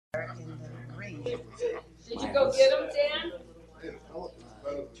Did you go get them, Dan?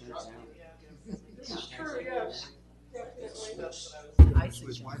 This is true, yes. So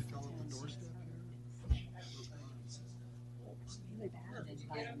his wife fell on the doorstep.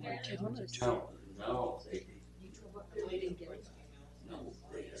 No, they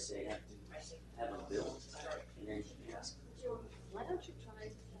just have to have a bill, and then she asks. Why don't you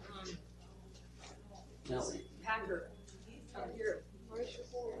try No, Packer up here? Where's your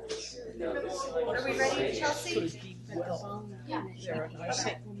board? no. Are we ready, Chelsea? Yeah.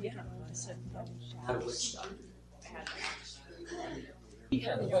 Okay. How do we start?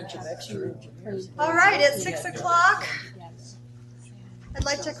 All right, it's 6 o'clock. I'd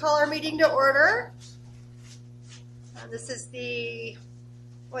like to call our meeting to order. This is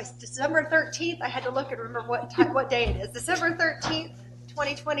December 13th. I had to look and remember what day it is. December 13th,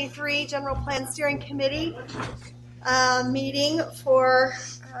 2023, General Plan Steering Committee meeting for,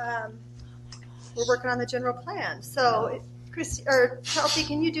 we're working on the general plan. So, Chelsea,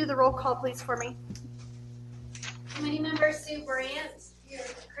 can you do the roll call, please, for me? Committee member Sue Brandt. Here.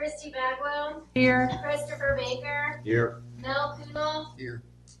 Christy Bagwell. Here. Christopher Baker. Here. Mel Kunal. Here.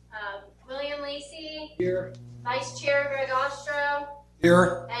 William Lacey. Here. Vice Chair Greg Ostro.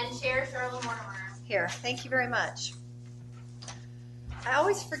 Here. And Chair Charlotte Mortimer. Here. Thank you very much. I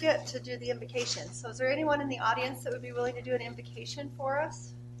always forget to do the invocation. So is there anyone in the audience that would be willing to do an invocation for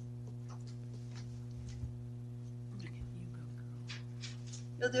us?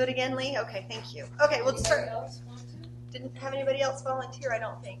 You'll do it again, Lee? Okay, thank you. Okay, we'll start. Didn't have anybody else volunteer, I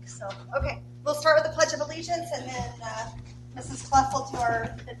don't think. So, okay, we'll start with the Pledge of Allegiance, and then Mrs. Clough will do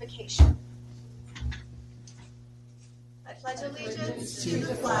our invocation. I pledge allegiance to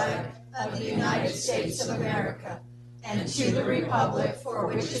the flag of the United States of America and to the republic for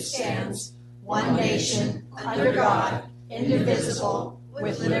which it stands, one nation, under God, indivisible,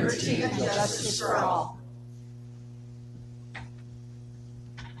 with liberty and justice for all.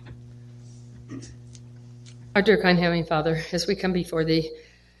 Our dear kind Heavenly Father, as we come before Thee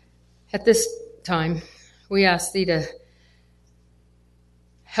at this time, we ask Thee to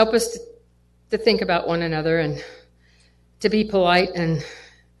help us to think about one another and to be polite and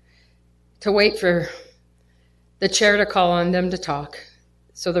to wait for the chair to call on them to talk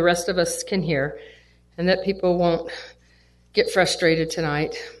so the rest of us can hear and that people won't get frustrated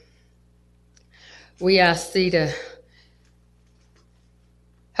tonight. We ask Thee to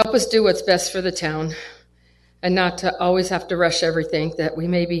help us do what's best for the town and not to always have to rush everything, that we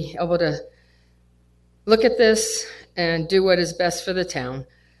may be able to look at this and do what is best for the town.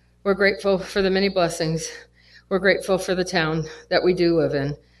 We're grateful for the many blessings. We're grateful for the town that we do live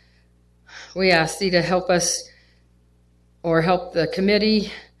in. We ask Thee to help us or help the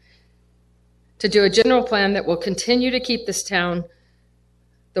committee to do a general plan that will continue to keep this town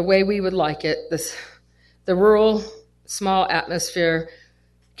the way we would like it, the rural, small atmosphere,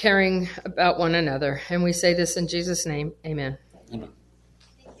 caring about one another. And we say this in Jesus' name, amen. Amen.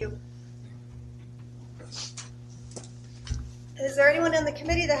 Thank you. Is there anyone in the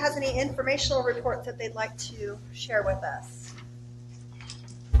committee that has any informational reports that they'd like to share with us?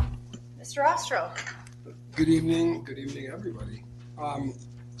 Mr. Ostro. Good evening, everybody.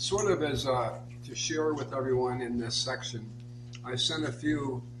 Sort of as to share with everyone in this section, I sent a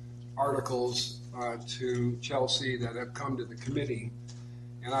few articles to Chelsea that have come to the committee,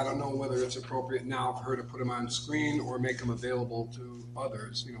 and I don't know whether it's appropriate now for her to put them on screen or make them available to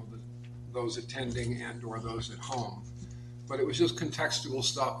others, those attending and or those at home. But it was just contextual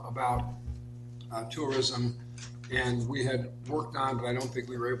stuff about tourism, and we had worked on, but I don't think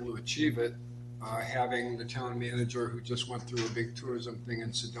we were able to achieve it, having the town manager who just went through a big tourism thing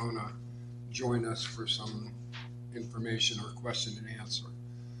in Sedona join us for some information or question and answer.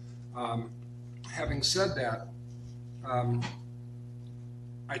 Having said that,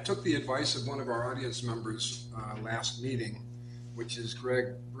 I took the advice of one of our audience members last meeting, which is,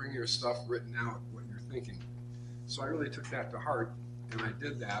 Greg, bring your stuff written out, what you're thinking. So I really took that to heart, and I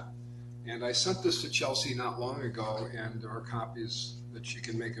did that. And I sent this to Chelsea not long ago, and there are copies that she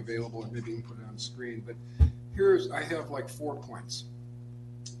can make available, and maybe you can put it on screen. But I have like 4 points.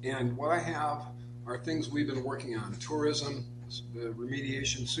 And what I have are things we've been working on: tourism, the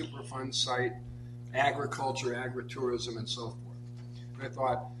remediation Superfund site, agriculture, agritourism, and so forth. And I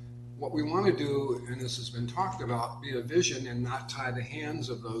thought, what we want to do, and this has been talked about, be a vision and not tie the hands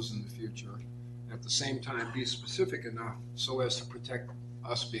of those in the future. At the same time, be specific enough so as to protect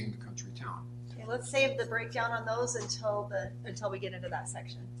us being the country town. Okay, let's save the breakdown on those until we get into that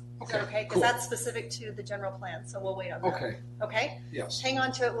section. Is that okay? Because Cool. That's specific to the general plan, so we'll wait on that. Okay. Okay? Yes. Hang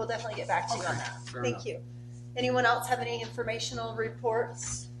on to it. We'll definitely get back to you on that. Fair Thank enough. you. Anyone else have any informational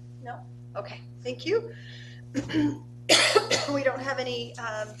reports? No? Okay, thank you. We don't have any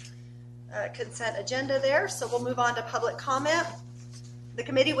consent agenda there, so we'll move on to public comment. The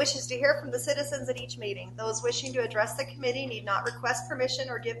committee wishes to hear from the citizens at each meeting. Those wishing to address the committee need not request permission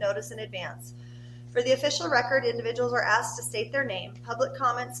or give notice in advance. For the official record, individuals are asked to state their name. Public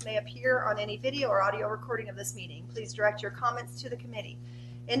comments may appear on any video or audio recording of this meeting. Please direct your comments to the committee.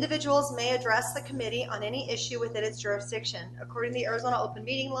 Individuals may address the committee on any issue within its jurisdiction. According to the Arizona Open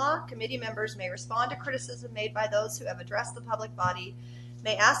Meeting Law, committee members may respond to criticism made by those who have addressed the public body,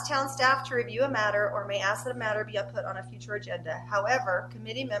 may ask town staff to review a matter, or may ask that a matter be put on a future agenda. However,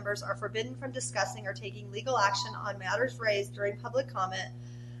 committee members are forbidden from discussing or taking legal action on matters raised during public comment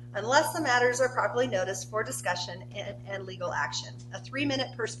unless the matters are properly noticed for discussion and legal action. A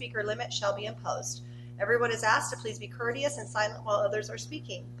 3-minute per speaker limit shall be imposed. Everyone is asked to please be courteous and silent while others are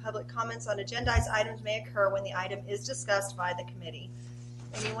speaking. Public comments on agendized items may occur when the item is discussed by the committee.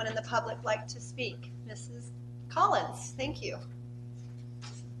 Anyone in the public like to speak? Mrs. Collins, thank you.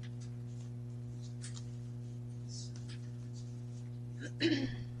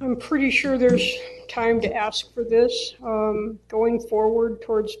 I'm pretty sure there's time to ask for this going forward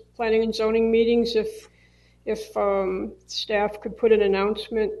towards planning and zoning meetings. If staff could put an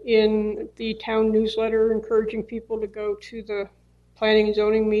announcement in the town newsletter encouraging people to go to the planning and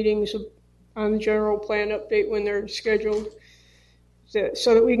zoning meetings on the general plan update when they're scheduled,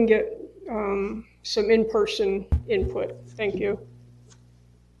 so that we can get some in-person input. Thank you.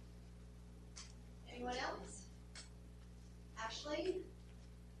 Anyone else? Ashley?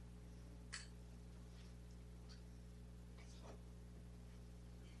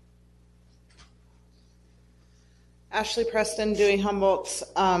 Ashley Preston, Dewey Humboldt.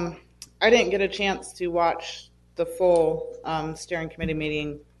 I didn't get a chance to watch the full steering committee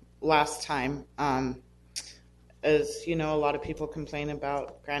meeting last time. As you know, a lot of people complain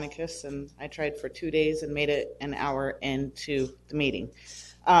about Granicus, and I tried for 2 days and made it an hour into the meeting.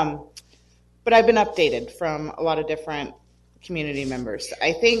 But I've been updated from a lot of different community members.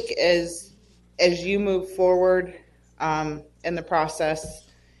 I think as you move forward in the process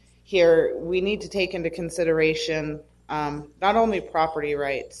here, we need to take into consideration not only property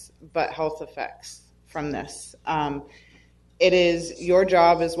rights, but health effects from this. It is your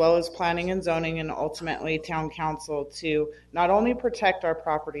job, as well as planning and zoning and ultimately town council, to not only protect our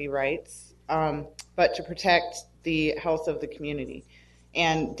property rights, but to protect the health of the community.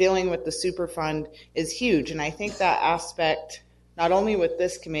 And dealing with the Superfund is huge. And I think that aspect, not only with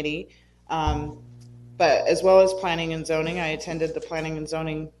this committee, but as well as planning and zoning. I attended the planning and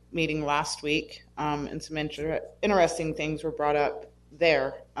zoning meeting last week, and some interesting things were brought up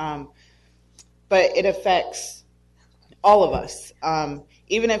there. But it affects all of us.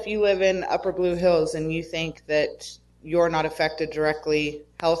 Even if you live in Upper Blue Hills and you think that you're not affected directly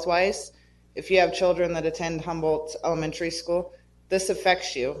health-wise, if you have children that attend Humboldt Elementary School, this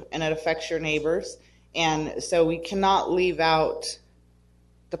affects you and it affects your neighbors. And so we cannot leave out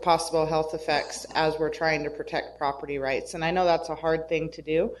the possible health effects as we're trying to protect property rights. And I know that's a hard thing to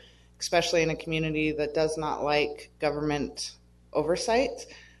do, especially in a community that does not like government oversight.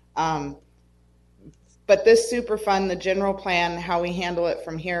 But this Superfund, the general plan, how we handle it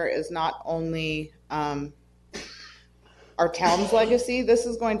from here is not only our town's legacy, this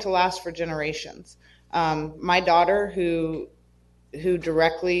is going to last for generations. My daughter, who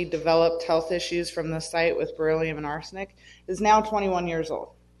directly developed health issues from the site with beryllium and arsenic, is now 21 years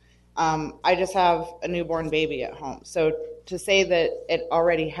old. I just have a newborn baby at home. So to say that it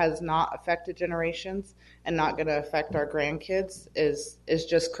already has not affected generations and not going to affect our grandkids is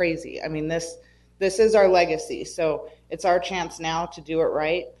just crazy. I mean, this is our legacy. So it's our chance now to do it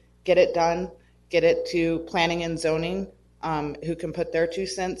right, get it done, get it to planning and zoning, who can put their 2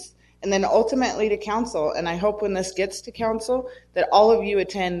 cents, and then ultimately to council. And I hope when this gets to council that all of you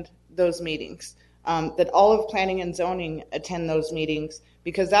attend those meetings, that all of planning and zoning attend those meetings,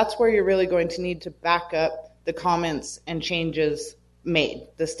 because that's where you're really going to need to back up the comments and changes made.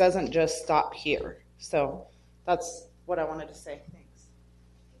 This doesn't just stop here. So that's what I wanted to say. Thanks.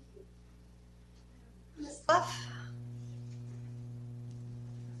 Ms. Buff?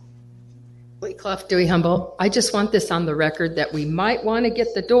 Lee Clough, Dewey Humboldt. I just want this on the record that we might want to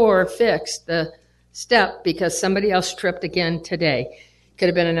get the door fixed, the step, because somebody else tripped again today. Could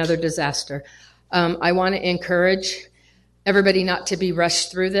have been another disaster. I want to encourage everybody not to be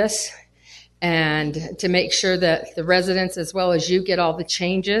rushed through this and to make sure that the residents as well as you get all the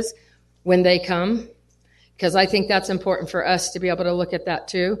changes when they come, because I think that's important for us to be able to look at that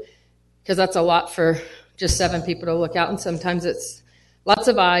too, because that's a lot for just 7 people to look out, and sometimes it's lots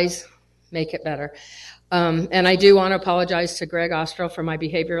of eyes make it better. And I do want to apologize to Greg Ostrel for my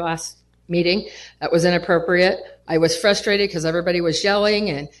behavior last meeting. That was inappropriate. I was frustrated because everybody was yelling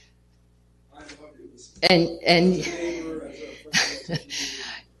and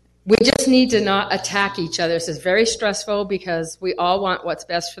we just need to not attack each other. This is very stressful because we all want what's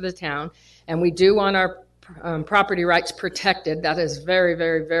best for the town, and we do want our property rights protected. That is very,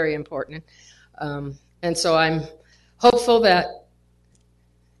 very, very important. And so I'm hopeful that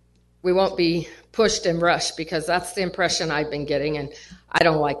we won't be pushed and rushed, because that's the impression I've been getting, and I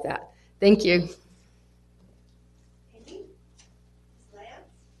don't like that. Thank you. Amy? Lance?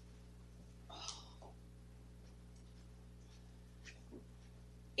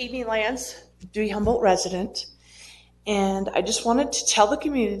 Amy Lance, Dewey Humboldt resident, and I just wanted to tell the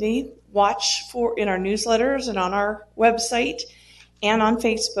community, watch for in our newsletters and on our website and on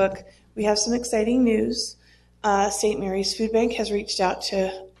Facebook, we have some exciting news. St. Mary's Food Bank has reached out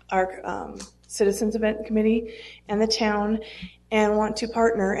to our Citizens Event Committee and the town and want to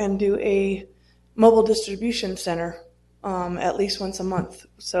partner and do a mobile distribution center at least once a month.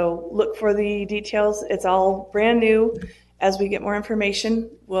 So look for the details. It's all brand new. As we get more information,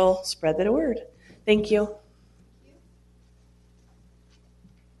 we'll spread that word. Thank you.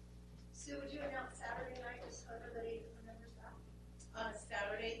 Sue, would you announce Saturday night just so everybody remembers that? On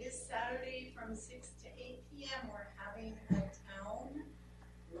Saturday, this Saturday from 6 to 8 p.m., we're having a town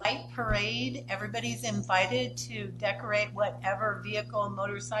light parade. Everybody's invited to decorate whatever vehicle,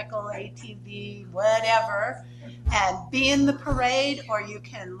 motorcycle, ATV, whatever, and be in the parade, or you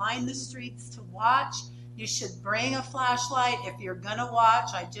can line the streets to watch. You should bring a flashlight if you're going to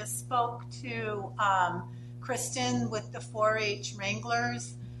watch. I just spoke to Kristen with the 4-H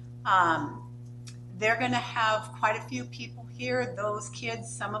Wranglers. They're going to have quite a few people here. Those kids,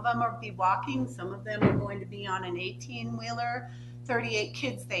 some of them will be walking, some of them are going to be on an 18-wheeler. 38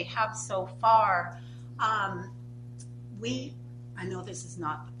 kids they have so far. I know this is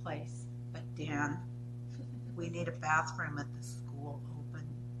not the place, but Dan, we need a bathroom at the school open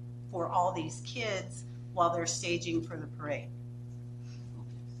for all these kids while they're staging for the parade.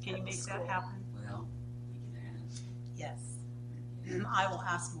 Can you make that happen? Well, we can ask. Yes. I will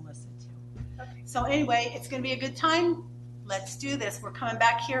ask Melissa too. Okay. So anyway, it's going to be a good time. Let's do this. We're coming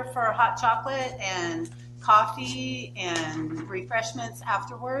back here for hot chocolate and coffee and refreshments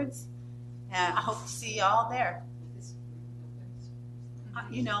afterwards. And I hope to see y'all there.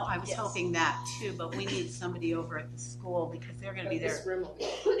 I was hoping that too, but we need somebody over at the school because they're going to be there. I hope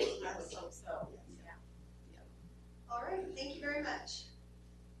so. All right, thank you very much.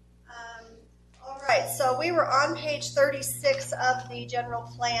 All right, so we were on page 36 of the general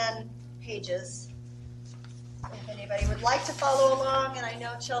plan pages. If anybody would like to follow along, and I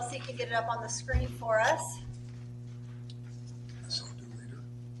know Chelsea can get it up on the screen for us. So I'll do later.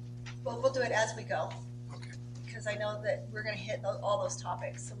 Well, we'll do it as we go, Okay, because I know that we're going to hit all those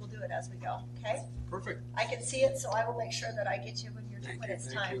topics, so we'll do it as we go, okay? perfect. I can see it, so I will make sure that I get you when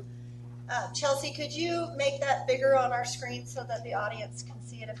it's time. Chelsea, could you make that bigger on our screen so that the audience can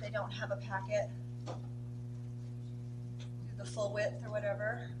see it if they don't have a packet? Do the full width or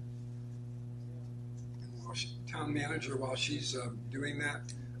whatever. And town manager, while she's doing that,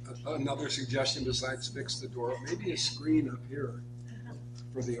 another suggestion besides fix the door, maybe a screen up here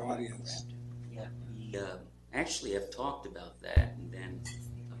for the audience. Yeah, we actually have talked about that, and then,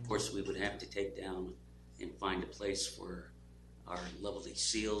 of course, we would have to take down and find a place for our lovely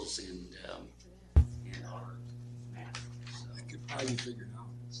seals and our map. So, It could probably be figured out.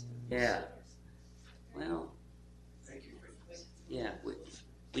 yeah. Well, Thank you. yeah,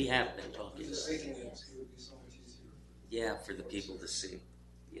 we have been talking. Just thinking it would be so much easier. Yeah, for the people to see.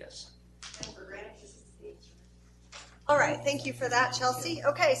 Yes. All right, thank you for that, Chelsea.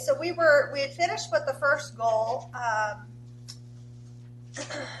 Okay, so we had finished with the first goal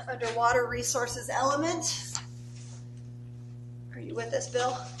under water resources element. Are you with us,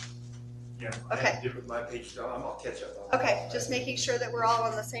 Bill? Yeah. Okay. I have to do it with my page, so I'll catch up. Okay, just making sure that we're all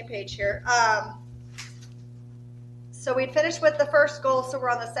on the same page here. So we'd finished with the first goal, so we're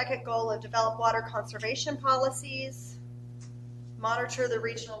on the second goal of develop water conservation policies, monitor the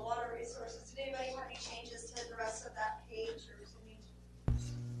regional water resources. Did anybody have any changes to the rest of that page, or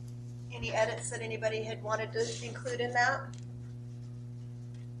any edits that anybody had wanted to include in that?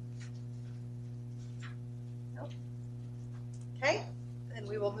 Nope. Okay, then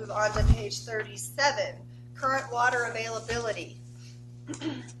we will move on to page 37, current water availability.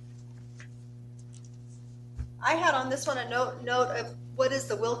 I had on this one a note of what is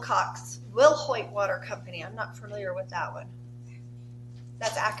the Wilhoit Water Company. I'm not familiar with that one.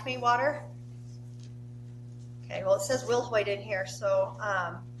 That's Acme Water? Okay, well, it says Wilhoit in here, so when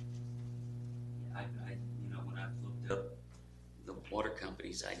I've looked up water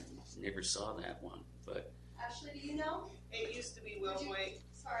companies. I never saw that one, but Ashley, do you know? It used to be Will Would you- Hoyt.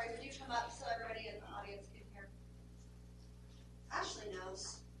 Sorry, would you come up so everybody in the audience can hear? Ashley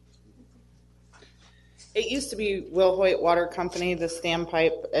knows. It used to be Will Hoyt Water Company, the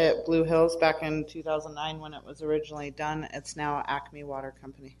standpipe at Blue Hills back in 2009 when it was originally done. It's now Acme Water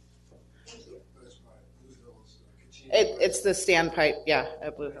Company. Thank you. That's why Blue Hills, Kachina. It's the standpipe, yeah,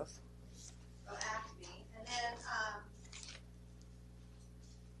 at Blue Hills. Oh, Acme. And then,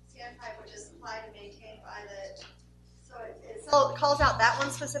 standpipe, which is supplied and maintained by the, so it still calls out that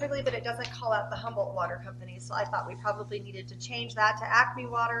one specifically, but it doesn't call out the Humboldt Water Company. So I thought we probably needed to change that to Acme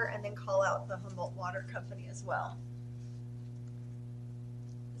Water and then call out the Humboldt Water Company as well.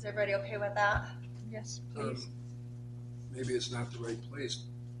 Is everybody okay with that? Yes, please. Maybe it's not the right place.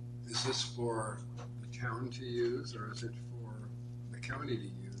 Is this for the town to use, or is it for the county to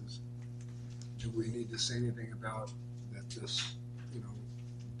use? Do we need to say anything about that this,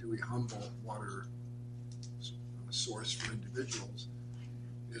 Dewey Humboldt water source for individuals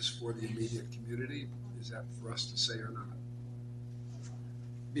is for the immediate community? Is that for us to say or not?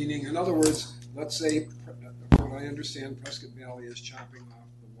 Meaning, in other words, let's say, from what I understand, Prescott Valley is chopping off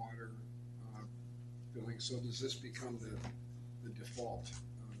the water filling. So does this become the default?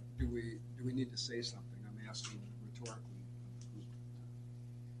 Do we need to say something? I'm asking rhetorically.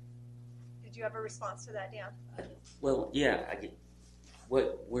 Did you have a response to that, Dan? well, yeah.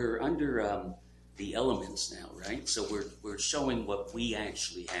 We're under the elements now, right? So we're showing what we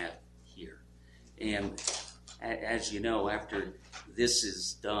actually have here, and as you know, after this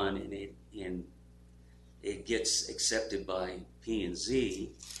is done and it gets accepted by P&Z,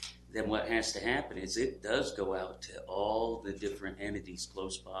 then what has to happen is it does go out to all the different entities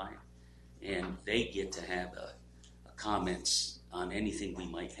close by, and they get to have a comments on anything we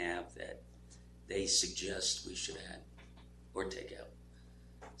might have that they suggest we should add or take out.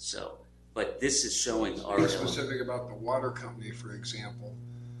 So, but this is showing our Being specific about the water company, for example,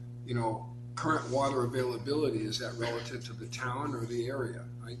 current water availability, is that relative to the town or the area?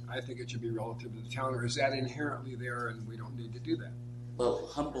 I think it should be relative to the town, or is that inherently there and we don't need to do that? Well,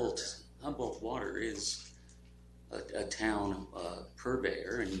 Humboldt Water is a town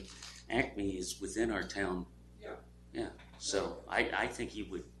purveyor, and Acme is within our town. Yeah. Yeah. So I think you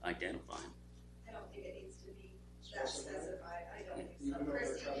would identify them. I don't think it needs to be that specified. I don't think so. Even though they're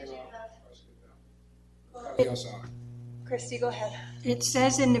Christy, cutting did you off have? Prescott Valley. Cutting us off. Christy, go ahead. It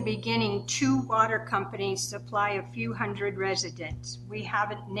says in the beginning, 2 water companies supply a few hundred residents. We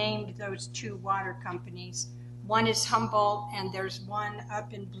haven't named those 2 water companies. One is Humboldt, and there's one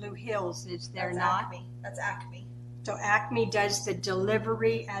up in Blue Hills, is there That's not? Acme. That's Acme. So Acme does the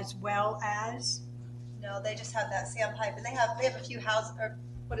delivery as well as? No, they just have that sandpipe, and they have a few houses, or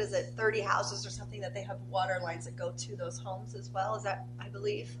what is it, 30 houses or something that they have water lines that go to those homes as well. Is that, I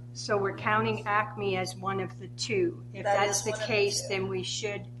believe? So we're counting Acme as one of the 2. If That that's is the one of the case, 2.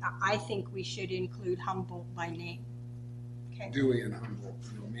 then I think we should include Humboldt by name. Okay. Dewey and Humboldt,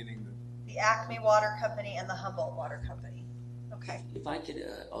 meaning that. The Acme Water Company and the Humboldt Water Company. Okay. If I could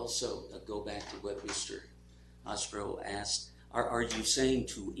also go back to what Mr. Ostro asked, are you saying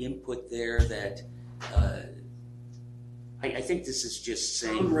to input there that I think this is just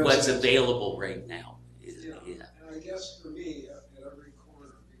saying what's available right now. Yeah. And I guess for me, at every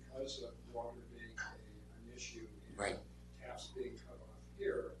corner, because of water being an issue and Right. taps being cut off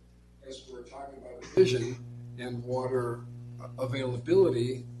here, as we're talking about a vision and water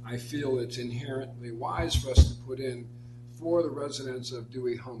availability, I feel it's inherently wise for us to put in for the residents of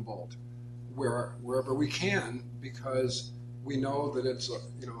Dewey Humboldt, wherever we can, because we know that it's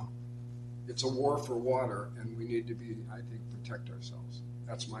a war for water, and we need to protect ourselves.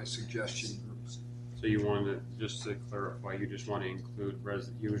 That's my suggestion. So you want to, just to clarify, you just want to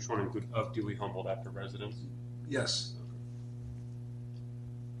include of Dewey Humboldt after residents? Yes.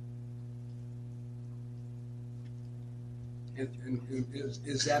 And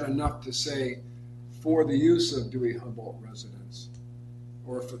is that enough to say for the use of Dewey Humboldt residents,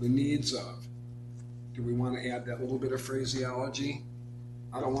 or for the needs of? Do we want to add that little bit of phraseology?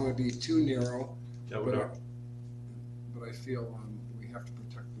 I don't want to be too narrow, but I feel we have to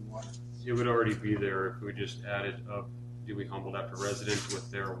protect the water. It would already be there if we just added of Dewey Humboldt after residents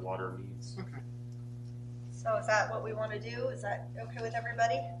with their water needs. Okay. So is that what we want to do? Is that okay with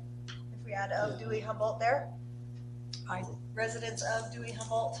everybody? If we add of Dewey Humboldt there? Residents of Dewey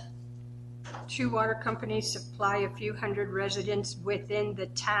Humboldt? 2 water companies supply a few hundred residents within the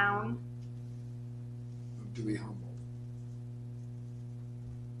town. Of Dewey Humboldt.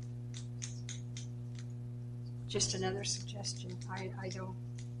 Just another suggestion. I don't.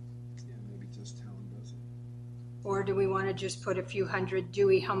 Yeah, maybe just town does it. Or do we want to just put a few hundred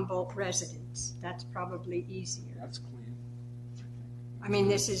Dewey Humboldt residents? That's probably easier. That's clean. I mean,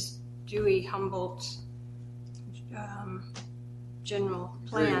 this is Dewey Humboldt general I'm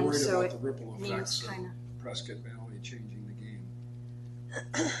very plan, worried so about it the ripple means effects of kind of. Prescott Valley changing the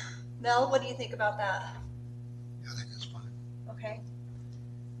game. Mel, what do you think about that? I think it's fine. Okay.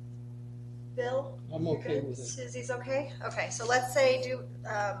 Bill? I'm you're okay good? with it. Susie's okay? Okay, so let's say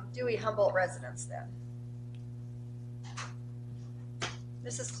Dewey Humboldt residents then.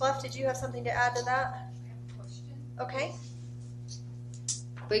 Mrs. Clough, did you have something to add to that? Okay.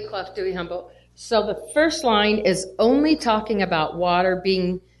 Lee Clough, Dewey Humboldt. So the first line is only talking about water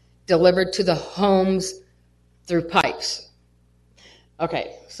being delivered to the homes through pipes.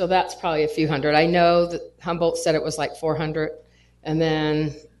 Okay, so that's probably a few hundred. I know that Humboldt said it was like 400. And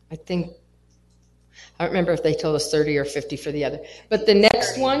then I think, I don't remember if they told us 30 or 50 for the other. But the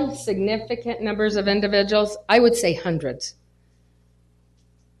next one, significant numbers of individuals, I would say hundreds.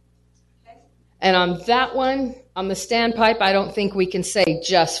 And on that one, on the standpipe, I don't think we can say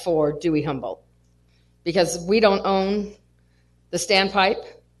just for Dewey Humboldt because we don't own the standpipe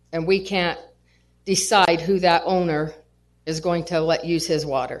and we can't decide who that owner is going to let use his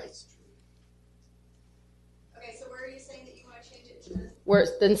water. Okay, so where are you saying that you want to change it to? Where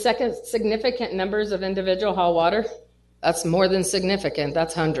then second, significant numbers of individual haul water, that's more than significant.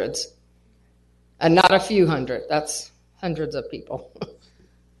 That's hundreds. And not a few hundred. That's hundreds of people. And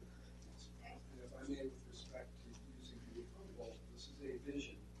if I may, with respect to using Dewey Humboldt, this is a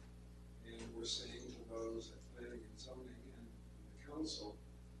vision. And we're saying to those at planning and zoning and the council,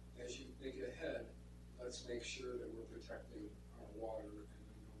 as you think ahead, let's make sure that we're protecting our water. And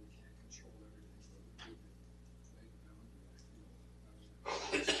I know we can't control everything, but we need to lay the boundary, I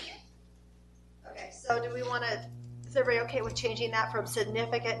feel. Okay, so do we want to, is everybody okay with changing that from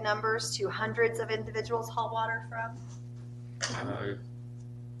significant numbers to hundreds of individuals haul water from?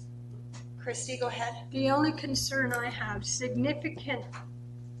 Christy, go ahead. The only concern I have, significant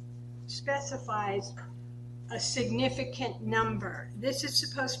specifies a significant number. This is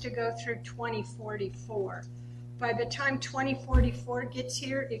supposed to go through 2044. By the time 2044 gets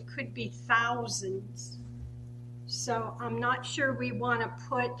here, it could be thousands. So I'm not sure we want to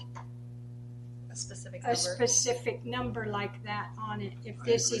put A specific a number. specific number like that on it if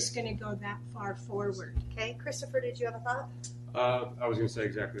this is going to go that far forward. Okay, Christopher, did you have a thought? I was going to say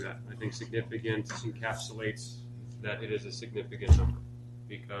exactly that. I think significant encapsulates that it is a significant number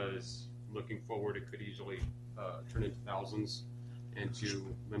because looking forward, it could easily turn into thousands, and to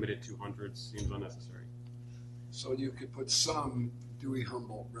limit it to hundreds seems unnecessary. So you could put some Dewey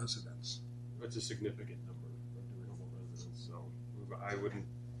Humboldt residents. It's a significant number of Dewey Humboldt residents, so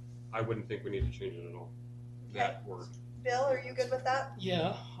I wouldn't think we need to change it at all. That word. Bill, are you good with that?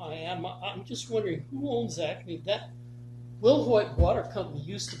 Yeah, I am. I'm just wondering who owns that. I mean, that Wilhoit Water Company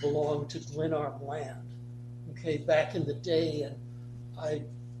used to belong to Glenarm Land, okay, back in the day, and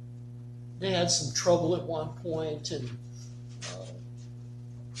they had some trouble at one point, and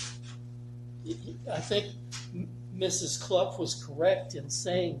I think Mrs. Clough was correct in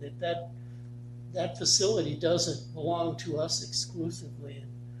saying that facility doesn't belong to us exclusively.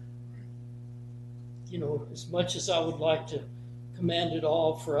 And, you know, as much as I would like to command it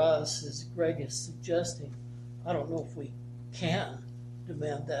all for us, as Greg is suggesting, I don't know if we can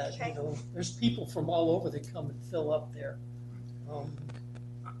demand that. Okay. You know, there's people from all over that come and fill up there.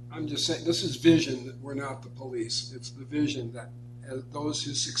 I'm just saying, this is vision, that we're not the police. It's the vision that as those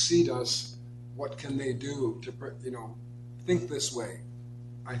who succeed us, what can they do to, think this way?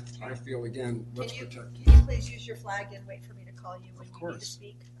 I feel, again, let's protect. Can you please use your flag and wait for me to call you when you need to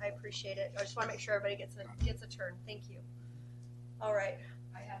speak? I appreciate it. I just want to make sure everybody gets a turn. Thank you. All right.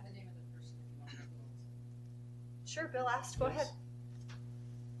 I have the name of the person if you want me to. Sure, Bill asked. Go ahead.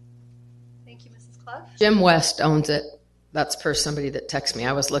 Thank you, Mrs. Clough. Jim West owns it. That's per somebody that texted me.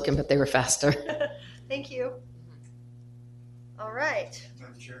 I was looking, but they were faster. Thank you. All right.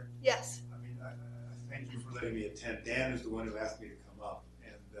 Madam Chair? Yes. I mean, I thank you for letting me attend. Dan is the one who asked me to come up.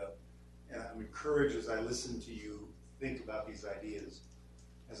 And I'm encouraged as I listen to you think about these ideas.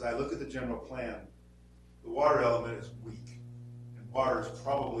 As I look at the general plan, the water element is weak. And water is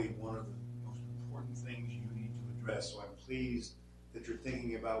probably one of the most important things you need to address. So I'm pleased that you're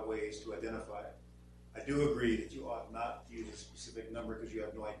thinking about ways to identify it. I do agree that you ought not to use a specific number because you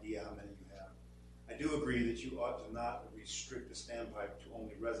have no idea how many you have. I do agree that you ought to not restrict the standpipe to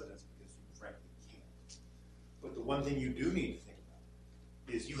only residents because you frankly can't. But the one thing you do need to think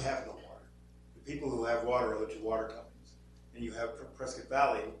about is you have no water. The people who have water are the two water companies. And you have Prescott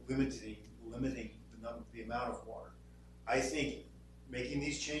Valley limiting the amount of water. I think making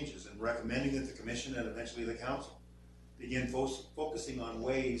these changes and recommending that the commission and eventually the council begin focusing on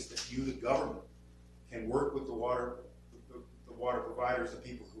ways that you, the government, can work with the water providers, the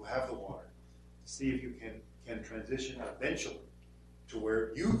people who have the water, to see if you can transition eventually to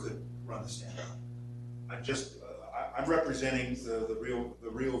where you could run the standpipe. I'm representing the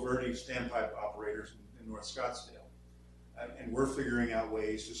Rio Verde standpipe operators in North Scottsdale, and we're figuring out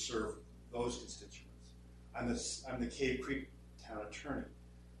ways to serve those constituents. I'm the Cave Creek town attorney.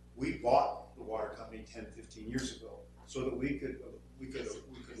 We bought the water company 10, 15 years ago so that we could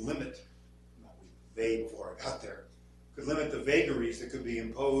limit, before I got there, could limit the vagaries that could be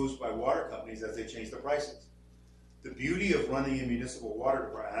imposed by water companies as they change the prices. The beauty of running a municipal water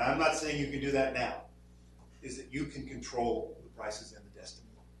department, and I'm not saying you can do that now, is that you can control the prices and the destiny.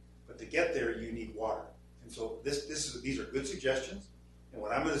 But to get there, you need water. And so these are good suggestions. And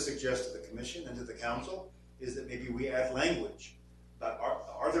what I'm going to suggest to the commission and to the council is that maybe we add language. But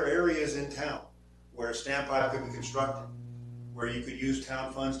are there areas in town where a standpipe could be constructed, where you could use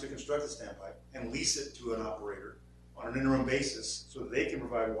town funds to construct a standpipe and lease it to an operator on an interim basis so that they can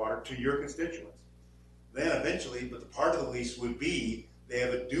provide water to your constituents? Then eventually, but the part of the lease would be they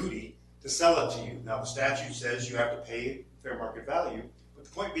have a duty to sell it to you. Now the statute says you have to pay fair market value, but the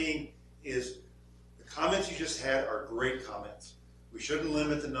point being is the comments you just had are great comments. We shouldn't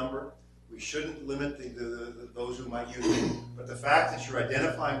limit the number. We shouldn't limit those who might use it. But the fact that you're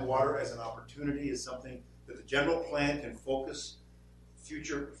identifying water as an opportunity is something that the general plan can focus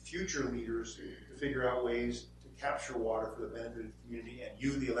future leaders to figure out ways to capture water for the benefit of the community, and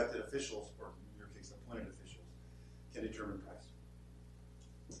you, the elected officials, or in your case, appointed officials, can determine price.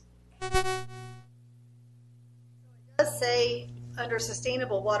 It does say under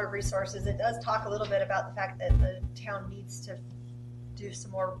sustainable water resources, it does talk a little bit about the fact that the town needs to do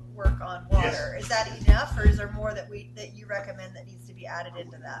some more work on water. Yes. Is that enough, or is there more that you recommend that needs to be added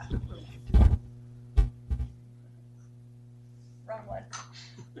into that? Wrong one.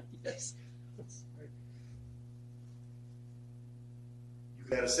 Yes. You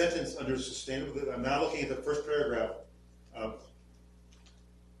could add a sentence under sustainable. I'm now looking at the first paragraph.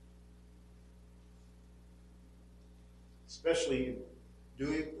 Especially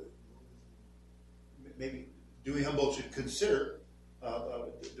Dewey Humboldt should consider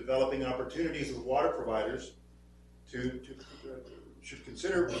developing opportunities with water providers should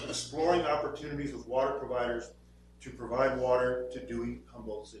consider exploring opportunities with water providers to provide water to Dewey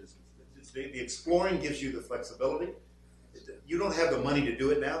Humboldt citizens. The exploring gives you the flexibility. You don't have the money to do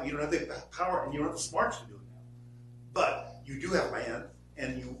it now. You don't have the power, and you don't have the smarts to do it now. But you do have land,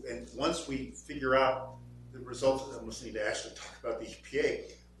 and once we figure out the results, I'm listening to actually talk about the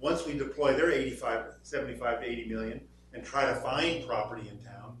EPA. Once we deploy their 75 to 80 million and try to find property in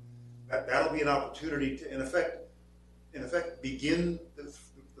town, that'll be an opportunity to, in effect, begin the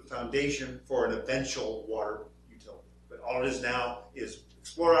foundation for an eventual water utility. But all it is now is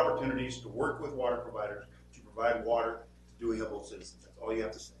explore opportunities to work with water providers to provide water to Dewey Humboldt citizens. That's all you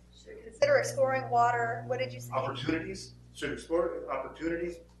have to say. Should consider exploring water. What did you say? Opportunities. Should explore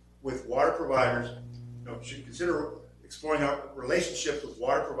opportunities with water providers. Should consider exploring our relationship with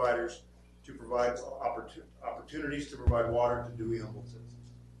water providers to provide opportunities to provide water to Dewey Humboldt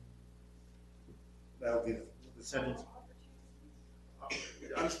citizens. That'll be the sentence.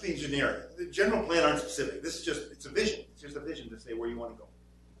 I'm just being generic. The general plan aren't specific. This is it's a vision. It's just a vision to say where you want to go.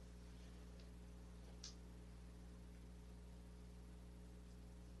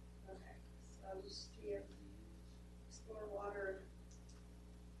 Okay, so I'll just explore water.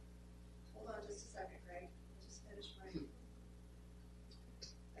 Hold on just a second, Greg. I'll just finish my.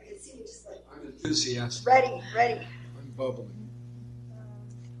 I can see you just like. I'm enthusiastic. Ready. I'm bubbling.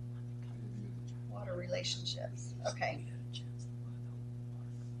 Water relationships. Okay.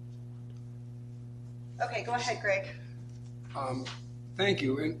 Okay, go ahead, Greg. Thank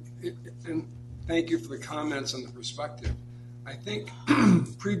you, and thank you for the comments and the perspective. I think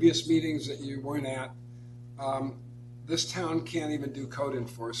previous meetings that you weren't at, this town can't even do code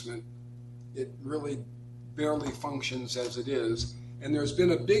enforcement. It really barely functions as it is, and there's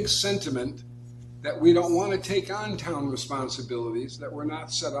been a big sentiment that we don't want to take on town responsibilities, that we're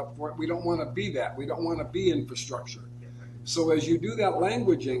not set up for it. We don't want to be that. We don't want to be infrastructure. So as you do that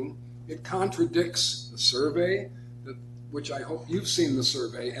languaging, it contradicts the survey, which I hope you've seen the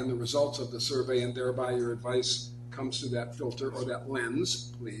survey and the results of the survey, and thereby your advice comes through that filter or that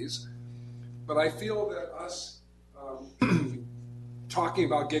lens, please. But I feel that us talking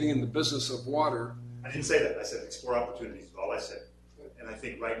about getting in the business of water. I didn't say that. I said explore opportunities. That's all I said. And I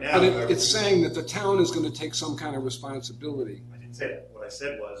think right now. But it's saying that the town is going to take some kind of responsibility. I didn't say that. What I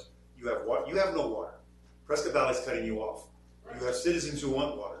said was you have no water. Prescott Valley's cutting you off. You you have citizens who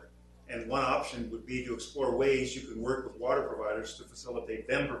want water. And one option would be to explore ways you can work with water providers to facilitate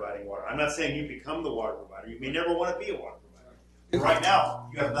them providing water. I'm not saying you become the water provider. You may never want to be a water provider. But right now,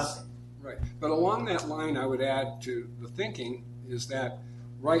 you have nothing. Right. But along that line, I would add to the thinking is that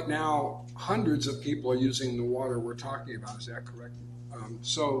right now, hundreds of people are using the water we're talking about. Is that correct?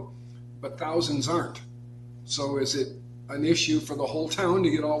 But thousands aren't. So is it an issue for the whole town to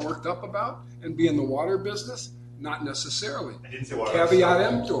get all worked up about and be in the water business? Not necessarily. I didn't say water. Caveat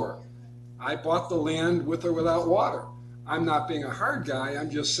emptor. I bought the land with or without water. I'm not being a hard guy. I'm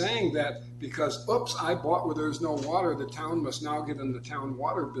just saying that because, oops, I bought where there's no water, the town must now get in the town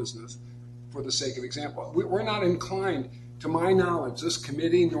water business for the sake of example. We're not inclined, to my knowledge, this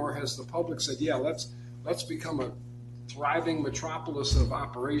committee, nor has the public said, yeah, let's become a thriving metropolis of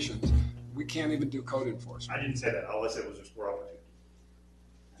operations. We can't even do code enforcement. I didn't say that. All I said was explore opportunity.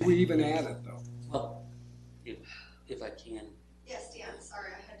 We even add it, though. Well, if I can. Yes, Dan, sorry,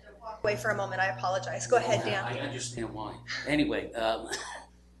 I had to walk away for a moment. I apologize. Go ahead, Dan. I understand why. Anyway,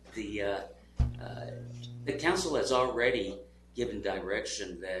 the council has already given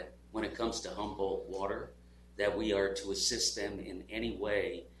direction that when it comes to Humboldt Water, that we are to assist them in any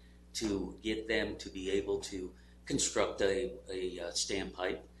way to get them to be able to construct a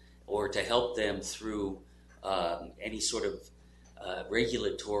standpipe or to help them through any sort of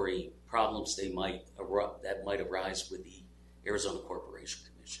regulatory problems that might arise with the Arizona Corporation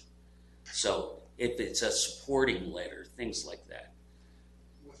Commission. So if it's a supporting letter, things like that.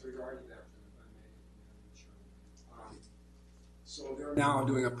 With regard to that, if I may, so they're now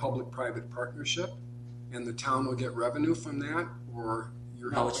doing a public-private partnership, and the town will get revenue from that, or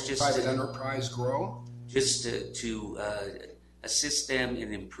you're helping private enterprise grow? Just to assist them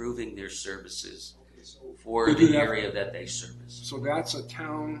in improving their services for the area that they service. So that's a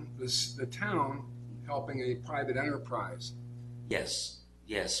town, the town helping a private enterprise. Yes,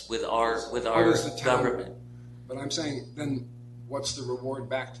 with our government. But I'm saying, then what's the reward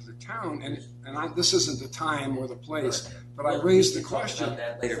back to the town? And this isn't the time or the place, but I raised the question. Talk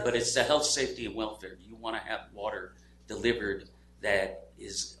about that later, but it's the health, safety, and welfare. You want to have water delivered that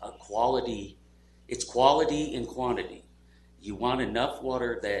is a quality. It's quality and quantity. You want enough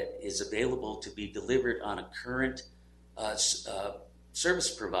water that is available to be delivered on a current service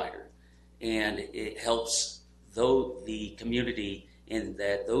provider, and it helps the community in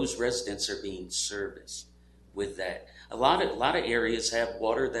that those residents are being serviced with that. A lot of areas have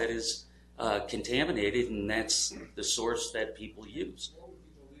water that is contaminated, and that's the source that people use. What would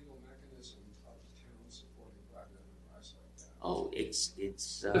be the legal mechanism of the town supporting private enterprise like that? Oh, it's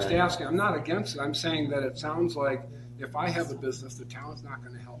just asking. I'm not against it. I'm saying that it sounds like if I have a business, the town's not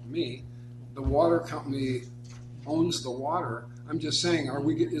going to help me. The water company owns the water. I'm just saying,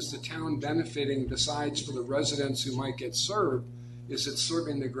 is the town benefiting besides for the residents who might get served? Is it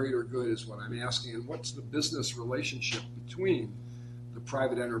serving the greater good is what I'm asking. And what's the business relationship between the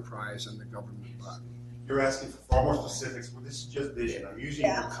private enterprise and the government body? You're asking for far more specifics. Well, this is just vision. I'm using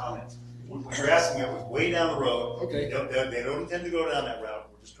your comments. What you're asking me was way down the road. Okay. They don't intend to go down that route.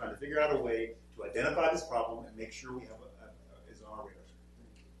 We're just trying to figure out a way to identify this problem and make sure we have is on our radar.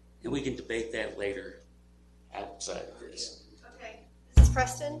 and we can debate that later outside of this. Okay. Mrs.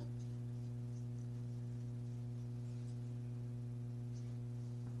 Preston?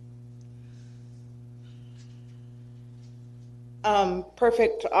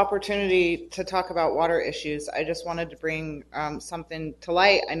 Perfect opportunity to talk about water issues. I just wanted to bring something to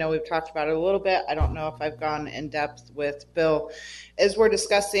light. I know we've talked about it a little bit. I don't know if I've gone in depth with Bill. As we're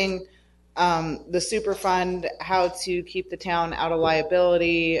discussing the Superfund, how to keep the town out of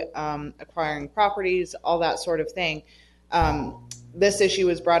liability, acquiring properties, all that sort of thing. This issue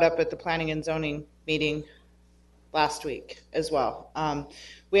was brought up at the Planning and Zoning meeting last week as well.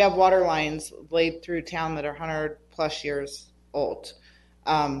 We have water lines laid through town that are 100 plus years old.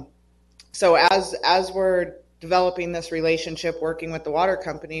 So as we're developing this relationship, working with the water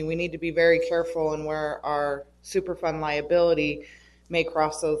company, we need to be very careful in where our Superfund liability may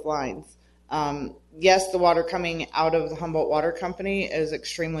cross those lines. Yes, the water coming out of the Humboldt Water Company is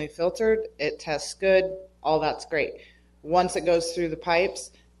extremely filtered. It tests good. All that's great. Once it goes through the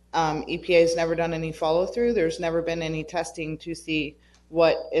pipes, EPA has never done any follow through. There's never been any testing to see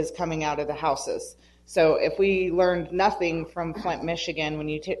what is coming out of the houses. So if we learned nothing from Flint, Michigan, when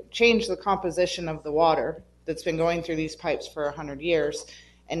you change the composition of the water that's been going through these pipes for 100 years,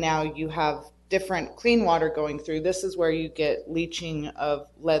 and now you have different clean water going through, this is where you get leaching of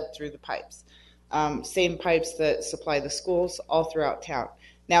lead through the pipes. Same pipes that supply the schools all throughout town.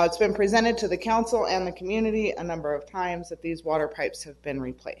 Now, it's been presented to the council and the community a number of times that these water pipes have been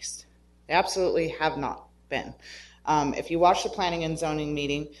replaced. They absolutely have not been. If you watch the planning and zoning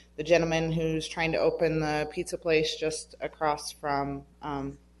meeting, the gentleman who's trying to open the pizza place just across from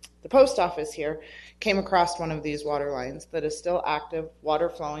the post office here came across one of these water lines that is still active, water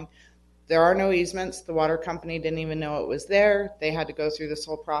flowing. There are no easements. The water company didn't even know it was there. They had to go through this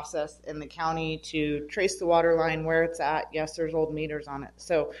whole process in the county to trace the water line, where it's at. Yes, there's old meters on it.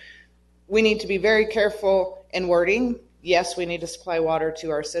 So we need to be very careful in wording. Yes, we need to supply water to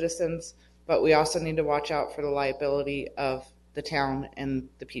our citizens, but we also need to watch out for the liability of the town and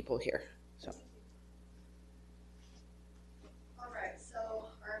the people here. So. All right, so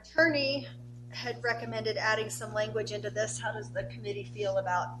our attorney had recommended adding some language into this. How does the committee feel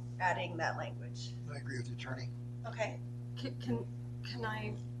about adding that language? I agree with the attorney. Okay. Can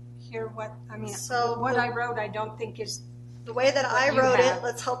I hear what, I mean, So what I wrote I don't think is the way that I what you wrote have. it,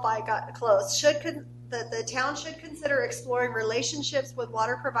 let's hope I got close. The town should consider exploring relationships with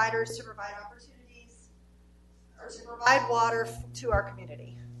water providers to provide opportunities or to provide water to our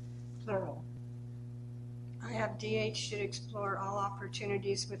community. plural. I have DH should explore all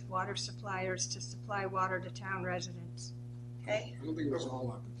opportunities with water suppliers to supply water to town residents. Okay. I don't think it was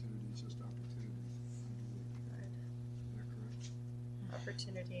all opportunities, just opportunities. I believe. Is that correct?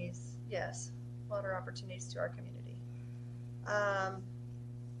 Opportunities, yes, water opportunities to our community.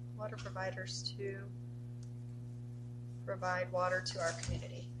 Water providers to provide water to our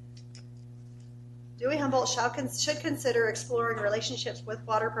community. Dewey Humboldt should consider exploring relationships with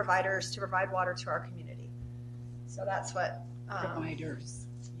water providers to provide water to our community. So that's what. Providers,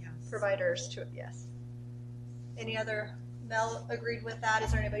 yes. Providers to, yes. Any other, Mel agreed with that?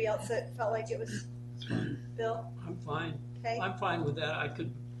 Is there anybody else that felt like it was? Bill? I'm fine. Okay. I'm fine with that.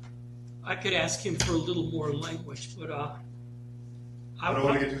 I could ask him for a little more language, but I don't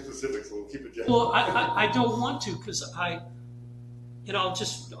want to get too specific, so we'll keep it general. well, I don't want to, because I'll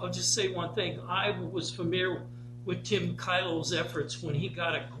just say one thing. I was familiar with Tim Kylo's efforts when he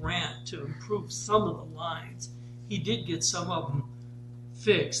got a grant to improve some of the lines. He did get some of them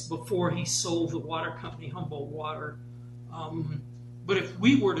fixed before he sold the water company, Humboldt Water. But if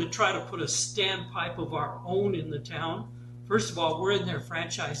we were to try to put a standpipe of our own in the town, first of all, we're in their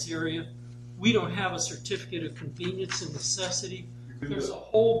franchise area. We don't have a certificate of convenience and necessity. There's a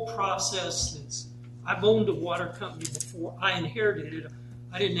whole process I've owned a water company before. I inherited it.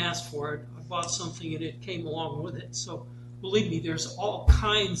 I didn't ask for it. I bought something and it came along with it. So believe me, there's all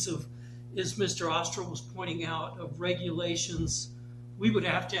kinds of, as Mr. Ostro was pointing out, of regulations. We would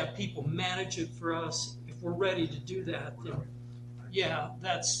have to have people manage it for us. If we're ready to do that, then yeah,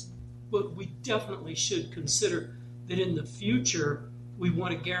 that's what we definitely should consider, that in the future, we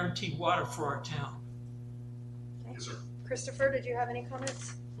want to guarantee water for our town. Yes, sir. Christopher, did you have any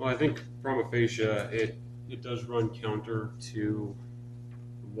comments? Well, I think prima facie, it does run counter to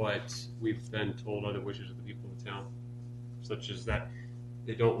what we've been told are the wishes of the people of the town, such as that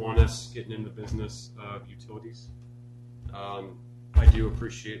they don't want us getting in the business of utilities. I do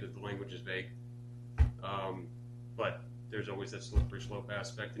appreciate that the language is vague, but there's always that slippery slope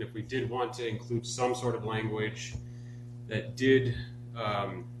aspect. And if we did want to include some sort of language that did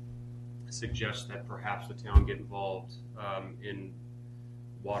suggest that perhaps the town get involved in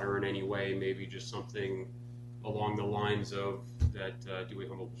water in any way, maybe just something along the lines of that Dewey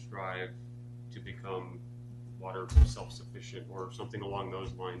Humboldt will strive to become water self-sufficient or something along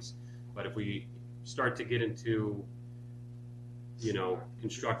those lines. But if we start to get into,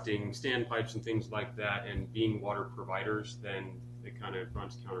 constructing standpipes and things like that and being water providers, then it kind of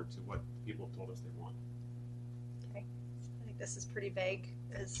runs counter to what people have told us they want. Okay. I think this is pretty vague.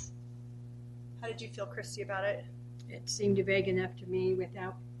 How did you feel, Christy, about it? It seemed vague enough to me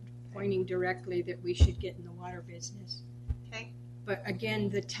without pointing directly that we should get in the water business. Okay. But again,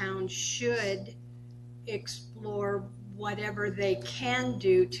 the town should explore whatever they can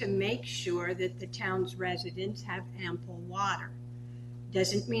do to make sure that the town's residents have ample water.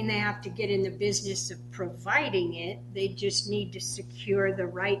 Doesn't mean they have to get in the business of providing it. They just need to secure the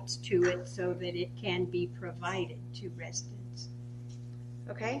rights to it so that it can be provided to residents.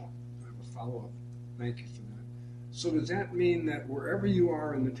 Okay. I have a follow-up. Thank you for that. So does that mean that wherever you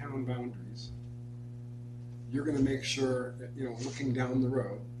are in the town boundaries, you're going to make sure that, looking down the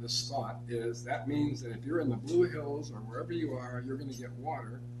road, this thought is that means that if you're in the Blue Hills or wherever you are, you're going to get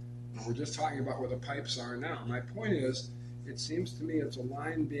water. And we're just talking about where the pipes are now. My point is, it seems to me it's a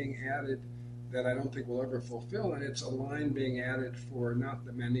line being added that I don't think we'll ever fulfill, and it's a line being added for not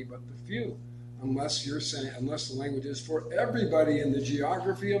the many but the few, unless the language is for everybody in the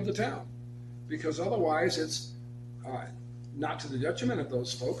geography of the town, because otherwise it's not to the detriment of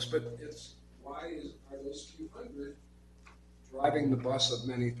those folks, but it's are those few hundred driving the bus of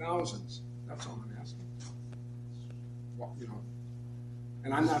many thousands? That's all I'm asking. you know,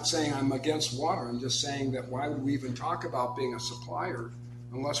 and I'm not saying I'm against water. I'm just saying that why would we even talk about being a supplier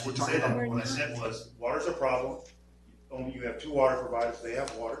unless we're talking about. What I said was, water's a problem. Only you have 2 water providers. They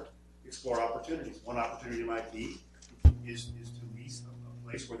have water. Explore opportunities. One opportunity might be is to lease a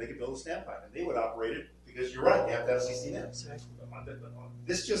place where they could build a standpipe, and they would operate it because you're right. You have to have CCNM. Exactly.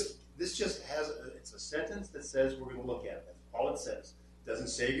 This just has it's a sentence that says we're going to look at it. That's all it says. It doesn't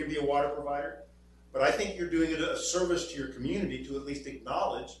say you're going to be a water provider, but I think you're doing a service to your community to at least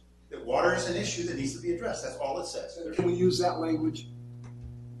acknowledge that water is an issue that needs to be addressed. That's all it says. Can we use that language?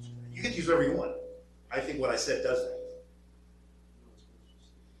 You can use whatever you want. I think what I said does that.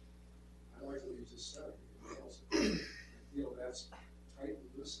 I like what you just said. I feel that's tight and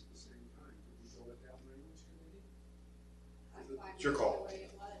loose at the same time. Can we go with that language, committee? It's your call.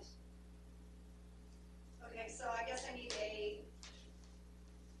 Okay, so I guess I need a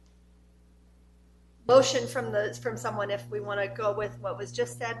motion from someone if we want to go with what was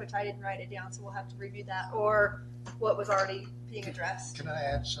just said, which I didn't write it down, so we'll have to review that, or what was already being addressed. Can I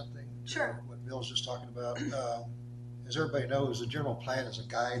add something? Sure. What Bill's just talking about. As everybody knows, the general plan is a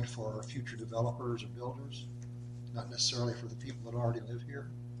guide for future developers or builders, not necessarily for the people that already live here.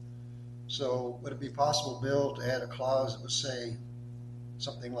 So would it be possible, Bill, to add a clause that would say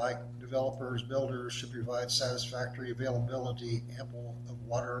something like developers, builders should provide satisfactory availability, ample of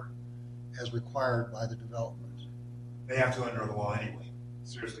water as required by the development? They have to under the law anyway.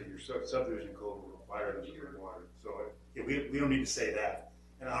 Seriously, your subdivision code will require them to drink water. So yeah, we don't need to say that.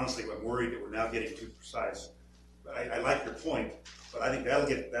 And honestly, I'm worried that we're now getting too precise. But I like your point, but I think that'll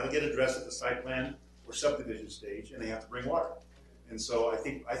get addressed at the site plan or subdivision stage, and they have to bring water. And so I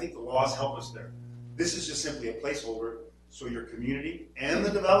think the laws help us there. This is just simply a placeholder so your community and the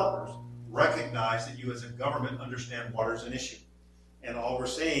developers recognize that you as a government understand water is an issue. And all we're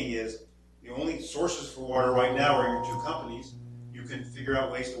saying is the only sources for water right now are your 2 companies. You can figure out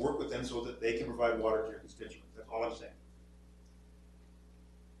ways to work with them so that they can provide water to your constituents. That's all I'm saying.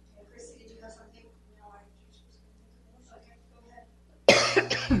 Chrissy, did you have something? No, okay, go ahead.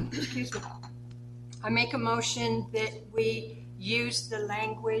 Excuse me. I make a motion that we use the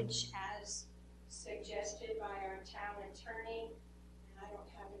language as suggested by our town attorney, and I don't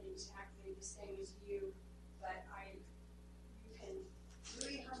have it exactly the same as you, but you can.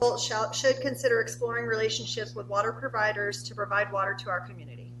 Louis Humboldt should consider exploring relationships with water providers to provide water to our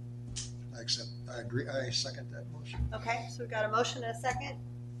community. I agree. I second that motion. Okay, so we've got a motion and a second.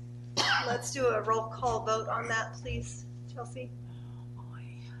 Let's do a roll call vote on that, please, Chelsea.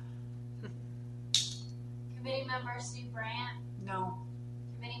 Committee member Sue Brandt, No.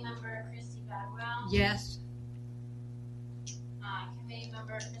 committee member Christy Bagwell, Yes. Committee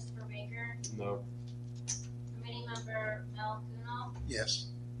member Christopher Baker, No. committee member Mel Kuno, Yes.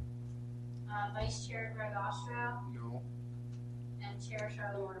 Vice Chair Greg Ostro, No. and Chair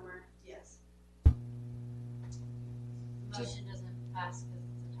Charlotte Mortimer. Yes. Motion doesn't pass because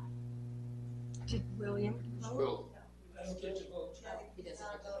it's a tie. Did William vote? I don't get to vote. He doesn't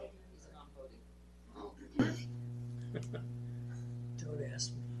have to vote. He's a non-voting. Don't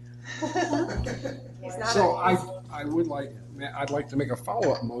ask me. So I'd like to make a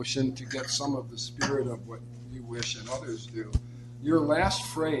follow-up motion to get some of the spirit of what you wish and others do. Your last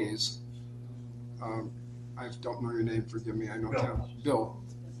phrase, I don't know your name, forgive me, I know Bill,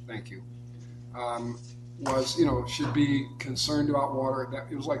 thank you, was, should be concerned about water.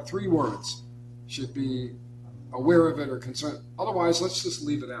 It was like 3 words, should be aware of it or concerned. Otherwise, let's just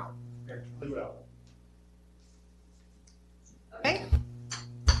leave it out. Okay, leave it out. Okay.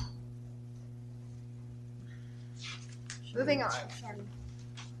 Moving on.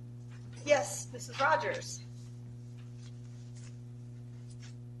 Yes, Mrs. Rogers.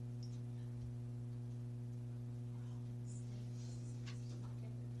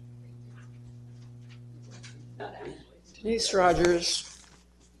 Denise Rogers,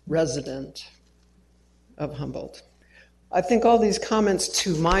 resident of Humboldt. I think all these comments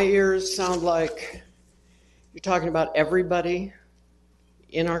to my ears sound like you're talking about everybody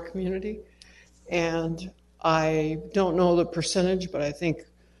in our community. And I don't know the percentage, but I think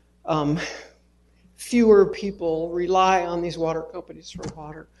fewer people rely on these water companies for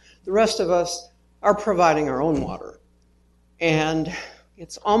water. The rest of us are providing our own water. And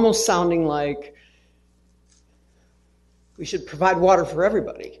it's almost sounding like we should provide water for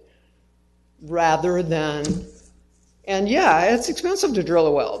everybody rather than, and yeah, it's expensive to drill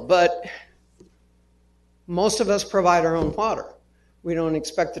a well, but most of us provide our own water. We don't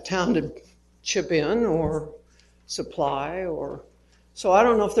expect the town to chip in or supply so I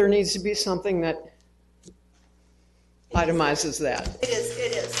don't know if there needs to be something that itemizes that. It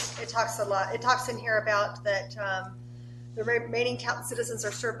is. It talks a lot. It talks in here about that The remaining citizens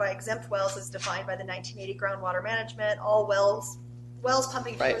are served by exempt wells as defined by the 1980 groundwater management. All wells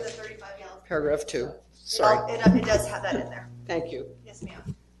pumping fewer Right. than 35 gallons. Paragraph 2. Sorry. It does have that in there. Thank you. Yes,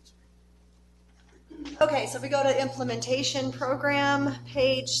 ma'am. Okay, so if we go to implementation program,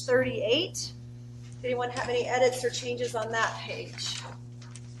 page 38. Does anyone have any edits or changes on that page?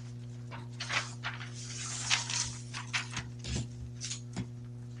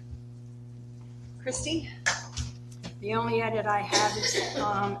 Christy? The only edit I have is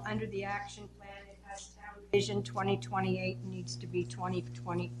under the action plan, it has Town Vision 2028 needs to be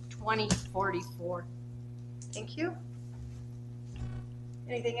 2044. Thank you.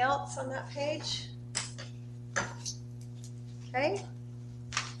 Anything else on that page? Okay.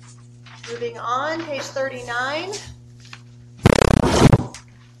 Moving on, page 39.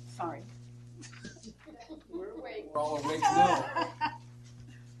 Sorry. We're all awake now.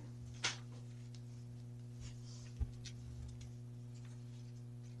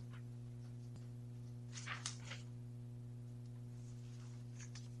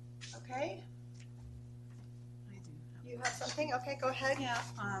 Okay. You have something? Okay, go ahead. Yeah,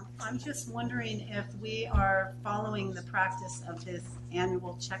 I'm just wondering if we are following the practice of this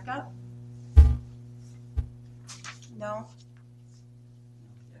annual checkup? No?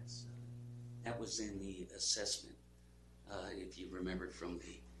 That was in the assessment, if you remember from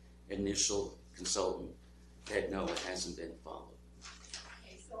the initial consultant, that no, it hasn't been followed.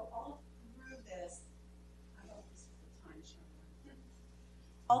 Okay, so all through this, I don't know if this is the time, Sharon.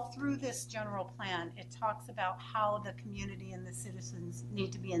 All through this general plan, it talks about how the community and the citizens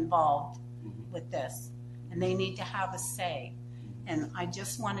need to be involved with this, and they need to have a say. And I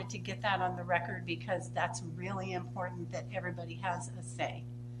just wanted to get that on the record because that's really important that everybody has a say.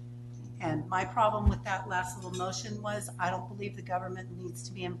 And my problem with that last little motion was I don't believe the government needs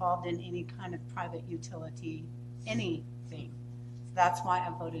to be involved in any kind of private utility, anything. That's why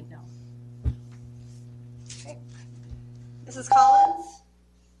I voted no. Okay. Mrs. Collins?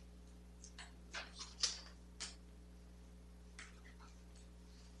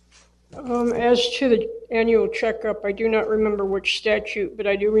 As to the annual checkup, I do not remember which statute, but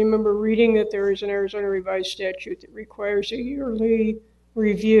I do remember reading that there is an Arizona revised statute that requires a yearly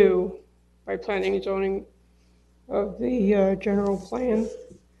review by planning and zoning of the general plan.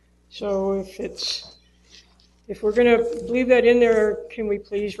 So if we're going to leave that in there, can we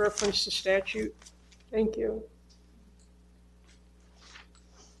please reference the statute? Thank you.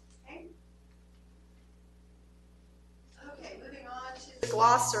 Okay, moving on to the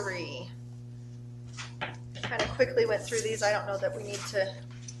glossary. Kind of quickly went through these. I don't know that we need to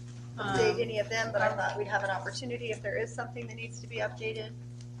update any of them, but I thought we'd have an opportunity if there is something that needs to be updated.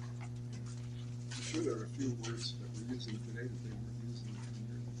 I'm sure there are a few words that we're using today that they weren't using.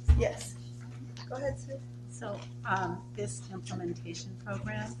 Yes. Go ahead, Sue. So this implementation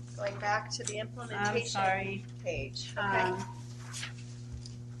program. Going back to the implementation I'm sorry. page. Okay.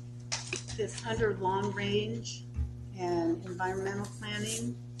 This under long range and environmental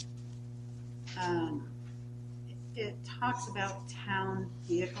planning, it talks about town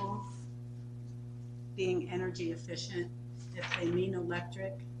vehicles being energy efficient. If they mean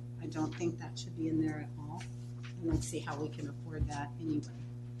electric, I don't think that should be in there at all. I don't see how we can afford that anyway.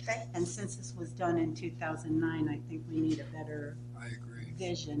 Okay. And since this was done in 2009, I think we need a better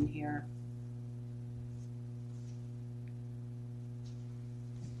vision here.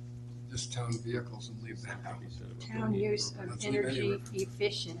 Just town vehicles and leave that out. Town use of Let's leave it energy anywhere.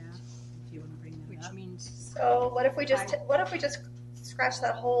 efficient, If you want to bring that which up. means So what if we just scratch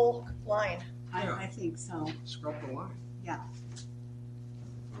that whole line? I think so. Scrub the line. Yeah.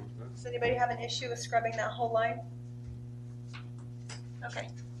 Does anybody have an issue with scrubbing that whole line? Okay.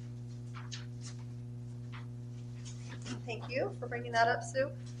 Thank you for bringing that up, Sue.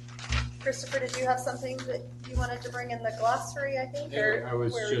 Christopher, did you have something that you wanted to bring in the glossary, I think? Or I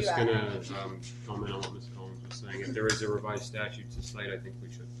was where were you just at? going to comment on what Ms. Collins was saying. If there is a revised statute to cite, I think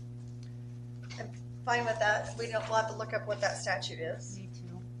we should. I'm fine with that. We'll have to look up what that statute is. Me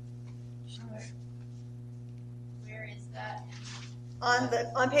too. Where is that?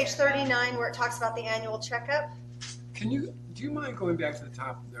 On page 39 where it talks about the annual checkup. Do you mind going back to the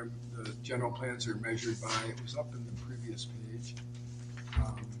top there? The general plans are measured by, it was up in the previous page.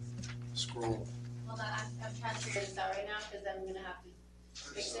 Scroll. Hold on, I'm trying to figure this out right now because I'm gonna have to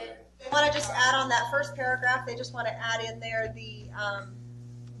fix it. They want to just add on that first paragraph, they just want to add in there the,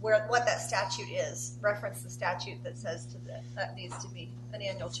 what that statute is, reference the statute that says that needs to be, an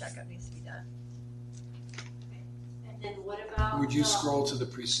annual checkup needs to be done. And then what about? Would you scroll to the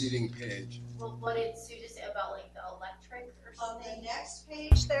preceding page? Well, what did Sue just say about like the electric or On something? the next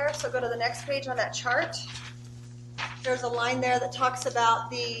page there, so go to the next page on that chart. there's a line there that talks about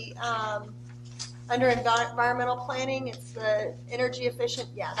the, under environmental planning, it's the energy efficient,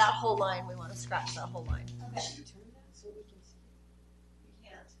 yeah, that whole line, we want to scratch that whole line. Okay. You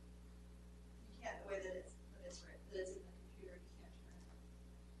can't. You can't, the way that it's written, that it's in the computer, you can't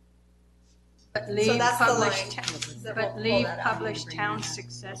turn it. But leave that's the published, line. So but we'll pull leave that out. published town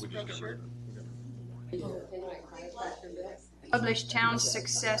success brochure. Published town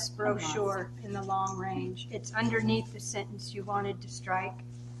success brochure in the long range. It's underneath the sentence you wanted to strike.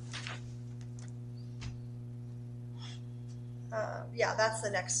 Yeah, that's the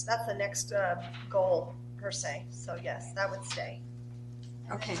next goal per se. So yes, that would stay.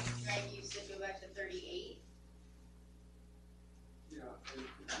 Okay. Greg, you said go back to 38. Yeah, and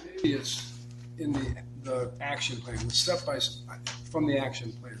maybe it's in the action plan, the step by from the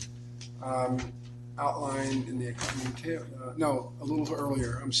action plan, outlined in the no, a little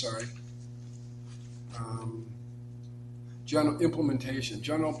earlier. I'm sorry. General implementation.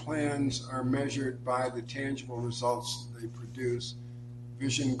 General plans are measured by the tangible results they produce,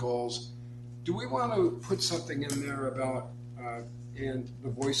 vision goals. Do we want to put something in there about and the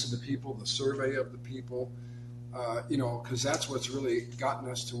voice of the people, the survey of the people? Because that's what's really gotten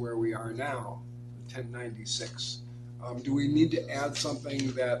us to where we are now, 1096. Do we need to add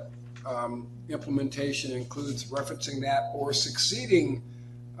something that implementation includes referencing that or succeeding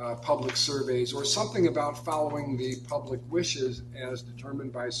public surveys, or something about following the public wishes as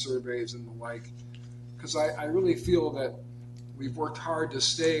determined by surveys and the like? Because I really feel that we've worked hard to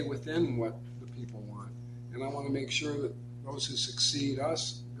stay within what the people want. And I want to make sure that those who succeed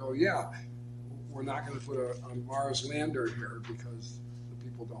us go, yeah, we're not going to put a Mars lander here because the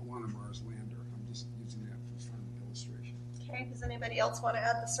people don't want a Mars lander. I'm just using that for fun illustration. Okay, does anybody else want to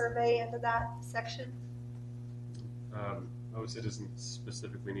add the survey into that section? Obviously, it doesn't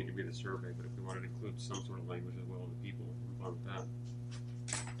specifically need to be the survey, but if we wanted to include some sort of language as well as the people, I'm fine with that.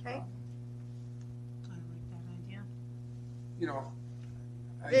 Okay. I like that idea.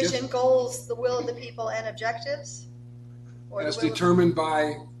 I Vision, guess goals, the will of the people, and objectives? Or as the will of- determined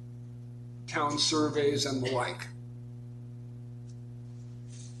by town surveys and the like.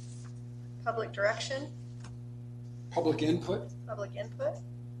 Public direction, Public input. public input.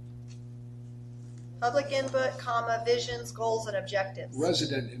 Public input, comma, visions, goals, and objectives.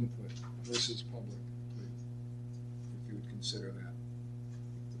 Resident input versus public, please, if you would consider that.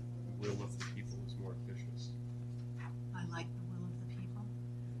 The will of the people is more efficient. I like the will of the people.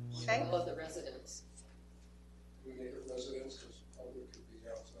 Okay. All of the residents. We make it residents because public could be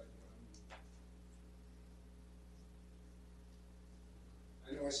outside.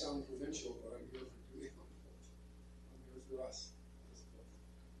 I know I sound provincial, but I'm here for Dewey Humboldt. I'm here for us.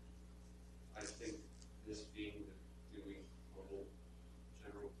 I think this being the Dewey Humboldt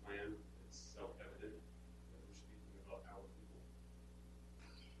general plan, it's self-evident that we're speaking about our people.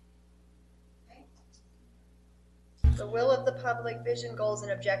 The will of the public, vision, goals,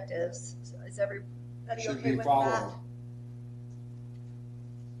 and objectives. So is everybody Should okay be with followed.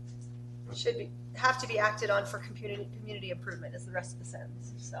 that? Should have to be acted on for community improvement is the rest of the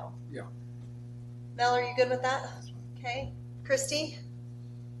sentence. So. Yeah. Mel, are you good with that? Okay. Christy?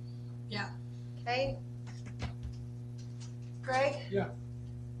 Yeah. Okay. Greg? Yeah.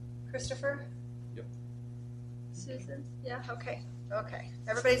 Christopher? Yep. Susan? Yeah, okay. Okay.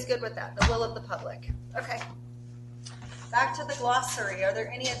 Everybody's good with that. The will of the public. Okay. Back to the glossary. Are there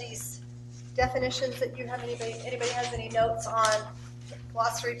any of these definitions that you have anybody has any notes on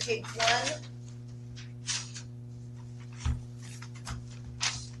glossary page 1?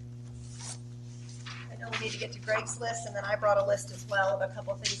 I know we need to get to Greg's list, and then I brought a list as well of a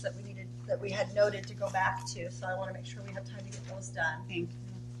couple of things that we had noted to go back to, so I want to make sure we have time to get those done. Thank you.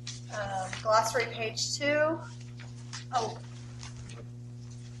 Glossary page 2. Oh.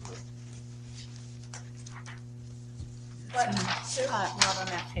 What? Sue? Not on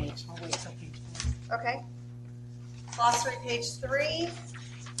that page. I'll wait till page 4. Okay. Glossary page 3.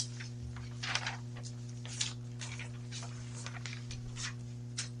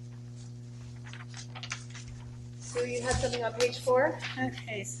 Sue, you had something on page 4?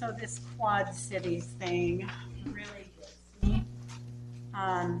 Okay, so this quad cities thing really gets me.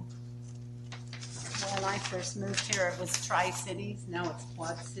 When I first moved here, it was Tri-Cities. Now it's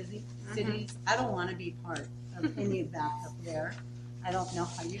quad cities. I don't want to be part of any of that up there. I don't know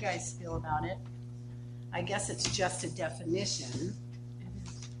how you guys feel about it. I guess it's just a definition.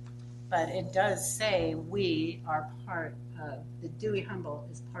 But it does say we are part of, the Dewey Humboldt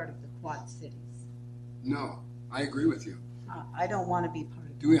is part of the quad cities. No, I agree with you. I don't want to be part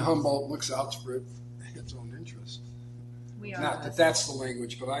of Dewey Humboldt looks out for its own interest. We are Not that that's the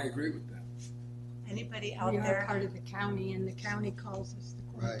language, but I agree with that. Anybody out We are there? part of the county, and the county calls us the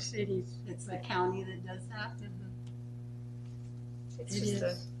Quad Right. Cities. It's the county that does that? It's It just is.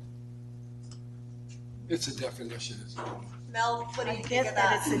 a, It's a definition, isn't it? Mel, what do I you think get of that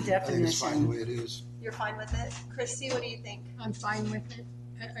that? it's a I think it's fine the definition. way it is. You're fine with it? Christy, what do you think? I'm fine with it.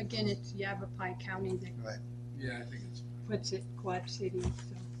 Again, it's Yavapai County that Right. Yeah, I think it's. puts it Quad Cities,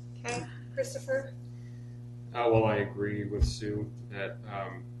 so. Okay, Christopher? Well, I agree with Sue that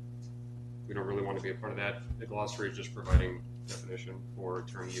we don't really want to be a part of that. The glossary is just providing definition for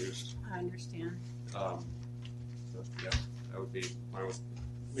term used. I understand. So, yeah, I would be fine with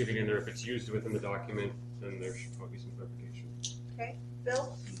leaving in there. If it's used within the document, then there should probably be some clarification. Okay,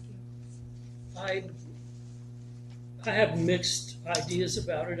 Bill? I have mixed ideas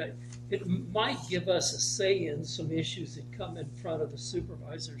about it. It might give us a say in some issues that come in front of the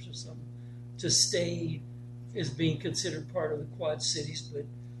supervisors or something to stay as being considered part of the Quad Cities. But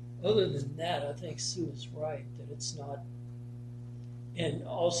other than that, I think Sue is right that it's not. And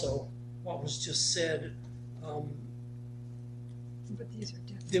also, what was just said, But these are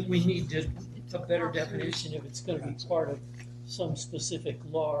different. that we need a better definition if it's going to be part of some specific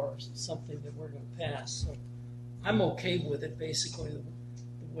law or something that we're going to pass. So I'm okay with it, basically, the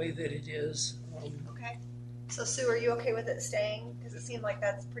way that it is. Okay. So Sue, are you okay with it staying? Because it seemed like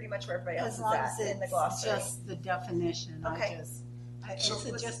that's pretty much where everybody else As is long at as in the it's glossary. just the definition, Okay. it's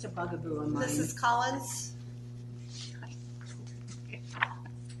So- just a bugaboo of mine. Mrs. Collins?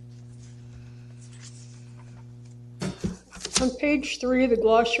 On page 3 of the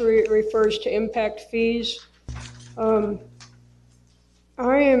glossary, it refers to impact fees. I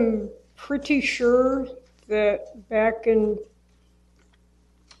am pretty sure that back in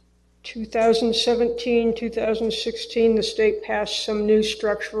 2017, 2016, the state passed some new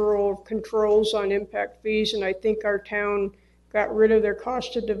structural controls on impact fees, and I think our town got rid of their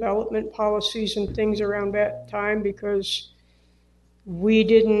cost of development policies and things around that time because we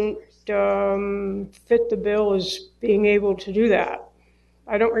didn't fit the bill as being able to do that.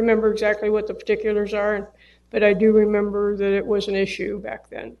 I don't remember exactly what the particulars are, but I do remember that it was an issue back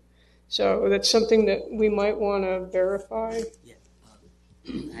then. So that's something that we might want to verify. Yeah,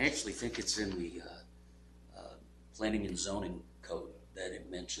 I actually think it's in the planning and zoning code that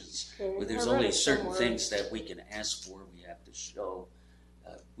it mentions. Okay, Where there's I read only it certain somewhere. things that we can ask for, we have to show.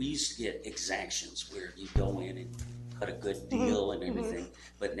 We used to get exactions where you go in and cut a good deal and everything,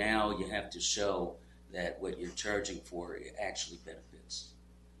 but now you have to show that what you're charging for it actually benefits.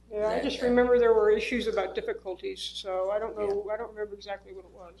 Yeah, I That- just that- remember there were issues about difficulties, so I don't know, I don't remember exactly what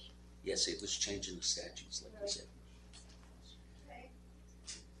it was. Yes, it was changing the statutes, like I said. Okay.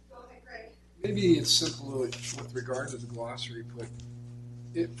 Go ahead, Greg. Maybe it's simple with regard to the glossary, but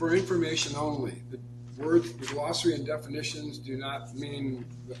for information only. The words, the glossary and definitions do not mean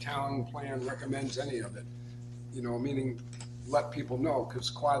the town plan recommends any of it. You know, meaning let people know, because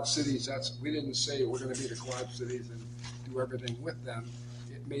Quad Cities, we didn't say we're gonna be the Quad Cities and do everything with them.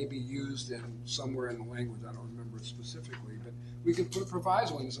 It may be used in somewhere in the language, I don't remember it specifically, but we could put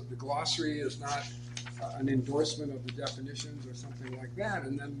provisos that the glossary is not an endorsement of the definitions or something like that,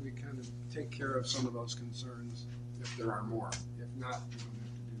 and then we kind of take care of some of those concerns if there are more. If not, we don't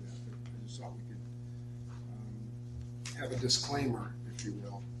have to do that. But I just thought we could have a disclaimer, if you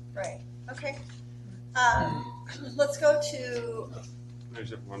will. Right, okay. Let's go to, I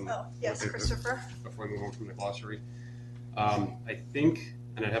just have one. oh, yes, thing Christopher. Before we move on from the glossary. I think,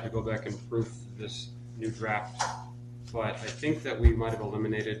 and I'd have to go back and proof this new draft, but I think that we might have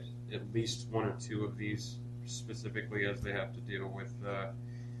eliminated at least one or two of these specifically as they have to deal with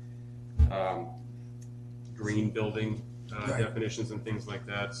green building Right. definitions and things like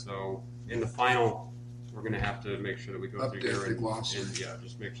that. So in the final, we're going to have to make sure that we go through Update here the and glossary. yeah,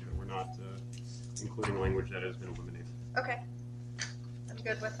 just make sure that we're not including language that has been eliminated. Okay. I'm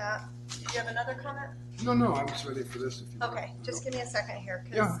good with that. Do you have another comment? No, I was ready for this if you want. Okay, just give me a second here,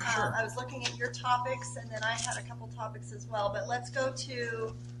 because Yeah, sure. I was looking at your topics, and then I had a couple topics as well, but let's go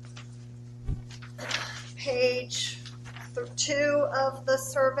to page 2 of the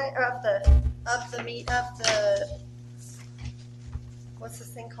survey, of the what's this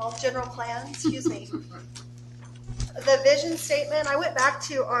thing called? General plan, excuse me. The vision statement, I went back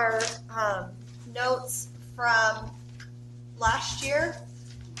to our notes from last year,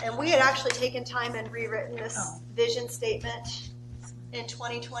 and we had actually taken time and rewritten this vision statement in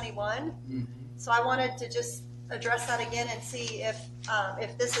 2021. So I wanted to just address that again and see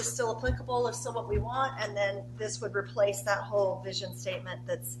if this is still applicable, if still what we want, and then this would replace that whole vision statement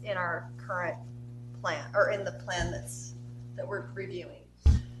that's in our current plan, or in the plan that we're reviewing.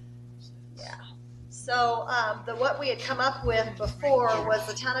 Yeah. So what we had come up with before was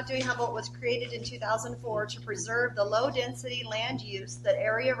the town of Dewey Humboldt was created in 2004 to preserve the low-density land use that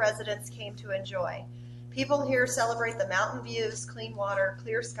area residents came to enjoy. People here celebrate the mountain views, clean water,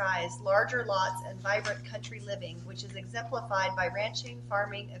 clear skies, larger lots, and vibrant country living, which is exemplified by ranching,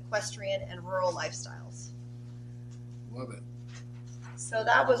 farming, equestrian, and rural lifestyles. Love it. So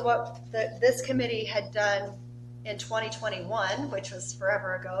that was what this committee had done in 2021, which was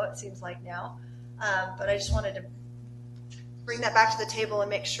forever ago, it seems like now. But I just wanted to bring that back to the table and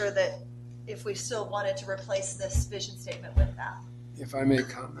make sure that if we still wanted to replace this vision statement with that. If I may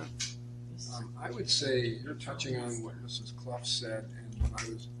comment, I would say you're touching on what Mrs. Clough said, and what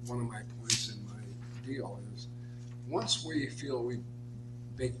one of my points in my deal is, once we feel we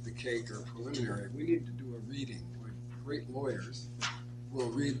baked the cake or preliminary, we need to do a reading. Like great lawyers will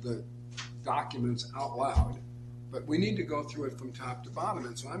read the documents out loud, but we need to go through it from top to bottom.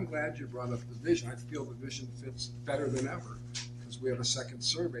 And so I'm glad you brought up the vision. I feel the vision fits better than ever because we have a second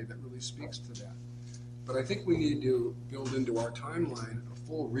survey that really speaks to that. But I think we need to build into our timeline a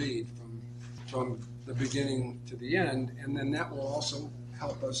full read from the beginning to the end, and then that will also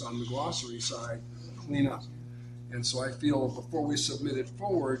help us on the glossary side clean up. And so I feel before we submit it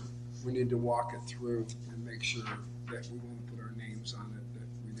forward, we need to walk it through and make sure that we want to put our names on it, that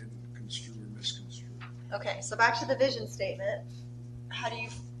we didn't construe or misconstrue. Okay, so back to the vision statement. How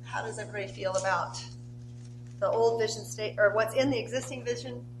does everybody feel about the old vision state, or what's in the existing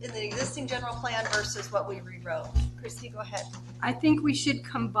vision, in the existing general plan versus what we rewrote? Christy, go ahead. I think we should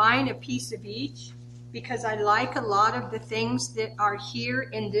combine a piece of each because I like a lot of the things that are here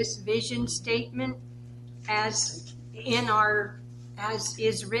in this vision statement as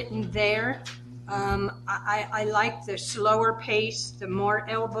is written there. I like the slower pace, the more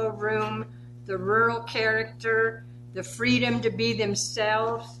elbow room, the rural character, the freedom to be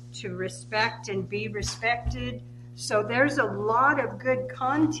themselves, to respect and be respected. So there's a lot of good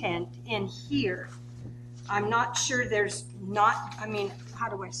content in here. I'm not sure how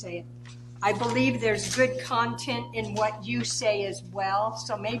do I say it? I believe there's good content in what you say as well.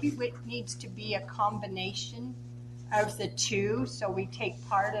 So maybe it needs to be a combination of the two. So we take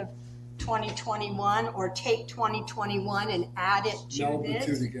part of 2021 or take 2021 and add it to Meld this.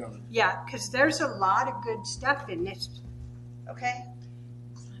 the two together. Yeah, because there's a lot of good stuff in this. Okay.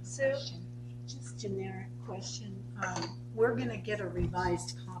 Sue? Just generic question. We're going to get a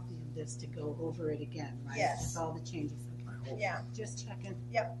revised copy of this to go over it again, right? Yes. With all the changes. Yeah. Just checking.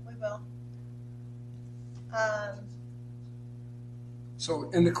 Yep, we will. So,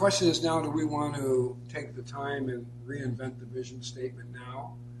 and the question is now, do we want to take the time and reinvent the vision statement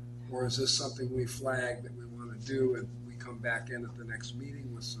now? Or is this something we flag that we want to do and we come back in at the next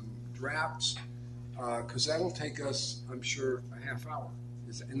meeting with some drafts? Because that'll take us, I'm sure, a half hour.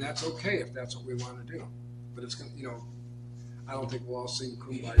 And that's okay if that's what we want to do. But it's going to, I don't think we'll all sing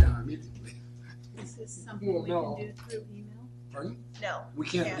Kumbaya immediately. Is this something we can do through email? Pardon? No. We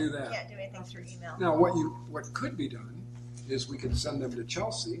can't do that. We can't do anything through email. Now, what could be done is we could send them to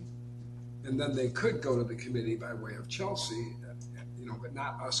Chelsea, and then they could go to the committee by way of Chelsea, but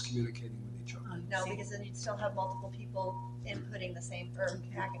not us communicating with each other. No, because then you'd still have multiple people inputting the same, or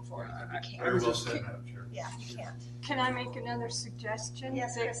back and forth. You I was can't. just saying, Yeah, you can't. Can I make another suggestion?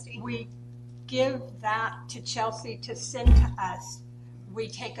 Yes, That Christy. we give that to Chelsea to send to us. We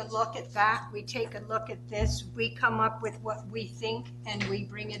take a look at that, we take a look at this, we come up with what we think, and we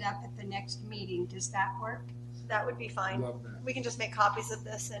bring it up at the next meeting. Does that work? That would be fine. Love that. We can just make copies of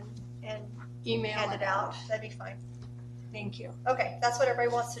this and Email hand it it out. That'd be fine. Thank you. Okay, that's what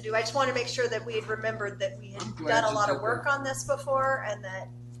everybody wants to do. I just want to make sure that we had remembered that we had I'm glad done a you lot did of work on this before, and that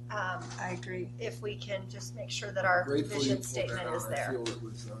I agree. if we can just make sure that our Grateful you vision pulled that statement out. is I there. feel it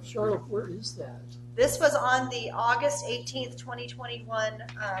was, Charlotte, where is that? This was on the August 18th, 2021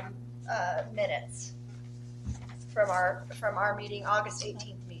 minutes from our meeting, August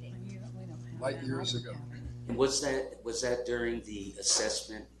 18th meeting. light years ago. And was that during the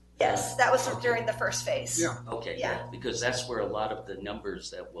assessment? Yes, that was during the first phase. Yeah. Okay, Yeah. yeah, because that's where a lot of the numbers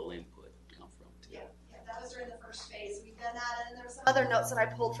that we'll input come from. Too. Yeah, that was during the first phase. We've done that, and there were some other notes that I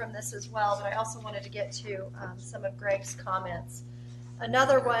pulled from this as well, but I also wanted to get to some of Greg's comments.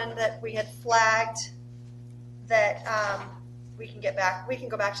 Another one that we had flagged that we can go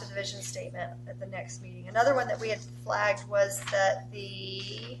back to the vision statement at the next meeting. Another one that we had flagged was that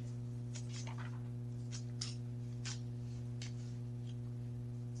the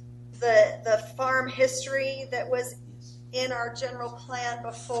farm history that was in our general plan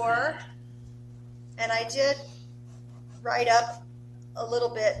before, and I did write up a little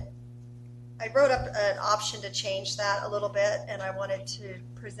bit I wrote up an option to change that a little bit, and I wanted to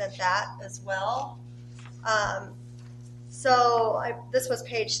present that as well. This was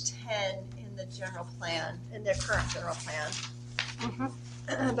page 10 in the general plan, in the current general plan.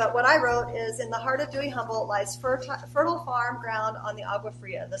 But what I wrote is, in the heart of Dewey Humboldt lies fertile farm ground on the Agua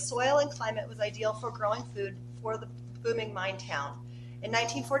Fria. The soil and climate was ideal for growing food for the booming mine town. In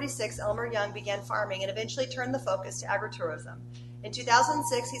 1946, Elmer Young began farming and eventually turned the focus to agritourism. In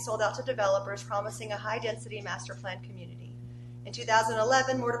 2006, he sold out to developers, promising a high-density master plan community. In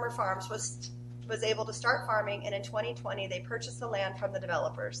 2011, Mortimer Farms was able to start farming, and in 2020, they purchased the land from the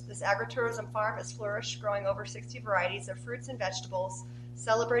developers. This agritourism farm has flourished, growing over 60 varieties of fruits and vegetables,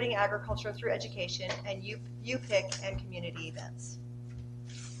 celebrating agriculture through education and U-Pick and community events.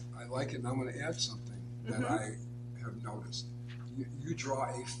 I like it, and I'm going to add something that I have noticed. You draw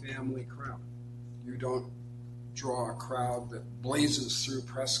a family crowd. You don't draw a crowd that blazes through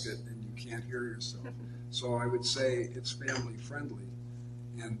Prescott and you can't hear yourself. So I would say it's family friendly,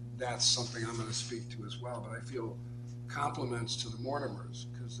 and that's something I'm going to speak to as well. But I feel compliments to the Mortimers,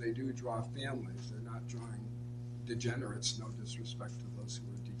 because they do draw families. They're not drawing degenerates, no disrespect to those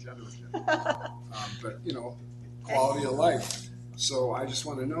who are degenerate. But, you know, quality of life. So I just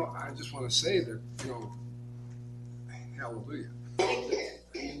want to say that, you know, hallelujah.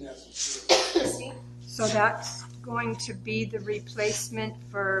 So that's going to be the replacement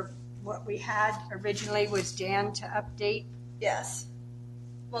for what we had originally was Dan to update? Yes.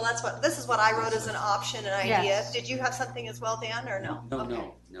 Well, this is what I wrote as an option, an idea. Yes. Did you have something as well, Dan, or no?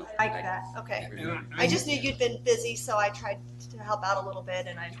 No. I like that. Okay. I just knew you'd been busy, so I tried to help out a little bit,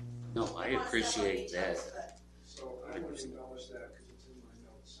 and No, I appreciate that. So I would acknowledge that because it's in my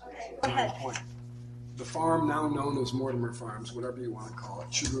notes. Okay, go ahead. Point. The farm, now known as Mortimer Farms, whatever you want to call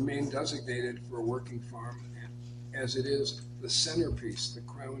it, should remain designated for a working farm, as it is the centerpiece, the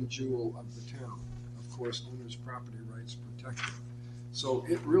crown jewel of the town. Of course, owners' property rights protected. So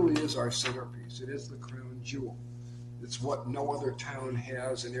it really is our centerpiece. It is the crown jewel. It's what no other town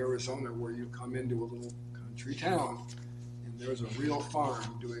has in Arizona, where you come into a little country town and there's a real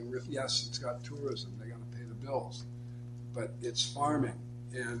farm doing, yes, it's got tourism, they got to pay the bills, but it's farming.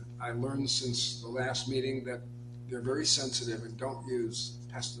 And I learned since the last meeting that they're very sensitive and don't use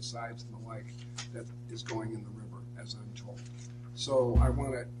pesticides and the like that is going in the river, as I'm told. So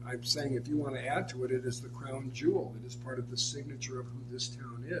I'm saying if you want to add to it, it is the crown jewel. It is part of the signature of who this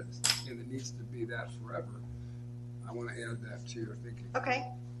town is, and it needs to be that forever. I want to add that to your thinking. Okay.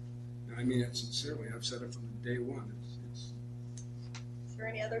 And I mean it sincerely. I've said it from day one. Is there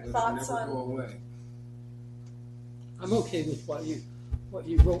any other it'll thoughts never on? go away. I'm okay with what you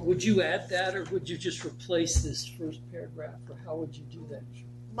wrote. Would you add that, or would you just replace this first paragraph, or how would you do that?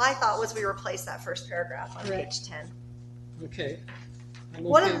 My thought was we replace that first paragraph on page 10. Okay.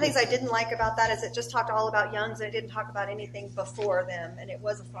 One of the things I didn't like about that is it just talked all about Youngs, and it didn't talk about anything before them, and it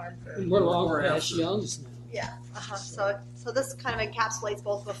was a farm food. We're long past Youngs now. Yeah. So this kind of encapsulates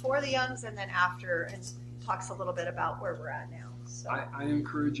both before the Youngs and then after, and talks a little bit about where we're at now. So. I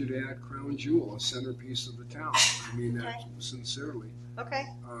encourage you to add crown jewel, a centerpiece of the town. I mean that sincerely. Okay.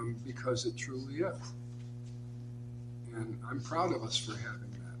 Because it truly is. And I'm proud of us for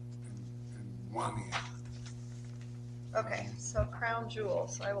having that and wanting it. Okay, so crown jewel.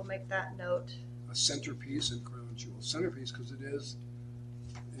 So I will make that note. A centerpiece and crown jewel. Centerpiece because it is,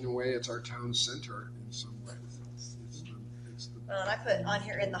 in a way, it's our town center in some ways. And I put on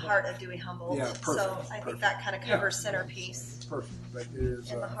here in the heart of Dewey Humboldt. Yeah, perfect. So I think that kind of covers centerpiece. It's perfect, but it is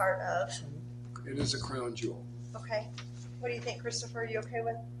in the heart of. It is a crown jewel. Okay. What do you think, Christopher? Are you okay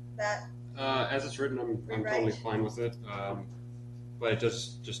with that? As it's written, I'm totally fine with it. But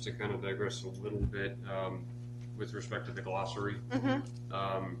just to kind of digress a little bit, with respect to the glossary,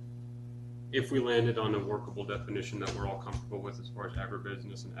 if we landed on a workable definition that we're all comfortable with as far as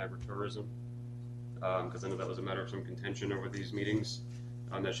agribusiness and agritourism, because I know that was a matter of some contention over these meetings,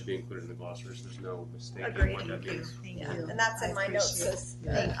 that should be included in the glossary, so there's no mistake in what that means. Yeah. And that's in my notes as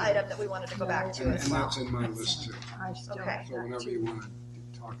an item that we wanted to go back to as well. And that's in my list too. Okay. So whenever you want to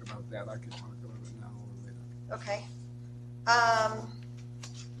talk about that, I can talk about it now or later. Okay.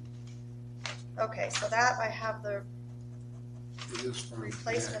 Okay, so that I have the It is farm.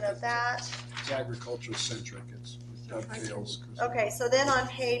 replacement of that. It's agriculture centric. It's dovetails. Okay, so then on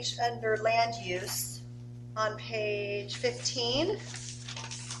page, under land use, on page 15.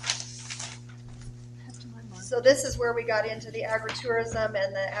 So this is where we got into the agritourism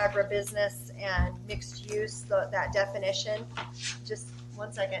and the agribusiness and mixed use, that definition. Just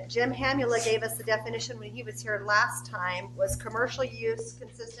one second. Jim Hamula gave us the definition when he was here last time, was commercial use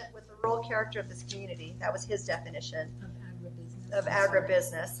consistent with the rural character of this community. That was his definition of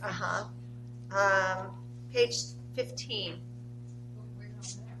agribusiness. Page 15.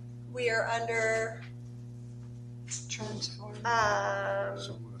 We are under, Transform.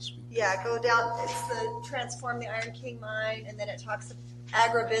 yeah, go down, it's the transform the Iron King mine, and then it talks,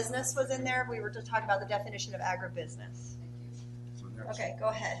 agribusiness was in there. We were just talking about the definition of agribusiness. Okay, go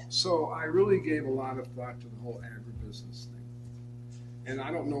ahead. So I really gave a lot of thought to the whole agribusiness thing. And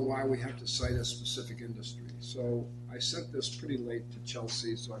I don't know why we have to cite a specific industry. So I sent this pretty late to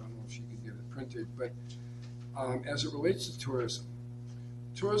Chelsea, so I don't know if she could get it printed. But as it relates to tourism,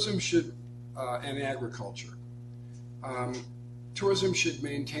 tourism should, and agriculture, tourism should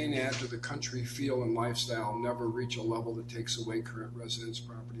maintain, add to the country feel and lifestyle, never reach a level that takes away current residents,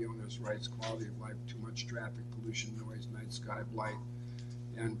 property owners' rights, quality of life, too much traffic, pollution, noise, night sky, blight.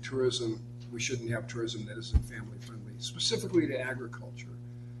 And tourism, we shouldn't have tourism that isn't family friendly, specifically to agriculture.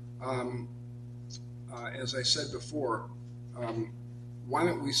 As I said before, why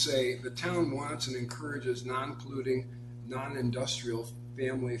don't we say the town wants and encourages non-polluting, non-industrial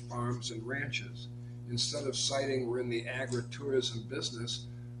family farms and ranches. Instead of citing we're in the agritourism business,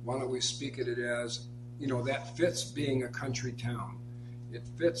 why don't we speak at it as, you know, that fits being a country town. It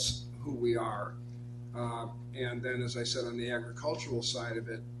fits who we are. And then, as I said, on the agricultural side of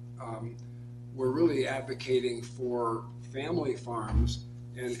it, we're really advocating for family farms,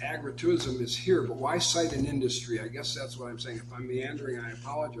 and agritourism is here, but why cite an industry? I guess that's what I'm saying. If I'm meandering, I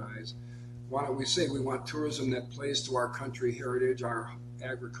apologize. Why don't we say we want tourism that plays to our country heritage, our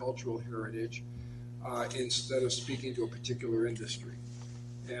agricultural heritage, instead of speaking to a particular industry.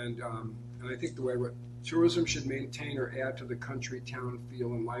 And I think the way tourism should maintain or add to the country town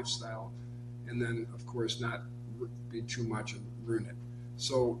feel and lifestyle, and then of course not be too much and ruin it.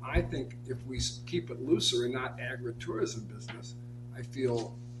 So I think if we keep it looser and not agritourism business, I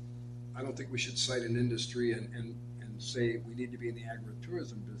don't think we should cite an industry and say we need to be in the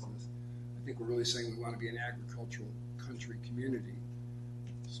agritourism business. I think we're really saying we want to be an agricultural country community.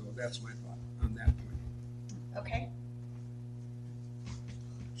 So that's my thought on that point. Okay.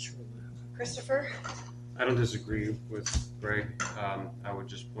 Christopher? I don't disagree with Greg. I would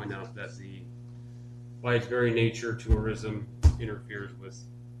just point out that by its very nature, tourism interferes with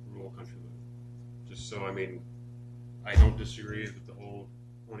rural country living. Just so, I mean, I don't disagree with the whole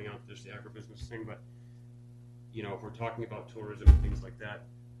pointing out there's the agribusiness thing, but, you know, if we're talking about tourism and things like that,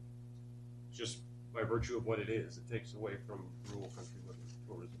 just by virtue of what it is, it takes away from rural country living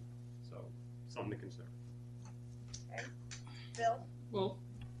tourism. So, something to consider. Okay. Bill? Well,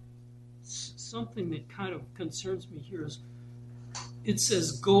 something that kind of concerns me here is it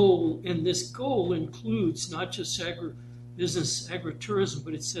says goal, and this goal includes not just agribusiness, agritourism,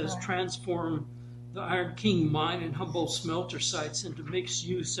 but it says transform the Iron King mine and Humboldt smelter sites into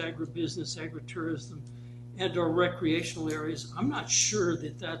mixed-use agribusiness, agritourism, and or recreational areas. I'm not sure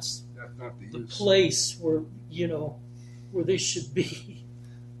that that's the place where, you know, where they should be.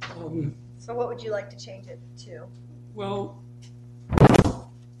 So what would you like to change it to? Well,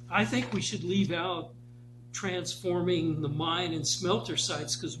 I think we should leave out transforming the mine and smelter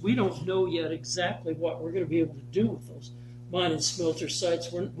sites because we don't know yet exactly what we're going to be able to do with those mine and smelter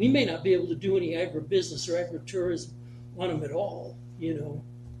sites. We may not be able to do any agribusiness or agritourism on them at all, you know.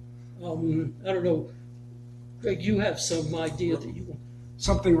 I don't know. Greg, you have some idea that you want.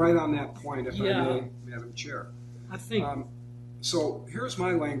 Something right on that point, if I may, Madam Chair. I think. So here's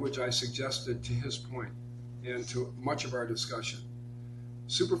my language I suggested to his point and to much of our discussion.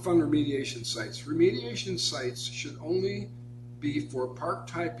 Superfund remediation sites. Remediation sites should only be for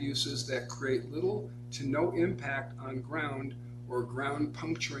park-type uses that create little to no impact on ground or ground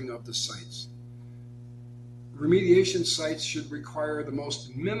puncturing of the sites. Remediation sites should require the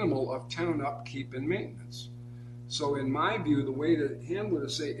most minimal of town upkeep and maintenance. So in my view, the way to handle it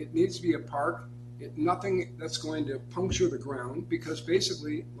is say it needs to be a park, nothing that's going to puncture the ground, because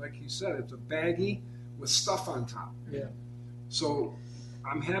basically, like he said, it's a baggie with stuff on top. Yeah. So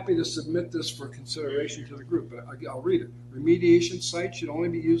I'm happy to submit this for consideration to the group, but I'll read it. Remediation sites should only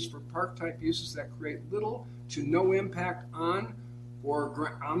be used for park-type uses that create little to no impact on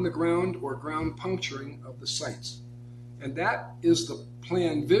or on the ground or ground puncturing of the sites. And that is the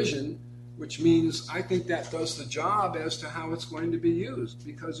planned vision, which means I think that does the job as to how it's going to be used,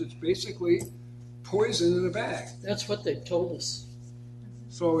 because it's basically poison in a bag. That's what they told us.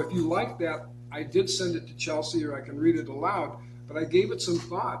 So if you like that, I did send it to Chelsea, or I can read it aloud, but I gave it some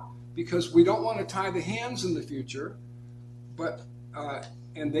thought because we don't want to tie the hands in the future, but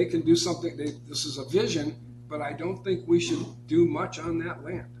and they can do something. This is a vision, but I don't think we should do much on that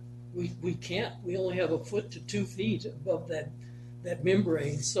land. We can't. We only have 1 foot to 2 feet above that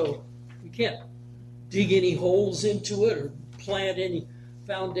membrane, so we can't dig any holes into it or plant any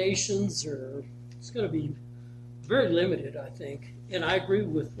foundations, or it's going to be very limited, I think. And I agree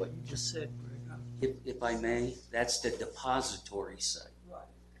with what you just said, Greg. If I may, that's the depository site.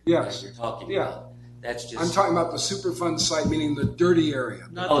 Yes. That you're talking Yeah. about. That's just. I'm talking about the Superfund site, meaning the dirty area.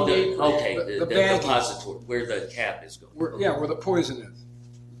 Oh, okay, the baggie. depository, where the cap is going. Where the poison is.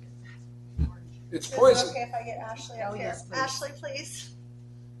 It's Is it poison. okay if I get Ashley up here? yes, please. Ashley, please.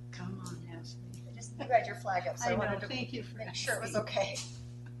 Come on, Ashley. Just, you had your flag up, so I I know, wanted to thank you for make sure it was okay.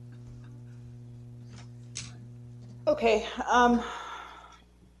 Okay.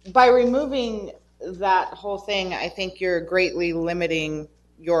 By removing that whole thing, I think you're greatly limiting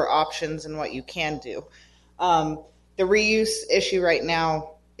your options and what you can do. The reuse issue right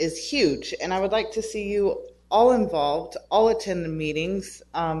now is huge, and I would like to see you all involved, all attend the meetings,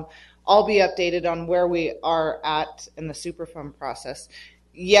 all be updated on where we are at in the Superfund process.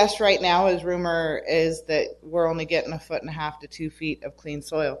 Yes, right now, as rumor is that we're only getting 1.5 to 2 feet of clean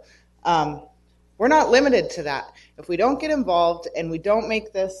soil. We're not limited to that. If we don't get involved and we don't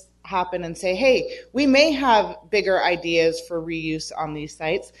make this happen and say, hey, we may have bigger ideas for reuse on these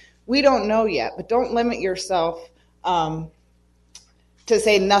sites, we don't know yet, but don't limit yourself to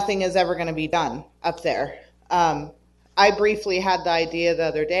say nothing is ever going to be done up there. I briefly had the idea the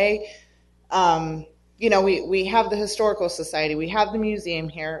other day. We have the Historical Society, we have the museum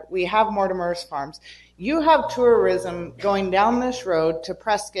here, we have Mortimer's Farms. You have tourism going down this road to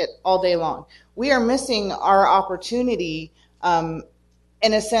Prescott all day long. We are missing our opportunity, in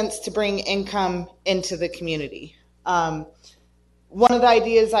a sense, to bring income into the community. One of the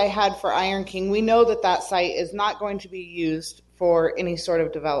ideas I had for Iron King, we know that site is not going to be used for any sort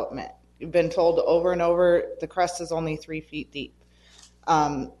of development. You've been told over and over the crust is only 3 feet deep.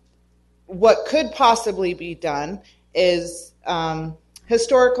 What could possibly be done is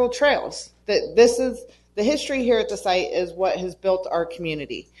historical trails. This is the history here at the site is what has built our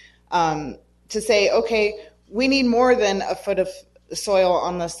community. To say, okay, we need more than a foot of soil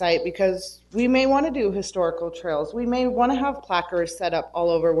on the site because we may want to do historical trails. We may want to have placards set up all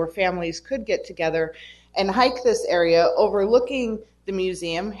over where families could get together and hike this area overlooking the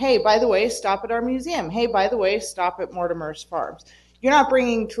museum. Hey, by the way, stop at our museum. Hey, by the way, stop at Mortimer's Farms. You're not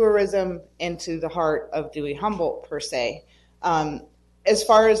bringing tourism into the heart of Dewey Humboldt per se. As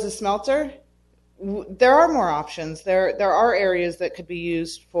far as the smelter, there are more options. There are areas that could be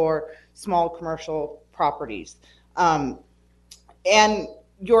used for small commercial properties. And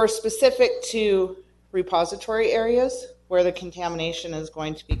you're specific to repository areas where the contamination is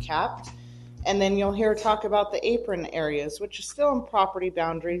going to be capped. And then you'll hear talk about the apron areas, which are still in property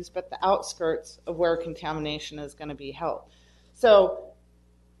boundaries, but the outskirts of where contamination is going to be held. So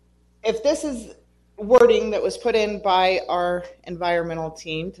if this is wording that was put in by our environmental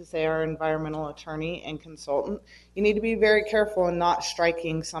team, to say our environmental attorney and consultant, you need to be very careful in not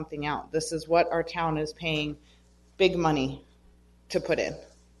striking something out. This is what our town is paying big money to put in.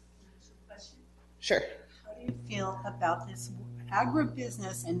 Sure. How do you feel about this?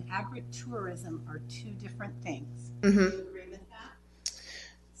 Agribusiness and agritourism are two different things. Mm-hmm. Do you agree with that?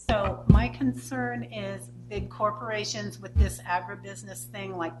 So my concern is big corporations with this agribusiness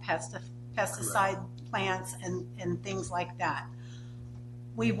thing like pesticide plants and things like that.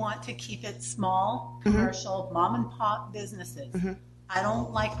 We want to keep it small, commercial, mom and pop businesses. Mm-hmm. I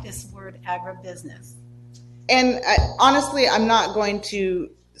don't like this word agribusiness. And honestly, I'm not going to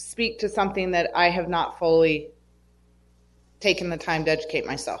speak to something that I have not fully taken the time to educate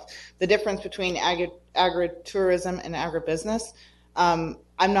myself. The difference between agritourism and agribusiness, I'm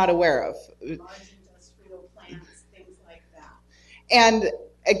not aware of. Large industrial plants, things like that. And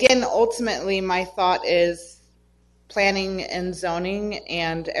again, ultimately, my thought is planning and zoning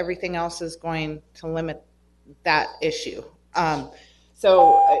and everything else is going to limit that issue.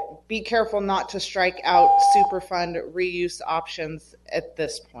 So be careful not to strike out Superfund reuse options at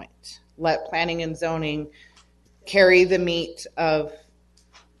this point. Let planning and zoning carry the meat of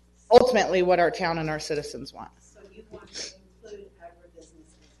ultimately what our town and our citizens want. So you want to include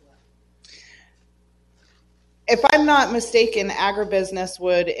agribusiness as well? If I'm not mistaken, agribusiness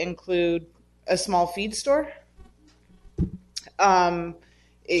would include a small feed store, farmer's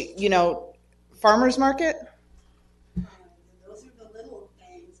market. Those are the little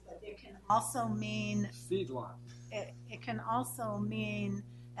things, but it can also mean feedlot. It can also mean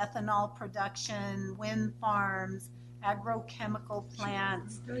ethanol production, wind farms, agrochemical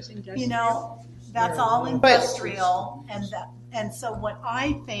plants. That's all industrial. And so what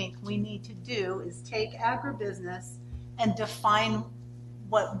I think we need to do is take agribusiness and define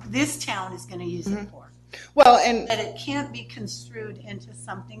what this town is going to use it for. Well, and that it can't be construed into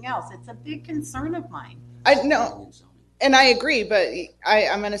something else. It's a big concern of mine. I know, And I agree, but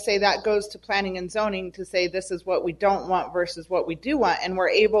I'm going to say that goes to planning and zoning to say this is what we don't want versus what we do want. And we're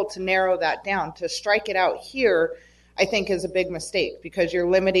able to narrow that down. To strike it out here, I think is a big mistake because you're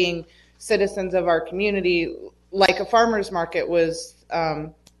limiting citizens of our community, like a farmer's market was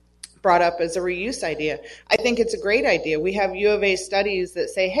brought up as a reuse idea. I think it's a great idea. We have U of A studies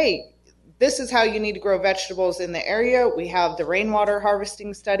that say, hey, this is how you need to grow vegetables in the area. We have the rainwater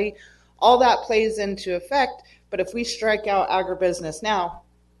harvesting study. All that plays into effect. But if we strike out agribusiness now,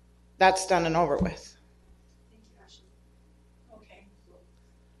 that's done and over with. Thank you, Ashley. Okay.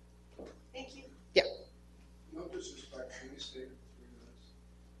 Thank you. Yeah. No disrespect, can you stay 3 minutes?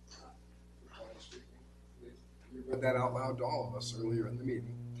 You read that out loud to all of us earlier in the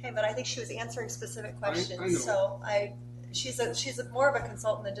meeting. Okay, but I think she was answering specific questions. I know. So she's more of a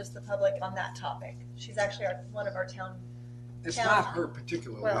consultant than just the public on that topic. She's actually one of our town. It's not her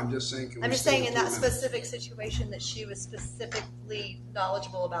particularly. Well, I'm just saying. I'm just saying in that specific situation that she was specifically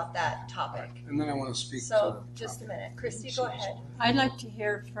knowledgeable about that topic. And then I want to speak. So just a minute, Christy, go ahead. I'd like to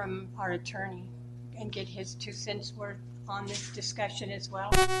hear from our attorney and get his 2 cents worth on this discussion as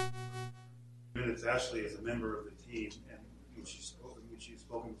well. Minutes, Ashley is a member of the team, and when she's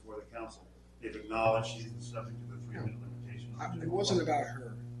spoken before the council, they've acknowledged she's subject to the 3-minute limitation. It wasn't about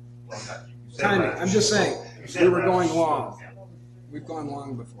her. Well, Timing. I'm just saying we were going long. We've gone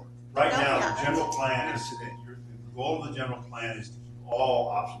long before. Right now, the general plan is the goal of the general plan is to keep all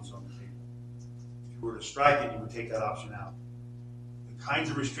options on the table. If you were to strike it, you would take that option out. The kinds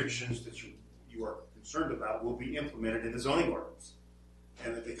of restrictions that you are concerned about will be implemented in the zoning ordinance,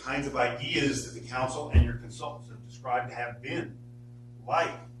 and that the kinds of ideas that the council and your consultants have described have been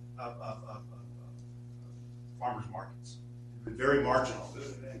like farmers markets. It's been very marginal.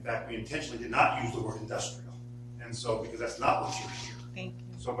 In fact, we intentionally did not use the word industrial. And so, because that's not what you're here. Thank you.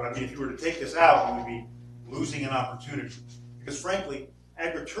 So, but I mean, if you were to take this out, you would be losing an opportunity. Because frankly,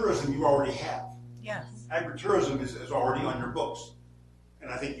 agritourism you already have. Yes. Agritourism is already on your books.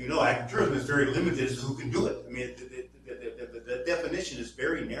 And I think you know agritourism is very limited as to who can do it. I mean, the definition is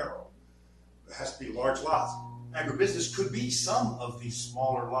very narrow. It has to be large lots. Agribusiness could be some of these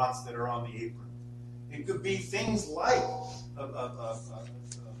smaller lots that are on the apron. It could be things like a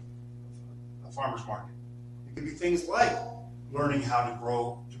farmer's market. It could be things like learning how to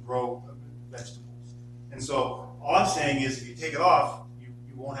grow vegetables. And so all I'm saying is if you take it off,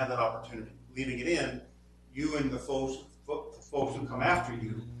 you won't have that opportunity. Leaving it in, you and the folks who come after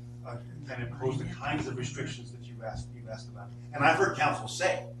you can impose the kinds of restrictions that you've asked about. And I've heard council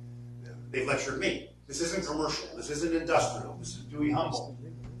say, they've lectured me, this isn't commercial, this isn't industrial, this is Dewey Humboldt.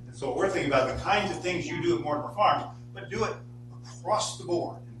 And so we're thinking about the kinds of things you do at Mortimer Farms, but do it across the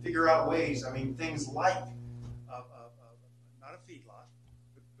board and figure out ways, I mean, things like not a feedlot,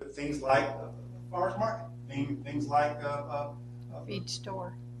 but things like a farmer's market, things like feed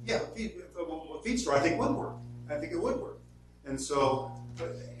store. Yeah, feed store I think would work. I think it would work. And so,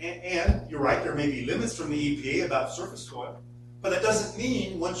 and you're right, there may be limits from the EPA about surface soil, but that doesn't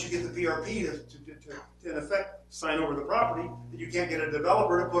mean once you get the PRP to in effect sign over the property that you can't get a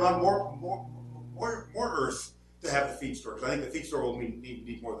developer to put on more earth to have the feed store. Because I think the feed store will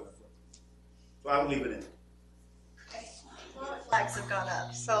need more than a foot. So I would leave it in. Okay. Flags have gone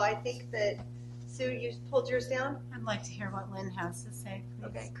up. So I think that, Sue, you pulled yours down? I'd like to hear what Lynn has to say, please.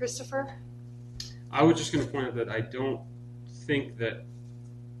 Okay. Christopher? I was just going to point out that I don't think that,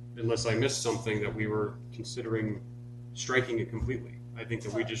 unless I missed something, that we were considering striking it completely. I think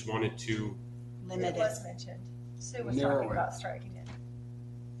that we just wanted to It was mentioned. Sue was narrow talking it. about striking it.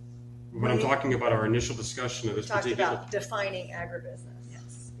 When I'm talking about our initial discussion of this Talked particular, about defining agribusiness.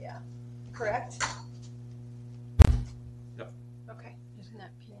 Yes. Yeah. Correct? Yep. Okay. Isn't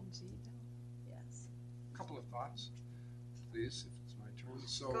that P&Z? Yes. A couple of thoughts, please, if it's my turn.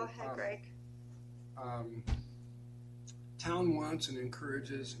 So, Go ahead, Greg. Town wants and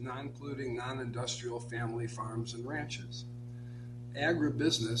encourages non-polluting, non-industrial family farms and ranches.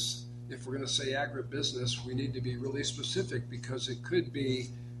 Agribusiness, if we're going to say agribusiness, we need to be really specific because it could be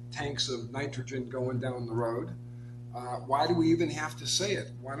tanks of nitrogen going down the road. Why do we even have to say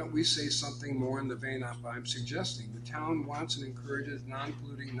it? Why don't we say something more in the vein of I'm suggesting? The town wants and encourages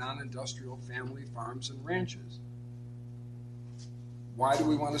non-polluting, non-industrial family farms and ranches. Why do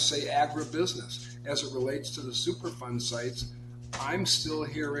we want to say agribusiness? As it relates to the Superfund sites, I'm still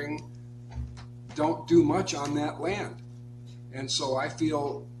hearing don't do much on that land. And so I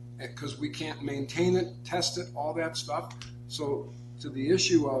feel, because we can't maintain it, test it, all that stuff. So to the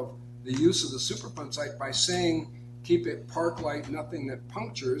issue of the use of the Superfund site, by saying keep it park-like, nothing that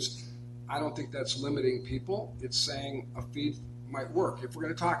punctures, I don't think that's limiting people. It's saying a feed might work. If we're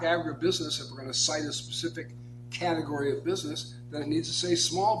going to talk agribusiness, if we're going to cite a specific category of business, then it needs to say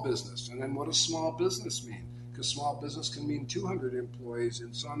small business. And then what does small business mean? Because small business can mean 200 employees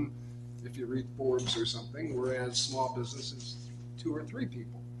in some, if you read Forbes or something, whereas small business is 2 or 3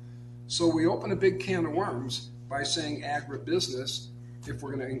 people. So we open a big can of worms by saying agribusiness if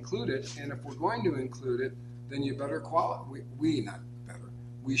we're going to include it. And if we're going to include it, then you better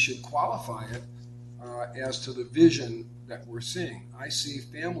we should qualify it as to the vision that we're seeing. I see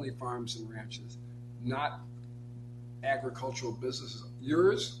family farms and ranches, not agricultural businesses.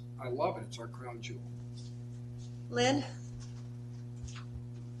 Yours, I love it. It's our crown jewel. Lynn?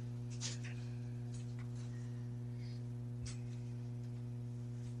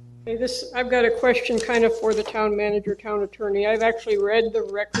 Hey, I've got a question kind of for the town manager, town attorney. I've actually read the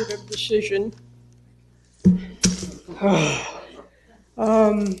record of decision.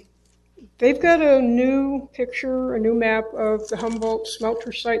 They've got a new picture, a new map of the Humboldt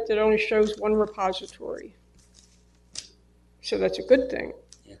smelter site that only shows one repository. So that's a good thing.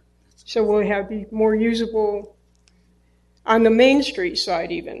 Yeah. So we'll have be more usable on the Main Street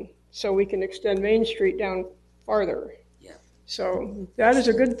side even, so we can extend Main Street down farther. Yeah. So that is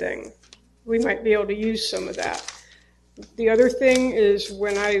a good thing. We might be able to use some of that. The other thing is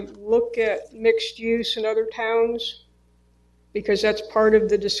when I look at mixed use in other towns, because that's part of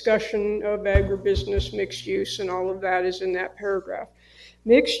the discussion of agribusiness, mixed use, and all of that is in that paragraph.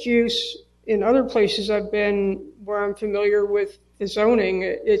 Mixed use in other places I've been where I'm familiar with the zoning,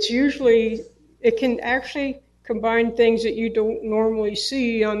 it can actually combine things that you don't normally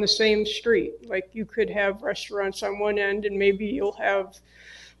see on the same street. Like you could have restaurants on one end and maybe you'll have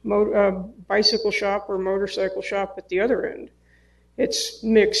bicycle shop or motorcycle shop at the other end. It's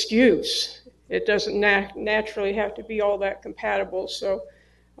mixed use. It doesn't naturally have to be all that compatible. So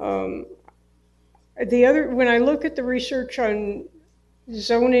when I look at the research on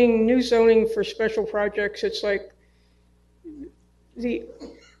zoning, new zoning for special projects, it's like the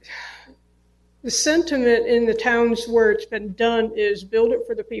sentiment in the towns where it's been done is build it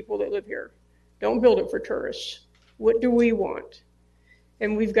for the people that live here. Don't build it for tourists. What do we want?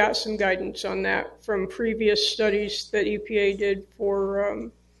 And we've got some guidance on that from previous studies that EPA did for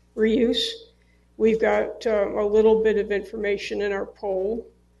reuse. We've got a little bit of information in our poll.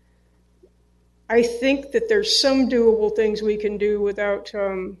 I think that there's some doable things we can do without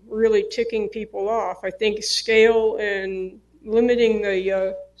really ticking people off. I think scale and limiting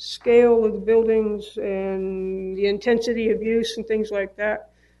the scale of the buildings and the intensity of use and things like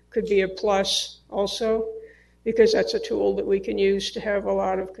that could be a plus also, because that's a tool that we can use to have a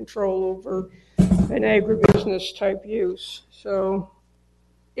lot of control over an agribusiness type use. So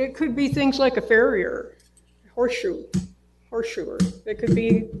it could be things like a farrier, horseshoer. There could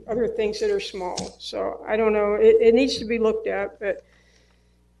be other things that are small. So I don't know. It needs to be looked at, but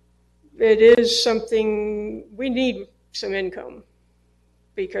it is something we need some income,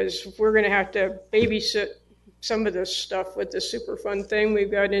 because we're going to have to babysit some of this stuff with this Superfund thing. We've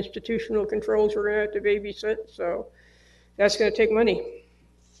got institutional controls we're going to have to babysit, so that's going to take money.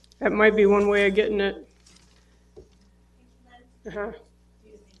 That might be one way of getting it. Uh-huh.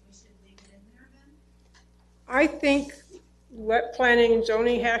 I think let planning and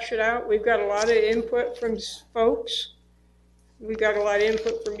zoning hash it out. We've got a lot of input from folks. We've got a lot of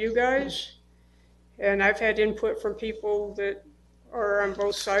input from you guys. And I've had input from people that are on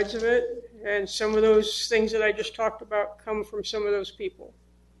both sides of it. And some of those things that I just talked about come from some of those people.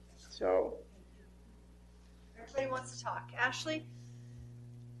 So. Everybody wants to talk. Ashley?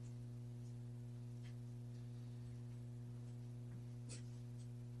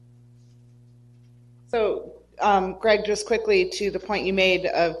 So, Greg, just quickly to the point you made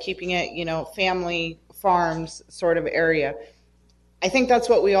of keeping it, family farms sort of area. I think that's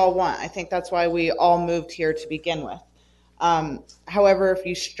what we all want. I think that's why we all moved here to begin with. However, if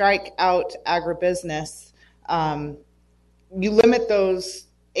you strike out agribusiness, you limit those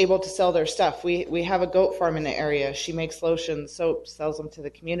able to sell their stuff. We have a goat farm in the area. She makes lotions, soap, sells them to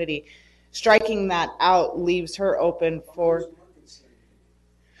the community. Striking that out leaves her open for...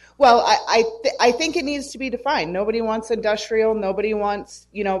 Well, I think it needs to be defined. Nobody wants industrial. Nobody wants,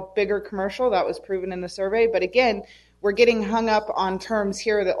 bigger commercial. That was proven in the survey. But again, we're getting hung up on terms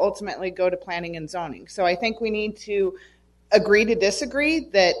here that ultimately go to planning and zoning. So I think we need to agree to disagree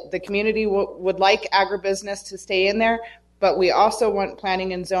that the community would like agribusiness to stay in there, but we also want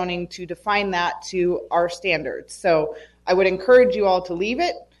planning and zoning to define that to our standards. So I would encourage you all to leave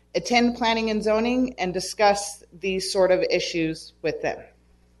it, attend planning and zoning, and discuss these sort of issues with them.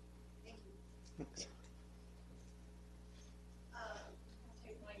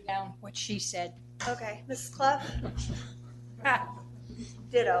 Down what she said. Okay, Mrs. Clough?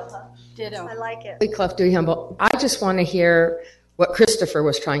 Ditto, huh? Ditto. I like it. Billy Clough, Dewey Humboldt. I just want to hear what Christopher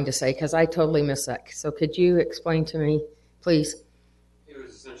was trying to say because I totally missed that. So could you explain to me, please? It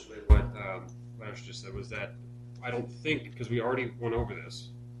was essentially what Ash just said was that I don't think, because we already went over this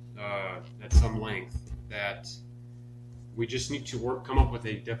at some length, that we just need to come up with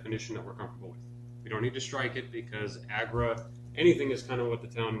a definition that we're comfortable with. We don't need to strike it because anything is kind of what the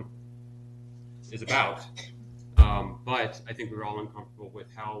town is about. But I think we're all uncomfortable with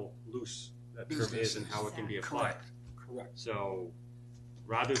how loose that term is and how it can be applied. Correct. So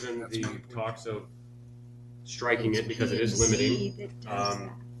rather than the talks of striking it because it is limiting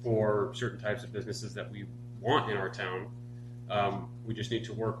for certain types of businesses that we want in our town, we just need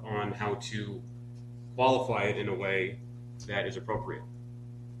to work on how to qualify it in a way that is appropriate.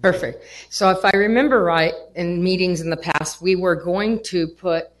 Perfect. So if I remember right, in meetings in the past, we were going to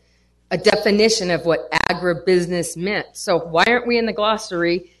put a definition of what agribusiness meant. So why aren't we in the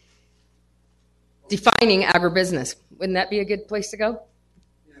glossary defining agribusiness? Wouldn't that be a good place to go?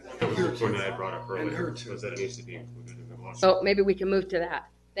 That was the point that I brought up earlier, was that it needs to be included in the glossary. So maybe we can move to that.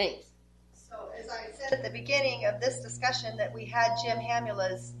 Thanks. So as I said at the beginning of this discussion, that we had Jim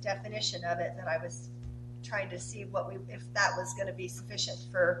Hamula's definition of it, that I was trying to see if that was going to be sufficient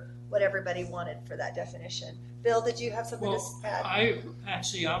for what everybody wanted for that definition. Bill, did you have something to add?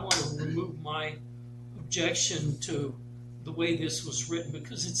 I want to remove my objection to the way this was written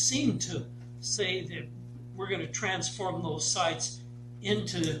because it seemed to say that we're going to transform those sites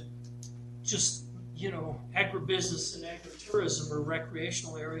into just, agribusiness and agritourism or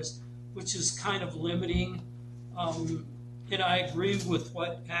recreational areas, which is kind of limiting. And I agree with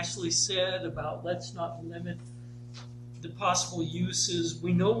what Ashley said about let's not limit the possible uses.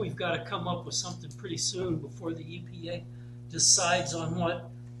 We know we've got to come up with something pretty soon before the EPA decides on what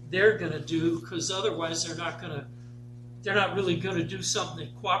they're going to do, because otherwise they're not really going to do something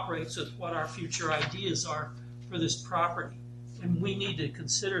that cooperates with what our future ideas are for this property, and we need to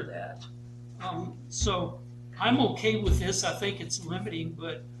consider that. So I'm okay with this. I think it's limiting,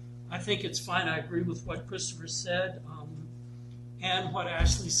 but I think it's fine. I agree with what Christopher said and what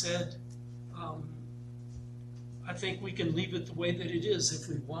Ashley said. I think we can leave it the way that it is if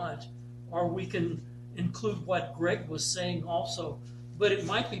we want, or we can include what Greg was saying also. But it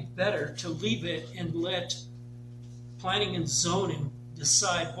might be better to leave it and let planning and zoning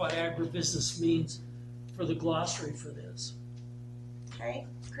decide what agribusiness means for the glossary for this. Okay,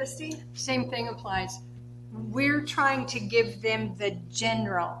 Christy? Same thing applies. We're trying to give them the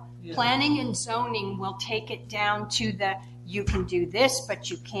general. Yeah. Planning and zoning will take it down to you can do this, but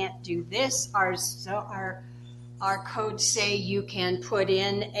you can't do this. Our codes say you can put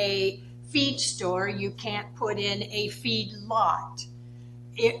in a feed store, you can't put in a feed lot.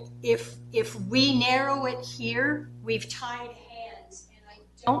 If we narrow it here, we've tied hands, and I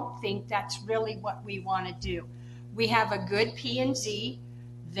don't think that's really what we want to do. We have a good P&Z.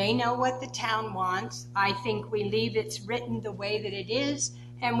 They know what the town wants. I think we leave it written the way that it is,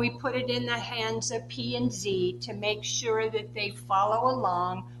 and we put it in the hands of P&Z to make sure that they follow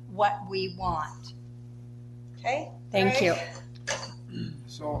along what we want. Okay. Thank you.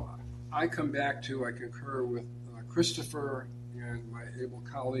 So I come back to, I concur with Christopher and my able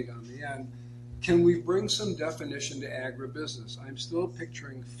colleague on the end. Can we bring some definition to agribusiness? I'm still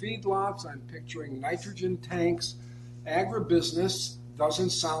picturing feedlots. I'm picturing nitrogen tanks. Agribusiness doesn't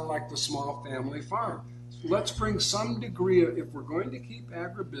sound like the small family farm. Let's bring some degree of, if we're going to keep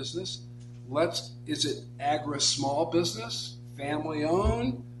agribusiness, is it agri-small business, family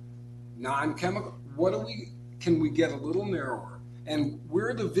owned, non-chemical? Can we get a little narrower? And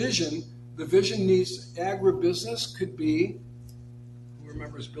where the vision needs agribusiness could be, who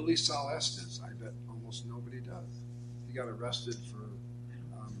remembers Billy Salestes? I bet almost nobody does. He got arrested for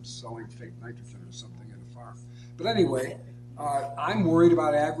selling fake nitrogen or something at a farm. But anyway, I'm worried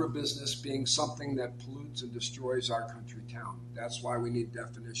about agribusiness being something that pollutes and destroys our country town. That's why we need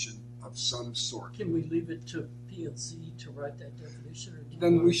definition of some sort. Can we leave it to P&Z to write that definition? Or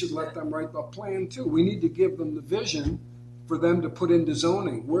then we should let them write the plan too. We need to give them the vision for them to put into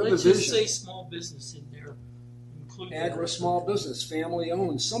zoning. Let's just say small business in there. Agri small business, family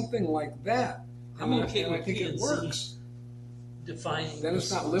owned, something like that. I'm okay with I think it works. Defining. Then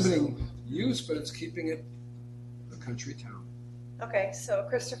it's not limiting use, but it's keeping it a country town. Okay, so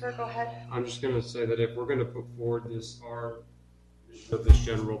Christopher, go ahead. I'm just going to say that if we're going to put forward this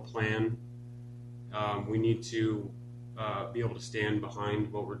general plan, we need to be able to stand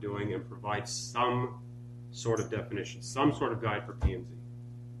behind what we're doing and provide some sort of definition, some sort of guide for P&Z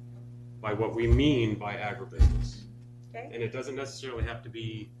by what we mean by agribusiness. Okay. And it doesn't necessarily have to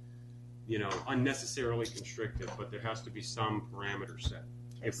be, unnecessarily constrictive, but there has to be some parameter set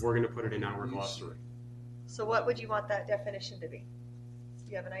if we're going to put it in our glossary. So what would you want that definition to be? Do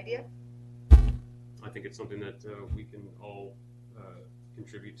you have an idea? I think it's something that we can all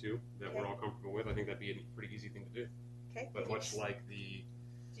contribute to, that we're all comfortable with. I think that'd be a pretty easy thing to do. Okay. But much like the...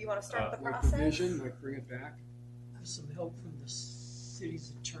 Do you want to start the Like process? the vision, like bring it back? Have some help from the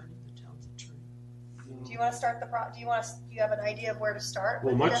city's attorney, the town's attorney. Do you want to start the do you have an idea of where to start?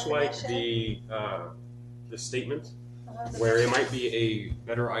 Well, with much the like definition? the statement, The where it vision? might be a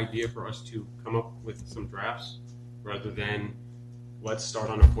better idea for us to come up with some drafts rather than let's start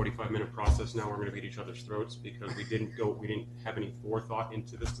on a 45-minute process. Now we're going to beat each other's throats because we didn't have any forethought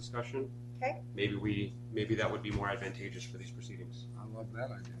into this discussion. Okay. Maybe that would be more advantageous for these proceedings. I love that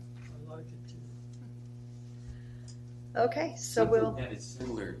idea. I like it too. Okay, so Something we'll. that is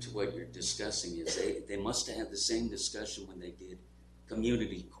similar to what you're discussing is they must have had the same discussion when they did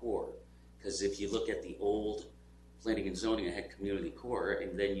community core. Because if you look at the old planning and zoning, it had community core,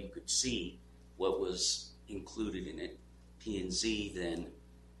 and then you could see what was included in it. P&Z then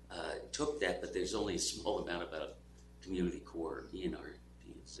took that, but there's only a small amount about community core in our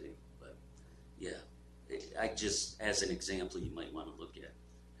P&Z. But yeah, I just, as an example, you might want to look at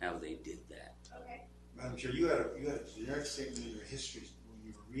how they did that. Okay. Madam Chair, you had a generic statement in your history, when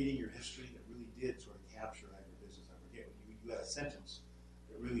you were reading your history, that really did sort of capture agribusiness. I forget, you had a sentence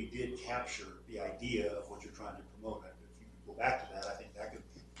that really did capture the idea of what you're trying to promote. If you could go back to that, I think that could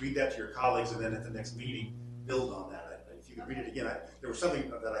read that to your colleagues, and then at the next meeting, build on that. If you could read it again, there was something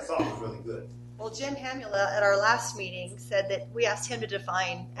that I thought was really good. Well, Jim Hamula at our last meeting said that we asked him to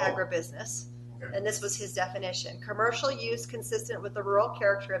define agribusiness, and this was his definition: commercial use consistent with the rural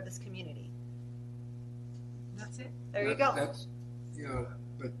character of this community. That's it. There you go. That's,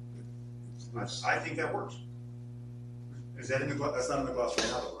 but I think that works. Is that in the that's not in the glossary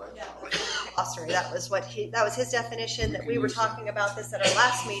now, though, right? Yeah, glossary. That was his definition. That we were talking about this at our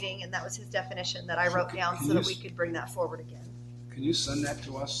last meeting, and that was his definition that I wrote down so that we could bring that forward again. Can you send that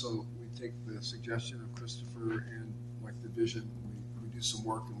to us so we take the suggestion of Christopher and like the vision, we do some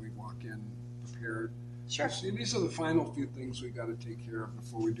work and we walk in prepared? Sure. See, these are the final few things we got to take care of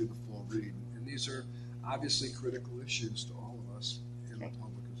before we do the full read, and these are obviously critical issues to all of us and the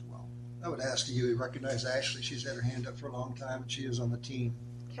public as well. I would ask you to recognize Ashley. She's had her hand up for a long time, and she is on the team.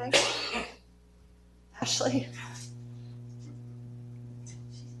 Okay. Ashley.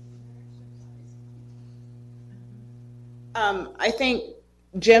 I think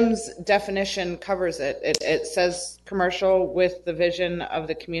Jim's definition covers it. It says commercial with the vision of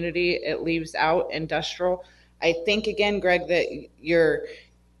the community. It leaves out industrial. I think, again, Greg, that you're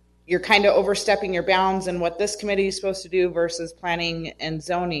kind of overstepping your bounds in what this committee is supposed to do versus planning and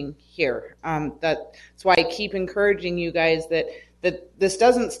zoning here. That's why I keep encouraging you guys that this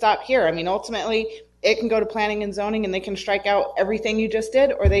doesn't stop here. I mean, ultimately, it can go to planning and zoning and they can strike out everything you just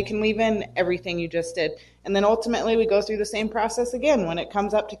did, or they can leave in everything you just did. And then ultimately we go through the same process again when it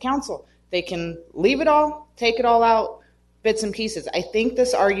comes up to council. They can leave it all, take it all out, bits and pieces. I think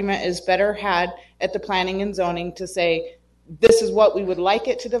this argument is better had at the planning and zoning to say, this is what we would like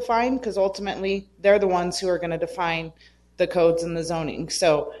it to define, because ultimately they're the ones who are going to define the codes and the zoning.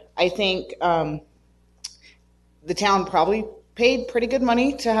 So I think the town probably paid pretty good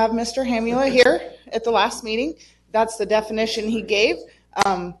money to have Mr. Hamula here at the last meeting. That's the definition he gave.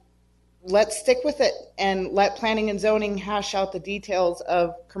 Let's stick with it and let planning and zoning hash out the details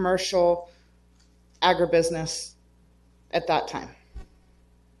of commercial agribusiness at that time.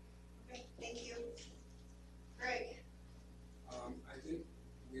 Okay, thank you. Greg. I think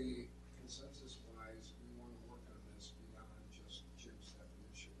we, consensus-wise, we want to work on this beyond just Jim's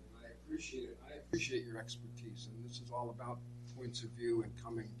definition. And I appreciate it. I appreciate your expertise, and this is all about points of view and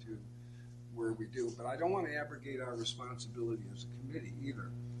coming to where we do. But I don't want to abrogate our responsibility as a committee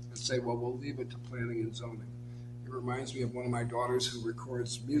either and say, well, we'll leave it to planning and zoning. It reminds me of one of my daughters who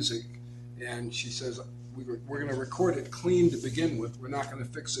records music, and she says, we're going to record it clean to begin with. We're not going to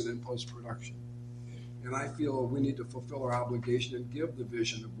fix it in post-production. And I feel we need to fulfill our obligation and give the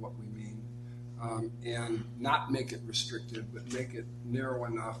vision of what we mean, and not make it restrictive, but make it narrow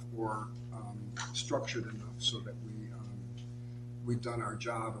enough or structured enough so that we've done our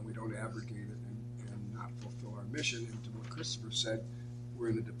job and we don't abrogate it and not fulfill our mission. And to what Christopher said, we're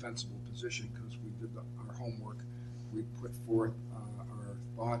in a defensible position because we did our homework. We put forth our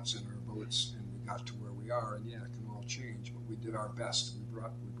thoughts and our votes, and we got to where we are. And yeah, it can all change, but we did our best. We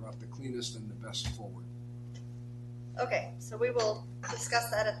brought the cleanest and the best forward. Okay, so we will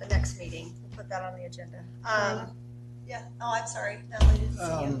discuss that at the next meeting. We'll put that on the agenda. Yeah. Oh, I'm sorry. No, I didn't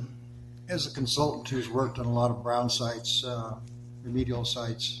see you. As a consultant who's worked on a lot of brown sites, remedial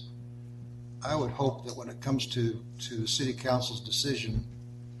sites, I would hope that when it comes to the city council's decision,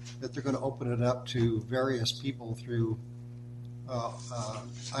 that they're going to open it up to various people through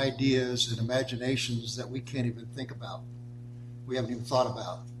ideas and imaginations that we can't even think about. We haven't even thought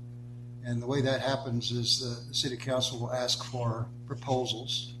about. And the way that happens is the city council will ask for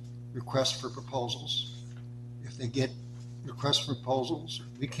proposals, requests for proposals. If they get requests for proposals,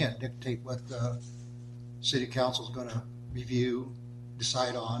 we can't dictate what the city council is going to review,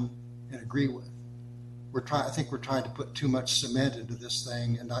 decide on, and agree with. I think we're trying to put too much cement into this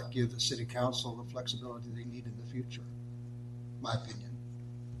thing and not give the city council the flexibility they need in the future, my opinion.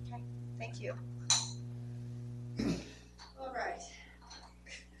 Okay, thank you. All right.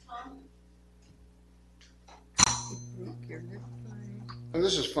 Tom? And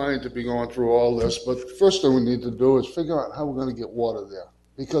this is fine to be going through all this, but the first thing we need to do is figure out how we're going to get water there,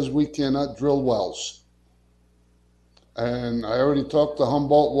 because we cannot drill wells. And I already talked to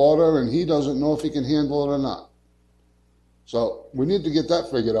Humboldt Water, and he doesn't know if he can handle it or not. So we need to get that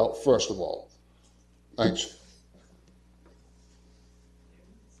figured out first of all. Thanks.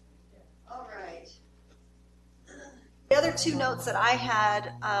 All right. The other two notes that I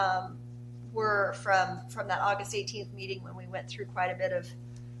had were from that August 18th meeting when we went through quite a bit of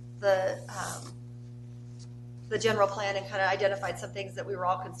the general plan and kind of identified some things that we were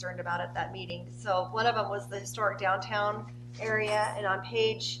all concerned about at that meeting. So one of them was the historic downtown area, and on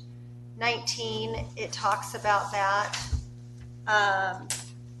page 19 it talks about that.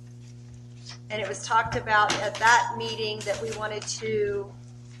 And it was talked about at that meeting that we wanted to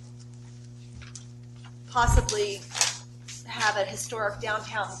possibly have a historic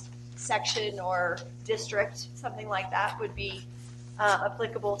downtown section or district, something like that would be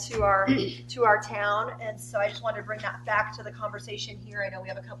applicable to our town. And so I just wanted to bring that back to the conversation here. I know we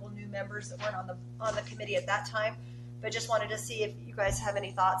have a couple of new members that weren't on the committee at that time, but just wanted to see if you guys have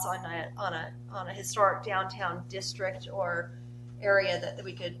any thoughts on a historic downtown district or area that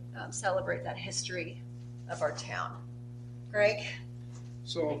we could celebrate that history of our town. Greg?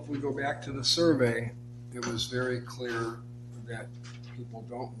 So if we go back to the survey, it was very clear that people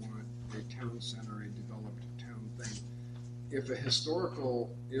don't want a town center, a developed town thing. If a historical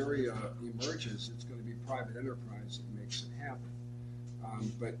area emerges, it's going to be private enterprise that makes it happen.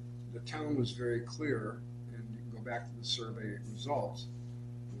 But the town was very clear, and you can go back to the survey results,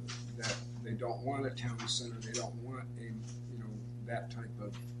 that they don't want a town center. They don't want that type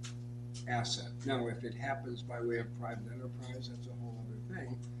of asset. Now, if it happens by way of private enterprise, that's a whole other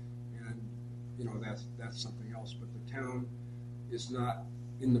thing, and that's something else. But the town is not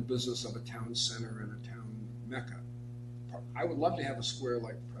in the business of a town center and a town mecca. I would love to have a square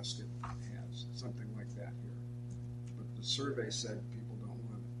like Prescott has, something like that here. But the survey said people don't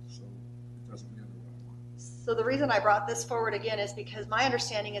want it, so it doesn't matter what I want. So the reason I brought this forward again is because my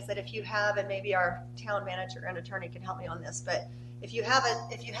understanding is that if you have, and maybe our town manager and attorney can help me on this, but if you have a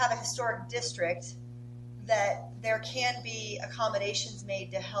historic district, that there can be accommodations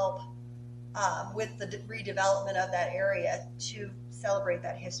made to help with the redevelopment of that area to celebrate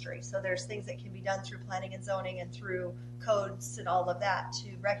that history. So there's things that can be done through planning and zoning and through codes and all of that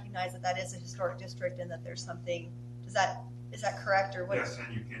to recognize that is a historic district and that there's something. Is that correct, or what? Yes,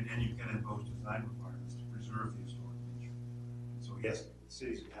 and you can impose design requirements to preserve the historic nature. So yes, the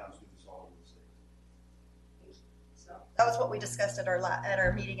cities and towns do this all over the state. So that was what we discussed at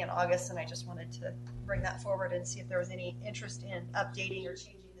our meeting in August, and I just wanted to bring that forward and see if there was any interest in updating or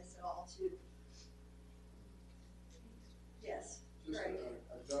changing this at all to. Yes. Just right. a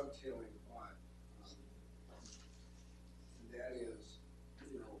dovetailing thought, and that is,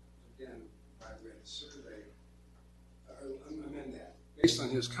 again, by way of survey, I'm amend that. Based on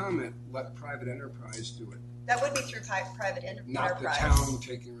his comment, let private enterprise do it. That would be through private enterprise. Not the town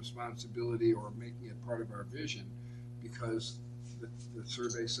taking responsibility or making it part of our vision, because the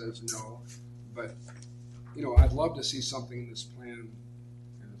survey says no. But, I'd love to see something in this plan,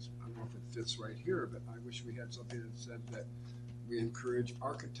 and I don't know if it fits right here, but I wish we had something that said that we encourage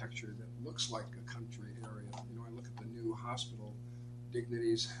architecture that looks like a country area. I look at the new hospital,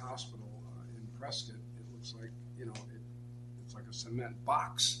 Dignity's Hospital in Prescott. It looks like, it's like a cement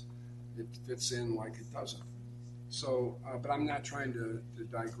box. It fits in like it doesn't. So, but I'm not trying to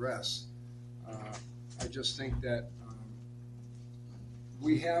digress. I just think that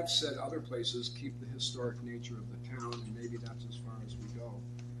we have said other places keep the historic nature of the town, and maybe that's as far as we go.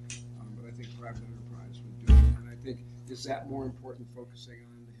 But I think private enterprise would do it. And I think, is that more important, focusing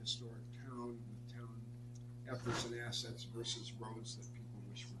on the historic town, the town efforts and assets versus roads that people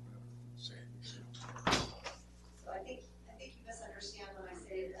wish were better? So I think you misunderstand when I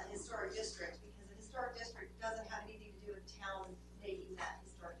say a historic district, because a historic district doesn't have anything to do with town making that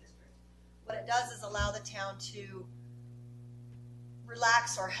historic district. does is allow the town to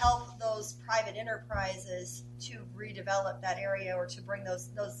relax or help those private enterprises to redevelop that area or to bring those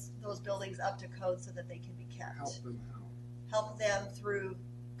buildings up to code so that they can be kept. Help them how? Help them through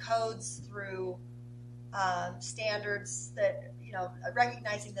codes, through standards that, you know,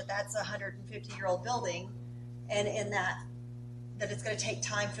 recognizing that that's a 150-year-old building, and in that it's going to take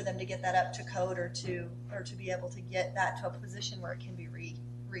time for them to get that up to code or to be able to get that to a position where it can be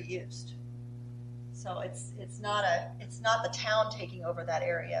reused. So it's not the town taking over that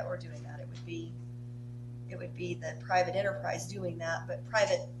area or doing that. It would be the private enterprise doing that, but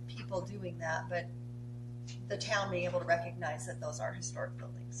private people doing that, but the town being able to recognize that those are historic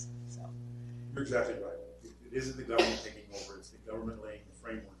buildings. So you're exactly right. It isn't the government taking over; it's the government laying the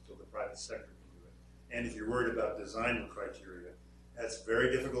framework so the private sector can do it. And if you're worried about design criteria, that's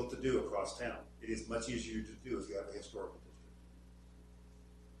very difficult to do across town. It is much easier to do if you have a historical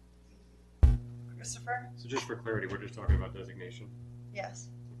district. Christopher? So just for clarity, we're just talking about designation? Yes.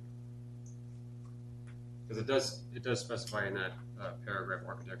 Because it does specify in that paragraph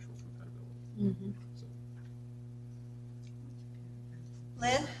architectural compatibility. Mm-hmm. So.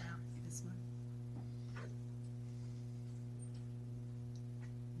 Lynn?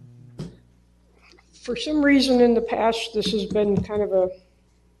 For some reason in the past, this has been kind of a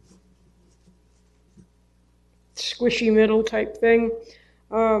squishy middle type thing.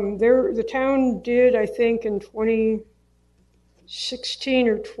 The town did, I think, in 2016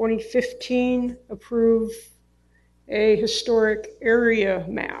 or 2015, approve a historic area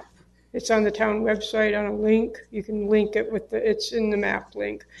map. It's on the town website on a link. You can link it with it's in the map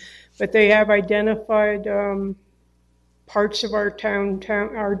link. But they have identified parts of our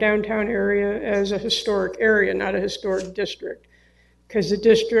downtown area as a historic area, not a historic district, because the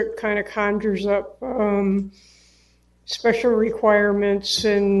district kind of conjures up special requirements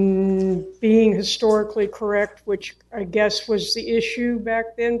and being historically correct, which I guess was the issue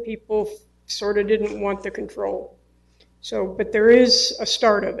back then. People sort of didn't want the control. So, but there is a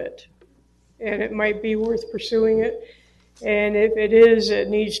start of it, and it might be worth pursuing it. And if it is, it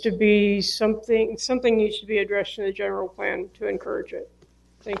needs to be something needs to be addressed in the general plan to encourage it.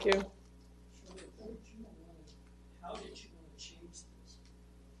 Thank you. How did you want to change this?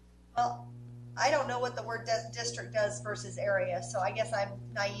 Well, I don't know what the word district does versus area, so I guess I'm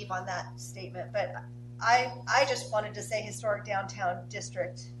naive on that statement. But I just wanted to say historic downtown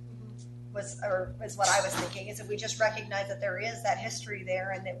district is what I was thinking. Is that we just recognize that there is that history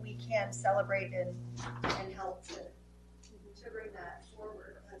there, and that we can celebrate and help to bring that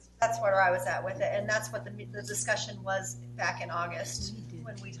forward. That's where I was at with it, and that's what the discussion was back in August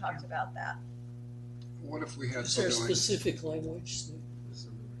when we talked about that. What if we had Is there something like specific language?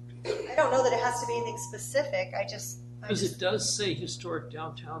 I don't know that it has to be anything specific. Because it does say historic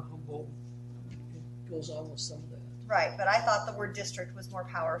downtown Humboldt. It goes on with some of that. Right, but I thought the word district was more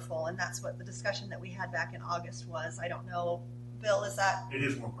powerful, and that's what the discussion that we had back in August was. I don't know, Bill, is that? It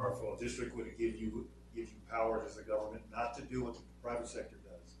is more powerful. A district would give you powers as a government not to do what the private sector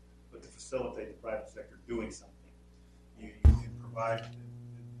does, but to facilitate the private sector doing something. You can provide, there can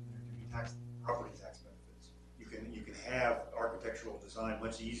be property tax benefits. You can have architectural design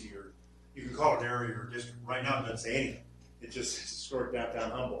much easier. You can call it an area or district. Right now it doesn't say anything. It's just historic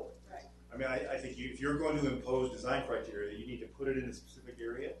downtown Humboldt. Right. I mean, I think if you're going to impose design criteria, you need to put it in a specific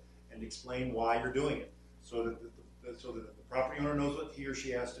area and explain why you're doing it, so that the property owner knows what he or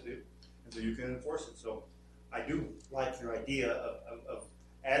she has to do, and so you can enforce it. So I do like your idea of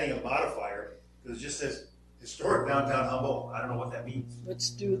adding a modifier, because it just says historic downtown Humboldt. I don't know what that means.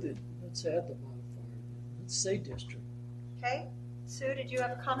 Let's add the modifier. Let's say district. Okay. Sue, did you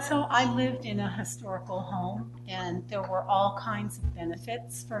have a comment? So I lived in a historical home, and there were all kinds of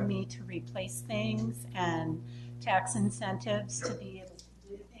benefits for me to replace things and tax incentives to be able to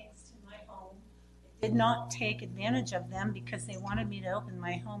do things to my home. I did not take advantage of them because they wanted me to open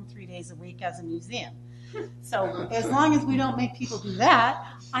my home 3 days a week as a museum. So as long as we don't make people do that,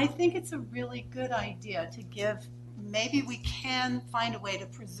 I think it's a really good idea to maybe we can find a way to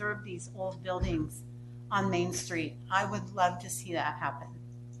preserve these old buildings on Main Street. I would love to see that happen.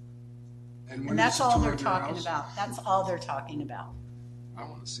 And that's all they're talking about. That's all they're talking about. I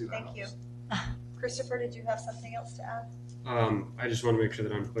want to see that. Thank you. Christopher, did you have something else to add? I just want to make sure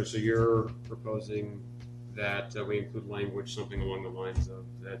that I'm clear. So you're proposing that we include language, something along the lines of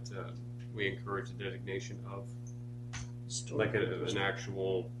that we encourage the designation of, like an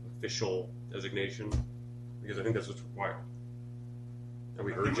actual official designation, because I think that's what's required. Are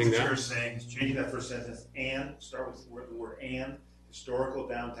we urging what that? you're saying is changing that first sentence and start with the word and historical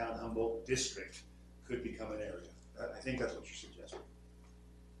downtown Humboldt district could become an area. I think that's what you're suggesting.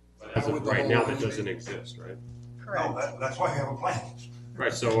 As with the right whole now line. that doesn't exist, right? Correct. No, that's why we have a plan.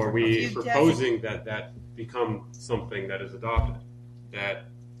 Right, so are we You proposing that become something that is adopted? That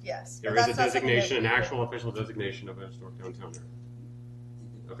Yes. there but is a that's not something designation, that an we would- actual official designation of a historic downtown area?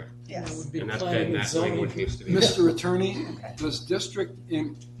 Okay. Yes. That would be And that's, planning and and that zoning. language needs to be. Mr. Attorney, does district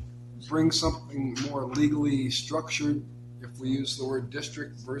bring something more legally structured if we use the word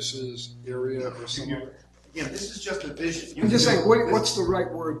district versus area or some other? Again, this is just a vision. I'm just saying, what's the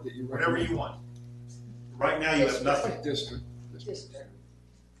right word that you Whatever recommend? you want. Right now, you have nothing. District.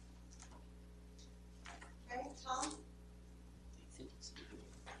 Okay, Tom?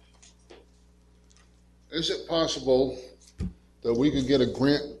 Is it possible that we could get a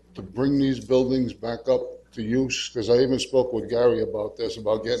grant to bring these buildings back up to use? Because I even spoke with Gary about this,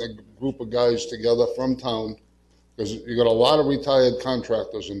 about getting a group of guys together from town, because you got a lot of retired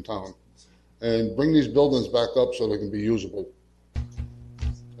contractors in town, and bring these buildings back up so they can be usable.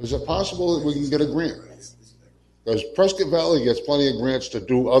 Is it possible that we can get a grant? Because Prescott Valley gets plenty of grants to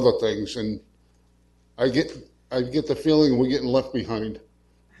do other things, and I get the feeling we're getting left behind.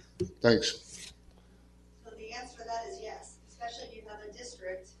 Thanks. So the answer to that is yes, especially if you have a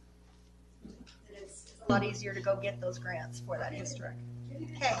district, then it's a lot easier to go get those grants for that district.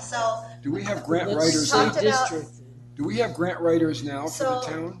 Okay, so Do we have grant Let's writers? say Talked about- district. Do we have grant writers now for the So-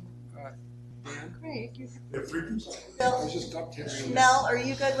 town? Dan? Great. We have 3 people. I was just updating. Mel, are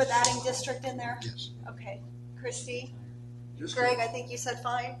you good with adding district in there? Yes. Okay. Christy? District. Greg, I think you said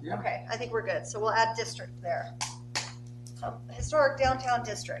fine? Yeah. Okay, I think we're good. So we'll add district there. Historic downtown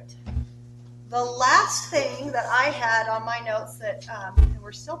district. The last thing that I had on my notes that, and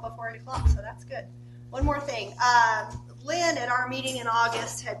we're still before 8 o'clock, so that's good. One more thing. Lynn at our meeting in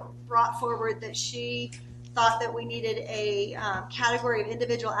August had brought forward that she thought that we needed a category of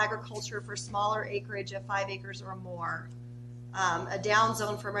individual agriculture for smaller acreage of 5 acres or more. A down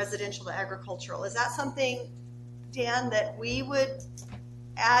zone from residential to agricultural. Is that something, Dan, that we would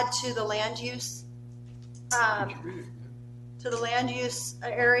add to the land use,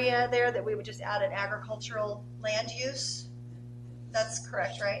 area there, that we would just add an agricultural land use? That's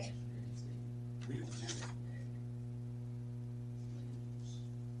correct, right?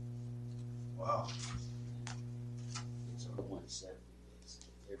 Wow. It's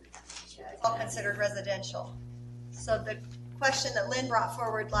all considered residential. So the question that Lynn brought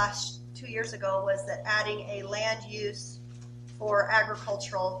forward 2 years ago was that adding a land use for an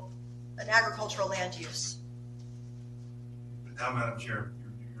agricultural land use. But now, Madam Chair,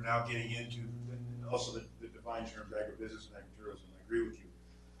 you're now getting into also the defined terms agribusiness and agritourism. I agree with you.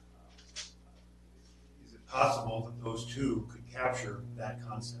 Is it possible that those two could capture that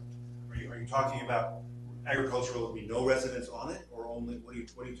concept? Are you talking about agricultural would be no residents on it, or only what are you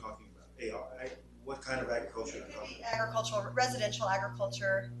talking about? What kind of agriculture? It could be agricultural, residential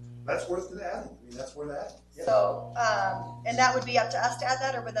agriculture. That's worth adding. I mean, that's worth adding. Yeah. So, and that would be up to us to add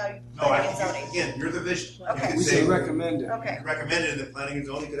that, or would that be No, planning and zoning? again, you're the vision. Okay. You can We say can recommend it. You Okay. can recommend it, and the planning and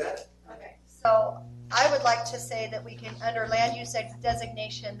zoning could add it. Okay, so I would like to say that we can, under land use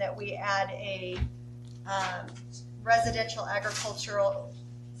designation, that we add a residential agricultural,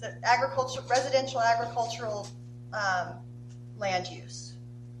 residential agricultural land use.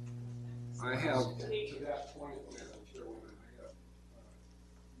 I have, to that point, Madam Chairwoman,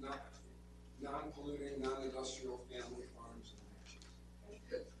 I have non-polluting, non-industrial family farms and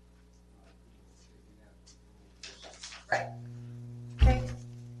ranches. Right. Okay.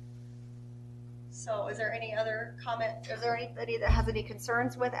 So is there any other comment? Is there anybody that has any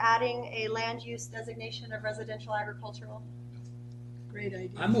concerns with adding a land use designation of residential agricultural? Great idea.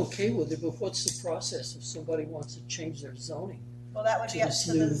 I'm okay with it, but what's the process if somebody wants to change their zoning? Well, that would To be up this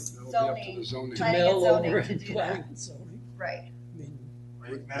to new- the That would be up to zoning, the zoning. To planning and mail zoning over to and do planning that. and zoning? Right. I mean,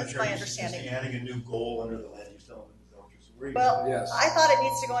 Madam That's Chair, my you're understanding. suggesting adding a new goal under the land use element. Is that what you're saying? Where are you Well, going? Yes. I thought it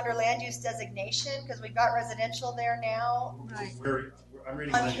needs to go under land use designation because we've got residential there now. I'm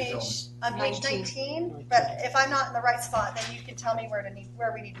reading On land use page, element. on page 19, but if I'm not in the right spot, then you can tell me where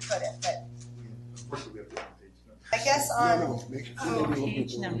we need to put it. But Of course, we have to have page numbers. I guess No, on, no, make it, maybe a little bit more on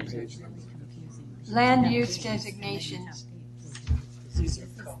page number. Land use designations.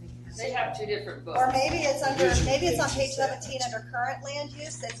 They have two different books. or maybe it's on page 17 under current land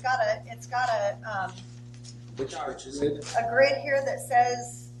use. It's got a Which grid? grid here that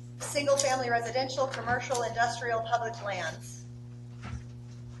says single-family residential, commercial, industrial, public lands.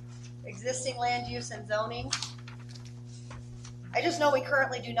 Existing land use and zoning. I just know we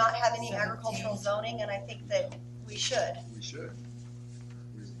currently do not have any agricultural zoning, and I think that we should. We should.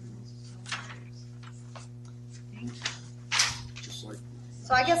 Just like,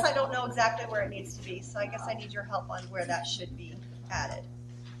 So I guess I don't know exactly where it needs to be, so I guess I need your help on where that should be added.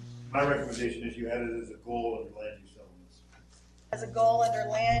 My recommendation is you add it as a goal under land use elements. As a goal under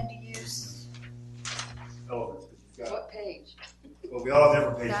land use. Elements, 'cause you've got, What page? well, we all have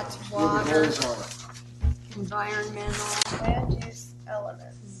different pages. That's Where the water, goals are. environmental. Land use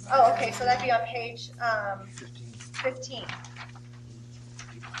elements. Oh, okay, so that'd be on page 15.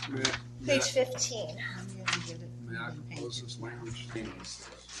 Page 15. May I propose this language?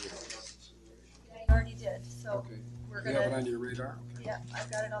 I already did, so Okay. we're You have it gonna, on your radar? Okay. yeah, I've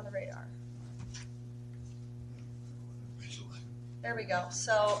got it on the radar. There we go.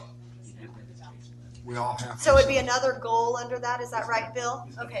 So We all have. So it'd be another goal under that, is that right, Bill?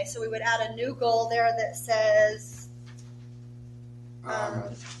 Okay, so we would add a new goal there that says,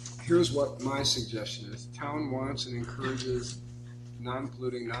 Here's what my suggestion is. Town wants and encourages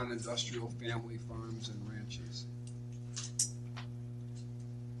non-polluting, non-industrial family farms and ranches.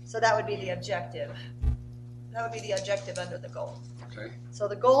 so that would be the objective. That would be the objective under the goal. Okay. So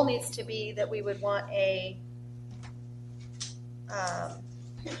the goal needs to be that we would want a,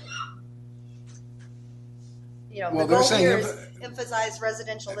 Well, the they're goal saying here is emphasize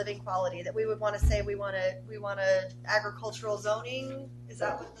residential living quality, that we would want to say we want to agricultural zoning, is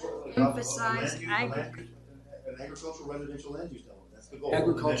that what? Emphasize An agricultural residential land use element, that's the goal.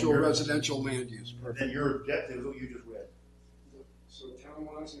 Agricultural residential land use. And then your objective is what you just read. So town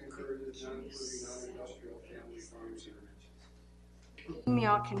wants and encourages non-polluting, non-industrial family farms and ranches. Getting me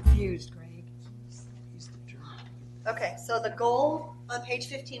all confused, Greg. Okay, so the goal on page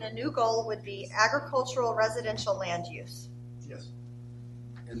 15, a new goal would be agricultural residential land use. Yes.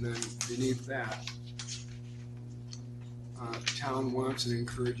 And then beneath that, town wants and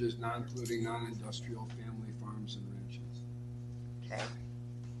encourages non-polluting, non-industrial family farms and ranches. Okay.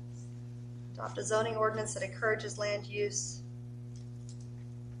 Adopt a zoning ordinance that encourages land use.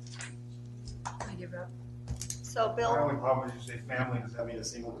 I give up. So My Bill, only problem is you say family, does that mean a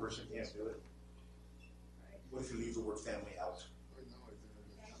single person can't do it? What if you leave the word family out?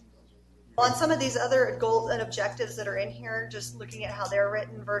 on some of these other goals and objectives that are in here, just looking at how they're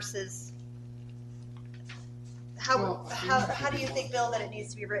written versus how do you think, Bill, that it needs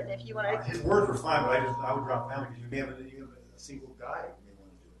to be written? If you want to, His words were fine, but I would drop family because you have a single guy who may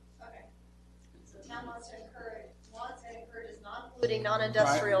want to do it. okay. So town wants and encourages non-polluting,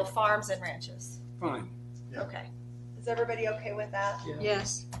 non-industrial farms and ranches. Fine. Yeah. Okay. Is everybody okay with that?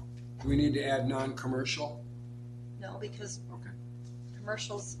 Yes. Do we need to add non-commercial? No, because Okay.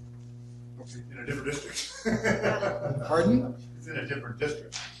 commercials. Okay. In a different district. Pardon? It's in a different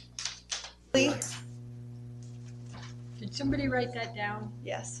district. Lee? Did somebody write that down?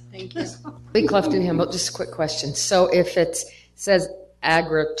 Yes. Thank you. Lee Clefton Humboldt, just a quick question. So if it says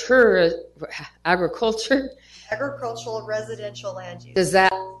agriculture, Agricultural residential land use. does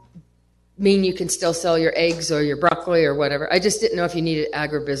that mean you can still sell your eggs or your broccoli or whatever? I just didn't know if you needed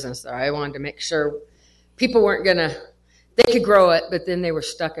agribusiness there. I wanted to make sure people weren't they could grow it, but then they were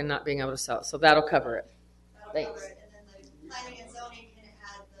stuck in not being able to sell it. So that'll cover it. That'll Thanks. cover it. And then the planning and zoning can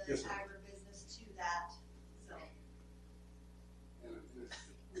add the Yes, sir. agribusiness to that zone.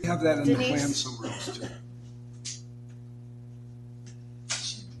 We have that in the Denise? plan somewhere else too.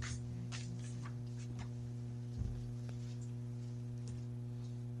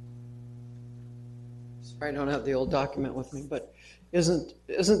 I don't have the old document with me, but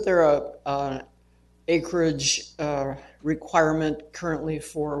isn't there a acreage requirement currently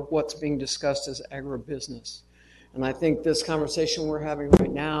for what's being discussed as agribusiness? And I think this conversation we're having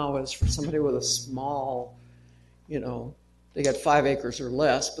right now is for somebody with a small, they got 5 acres or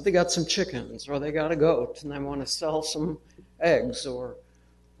less, but they got some chickens or they got a goat and they want to sell some eggs or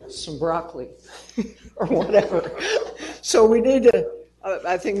some broccoli or whatever. So we need to,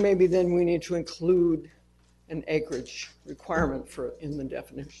 I think maybe then we need to include an acreage requirement in the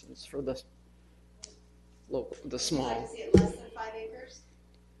definitions for the local, the small. Would you like to see it less than 5 acres?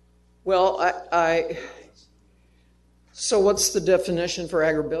 Well, so what's the definition for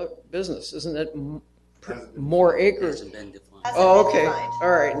agribusiness? Isn't it more acres? Hasn't been defined. Oh, okay, defined. all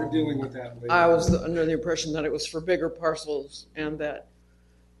right. We're dealing with that later. I was under the impression that it was for bigger parcels and that,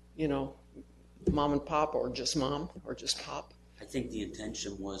 mom and pop or just mom or just pop. I think the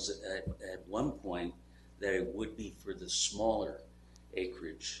intention was at one point that it would be for the smaller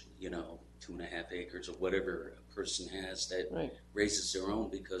acreage, 2.5 acres or whatever a person has that Right. raises their own,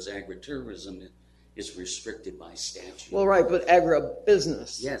 because agritourism is restricted by statute. Well, right, but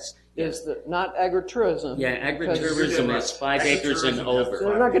agribusiness. Yes. Is not agritourism. Yeah, because agritourism is 5 acres and over.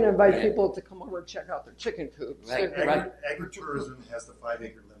 They're not going to invite Right. people to come over and check out their chicken coops. Right, They're- right. Agritourism has the 5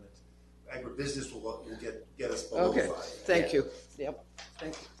 acre limit. Agribusiness will get us below Okay, 5. thank you. Yep,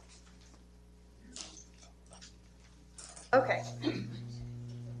 thank you. Okay.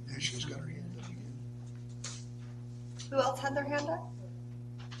 Who else had their hand up?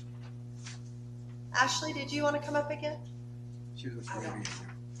 Ashley, did you want to come up again? She was waiting.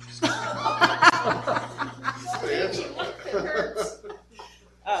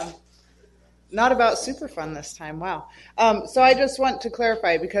 Not about Superfund this time. Wow. So I just want to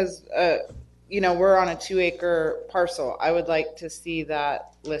clarify because, we're on a 2-acre parcel. I would like to see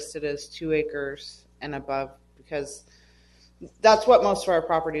that listed as 2 acres and above because that's what most of our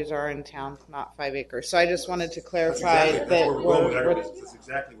properties are in town, not 5 acres. So I just wanted to clarify That's that That's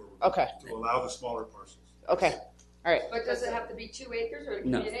exactly where we're okay. To allow the smaller parcels. Okay. All right. But does it have to be 2 acres or it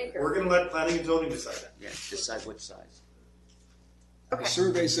can No. be an acre? We're going to let planning and zoning decide that. Yeah, decide what size. The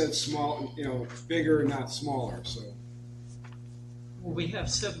survey said small, bigger, not smaller, so. Well, we have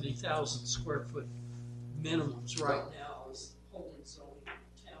 70,000 square foot minimums right now as holding zoning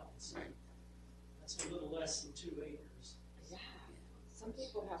towns. That's a little less than 2 acres. Yeah. Some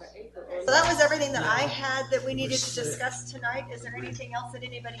people have an acre. So that was everything that I had that we needed to discuss tonight. Is there anything else that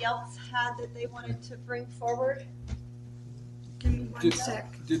anybody else had that they wanted to bring forward? Give me one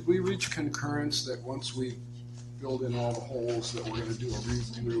sec. Did we reach concurrence that once we build in all the holes that we're going to do a read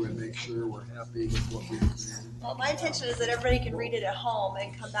through and make sure we're happy with what we agreed? Well, my intention is that everybody can read it at home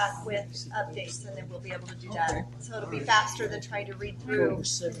and come back with updates, and then we'll be able to do that. Okay. So it'll be faster than trying to read through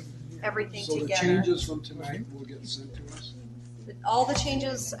everything So the together. changes from tonight will get sent to us? All the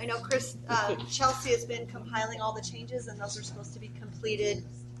changes, I know Chelsea has been compiling all the changes, and those are supposed to be completed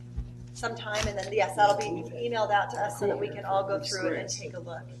sometime, and then, yes, that'll be emailed out to us so that we can all go through it and take a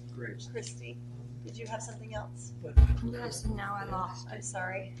look. Great. Christy, did you have something else? Yes, and now I lost it. I'm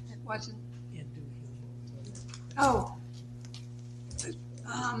sorry. It wasn't. Oh.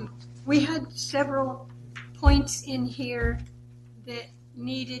 We had several points in here that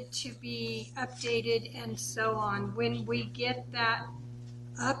needed to be updated and so on. When we get that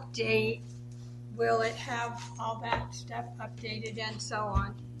update, will it have all that stuff updated and so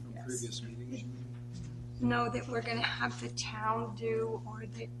on? Previous meetings? No, that we're gonna have the town do, or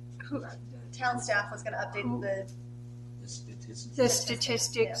the Town staff was gonna update the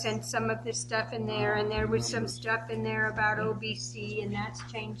statistics and some of the stuff in there, and there was some stuff in there about OBC, and that's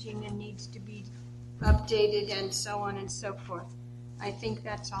changing and needs to be updated and so on and so forth. I think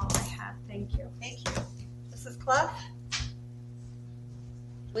that's all I have. Thank you. Thank you. Mrs. Clough?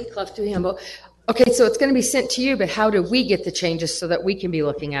 We Clough Dewey Humboldt. Okay, so it's going to be sent to you, but how do we get the changes so that we can be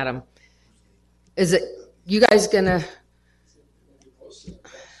looking at them? Is it you guys going to?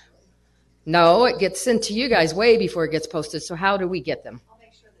 No, it gets sent to you guys way before it gets posted. So how do we get them? I'll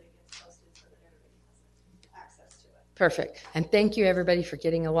make sure that it gets posted so that everybody has access to it. Perfect. And thank you everybody for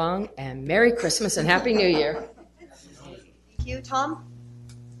getting along, and Merry Christmas and Happy New Year. Thank you. Tom?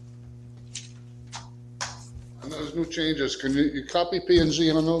 And those new changes, can you copy P and Z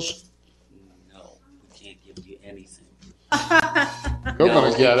on those? No, we can't give you anything. You're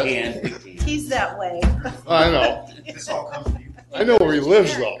gonna get it. We can't. He's that way. I know. This all comes to you. I know where he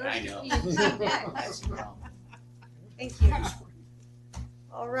lives though. I know. Thank you.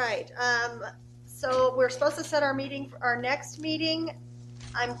 All right. So we're supposed to set our next meeting.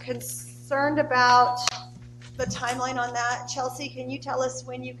 I'm concerned about the timeline on that. Chelsea, can you tell us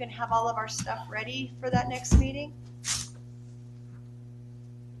when you can have all of our stuff ready for that next meeting?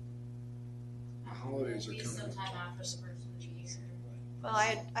 The holidays are Maybe coming. sometime after the first of the year. Well,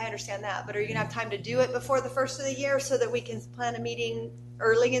 I understand that, but are you gonna have time to do it before the first of the year so that we can plan a meeting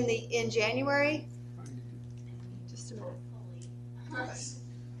early in January? Just a minute.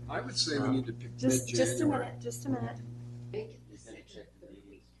 I would say we need to pick Just a mid-January. minute. Just a minute. We're gonna check the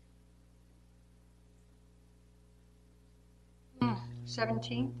meetings.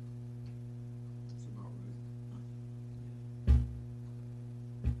 17? That's about right.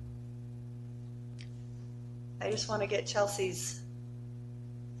 I just want to get Chelsea's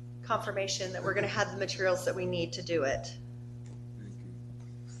confirmation that we're going to have the materials that we need to do it. Thank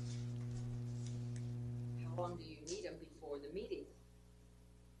you. How long do you need them before the meeting?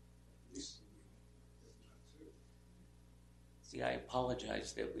 See, I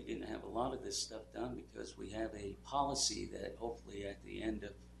apologize that we didn't have a lot of this stuff done because we have a policy that hopefully at the end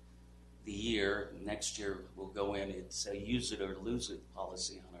of the year, next year, we'll go in, it's a use it or lose it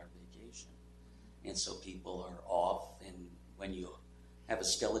policy on our vacation. And so people are off, and when you have a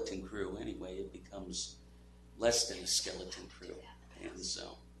skeleton crew anyway, it becomes less than a skeleton crew. And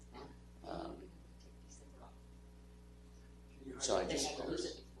so, so I just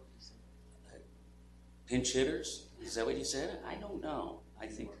pinch hitters. Is that what you said? I don't know. I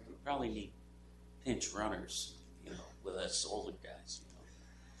think we probably need pinch runners, with us older guys,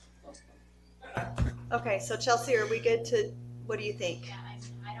 Okay, so Chelsea, are we good to, what do you think? Yeah,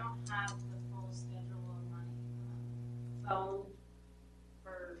 I don't have the full schedule of my phone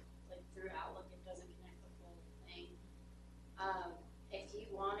for, like, through Outlook, it doesn't connect the full thing. If you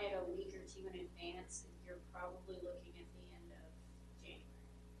want it a week or two in advance, you're probably looking at the end of January.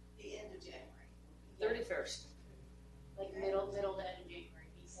 The end of January. 31st. Like middle to end of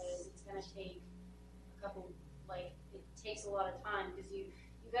January, because it's gonna take a couple, like, it takes a lot of time, because you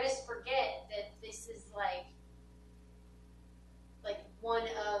guys forget that this is like one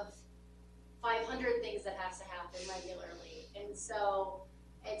of 500 things that has to happen regularly, and so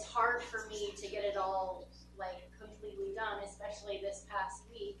it's hard for me to get it all like completely done, especially this past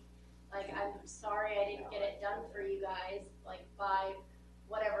week. Like, I'm sorry I didn't get it done for you guys, like, by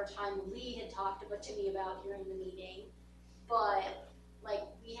whatever time Lee had talked to me about during the meeting. But, like,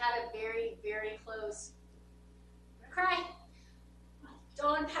 we had a very, very close, I'm gonna cry.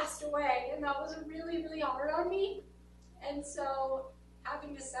 Dawn passed away, and that was really, really hard on me. And so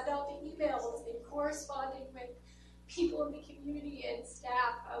having to send out the emails and corresponding with people in the community and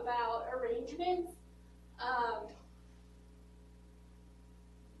staff about arrangements, I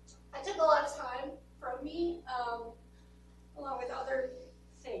took a lot of time from me, along with other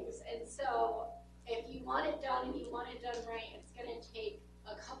things. And so if you want it done and you want it done right, it's going to take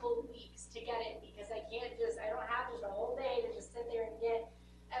a couple of weeks to get it, because I don't have just a whole day to just sit there and get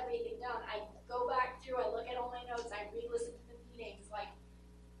everything done. I go back through, I look at all my notes, I re-listen to the meetings. Like,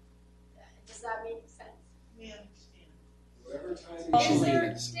 does that make sense? We understand. Whatever time Is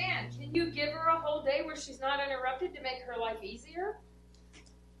there, Stan, can you give her a whole day where she's not interrupted to make her life easier?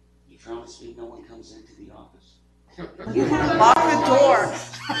 You promise me no one comes into the office? Lock the door.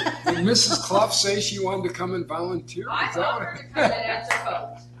 Did Mrs. Clough say she wanted to come and volunteer? I Is that want what her to come and answer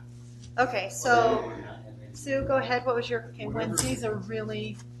phones. Okay, so Sue, go ahead. What was your? Okay, Wednesdays are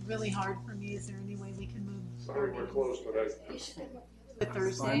really, really hard for me. Is there any way we can move? Sorry, we're closed today. To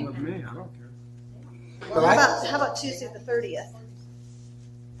Thursday? Fine with me, I don't care. Well, how about Tuesday the 30th?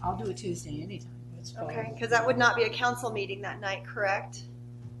 I'll do a Tuesday anytime. That's fine. Okay, because that would not be a council meeting that night, correct?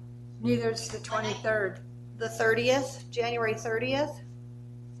 Neither is the 23rd. The 30th, January 30th?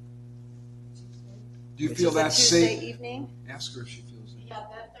 Do you which feel is a that's Tuesday safe? evening? Ask her if she feels it. Yeah,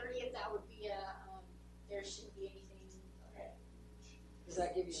 that 30th, that would be there shouldn't be anything. Does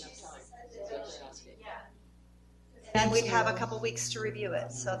that give you enough time? Yeah. And we'd have a couple weeks to review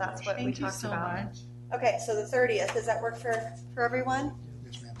it, so that's what we Thank you talked so about. much. Okay, so the 30th, does that work for everyone?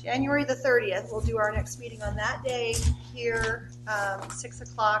 January the 30th, we'll do our next meeting on that day here, 6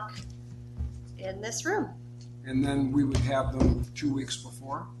 o'clock in this room. And then we would have them 2 weeks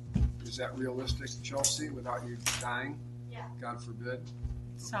before? Is that realistic, Chelsea, without you dying? Yeah. God forbid.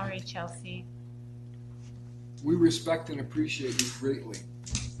 Sorry, Chelsea. We respect and appreciate you greatly,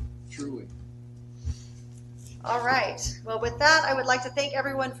 truly. All right. Well, with that, I would like to thank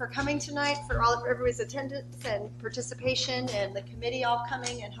everyone for coming tonight, for everybody's attendance and participation, and the committee all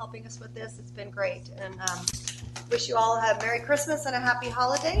coming and helping us with this. It's been great. And wish you all a Merry Christmas and a Happy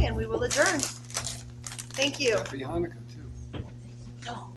Holiday, and we will adjourn. Thank you. Happy Hanukkah.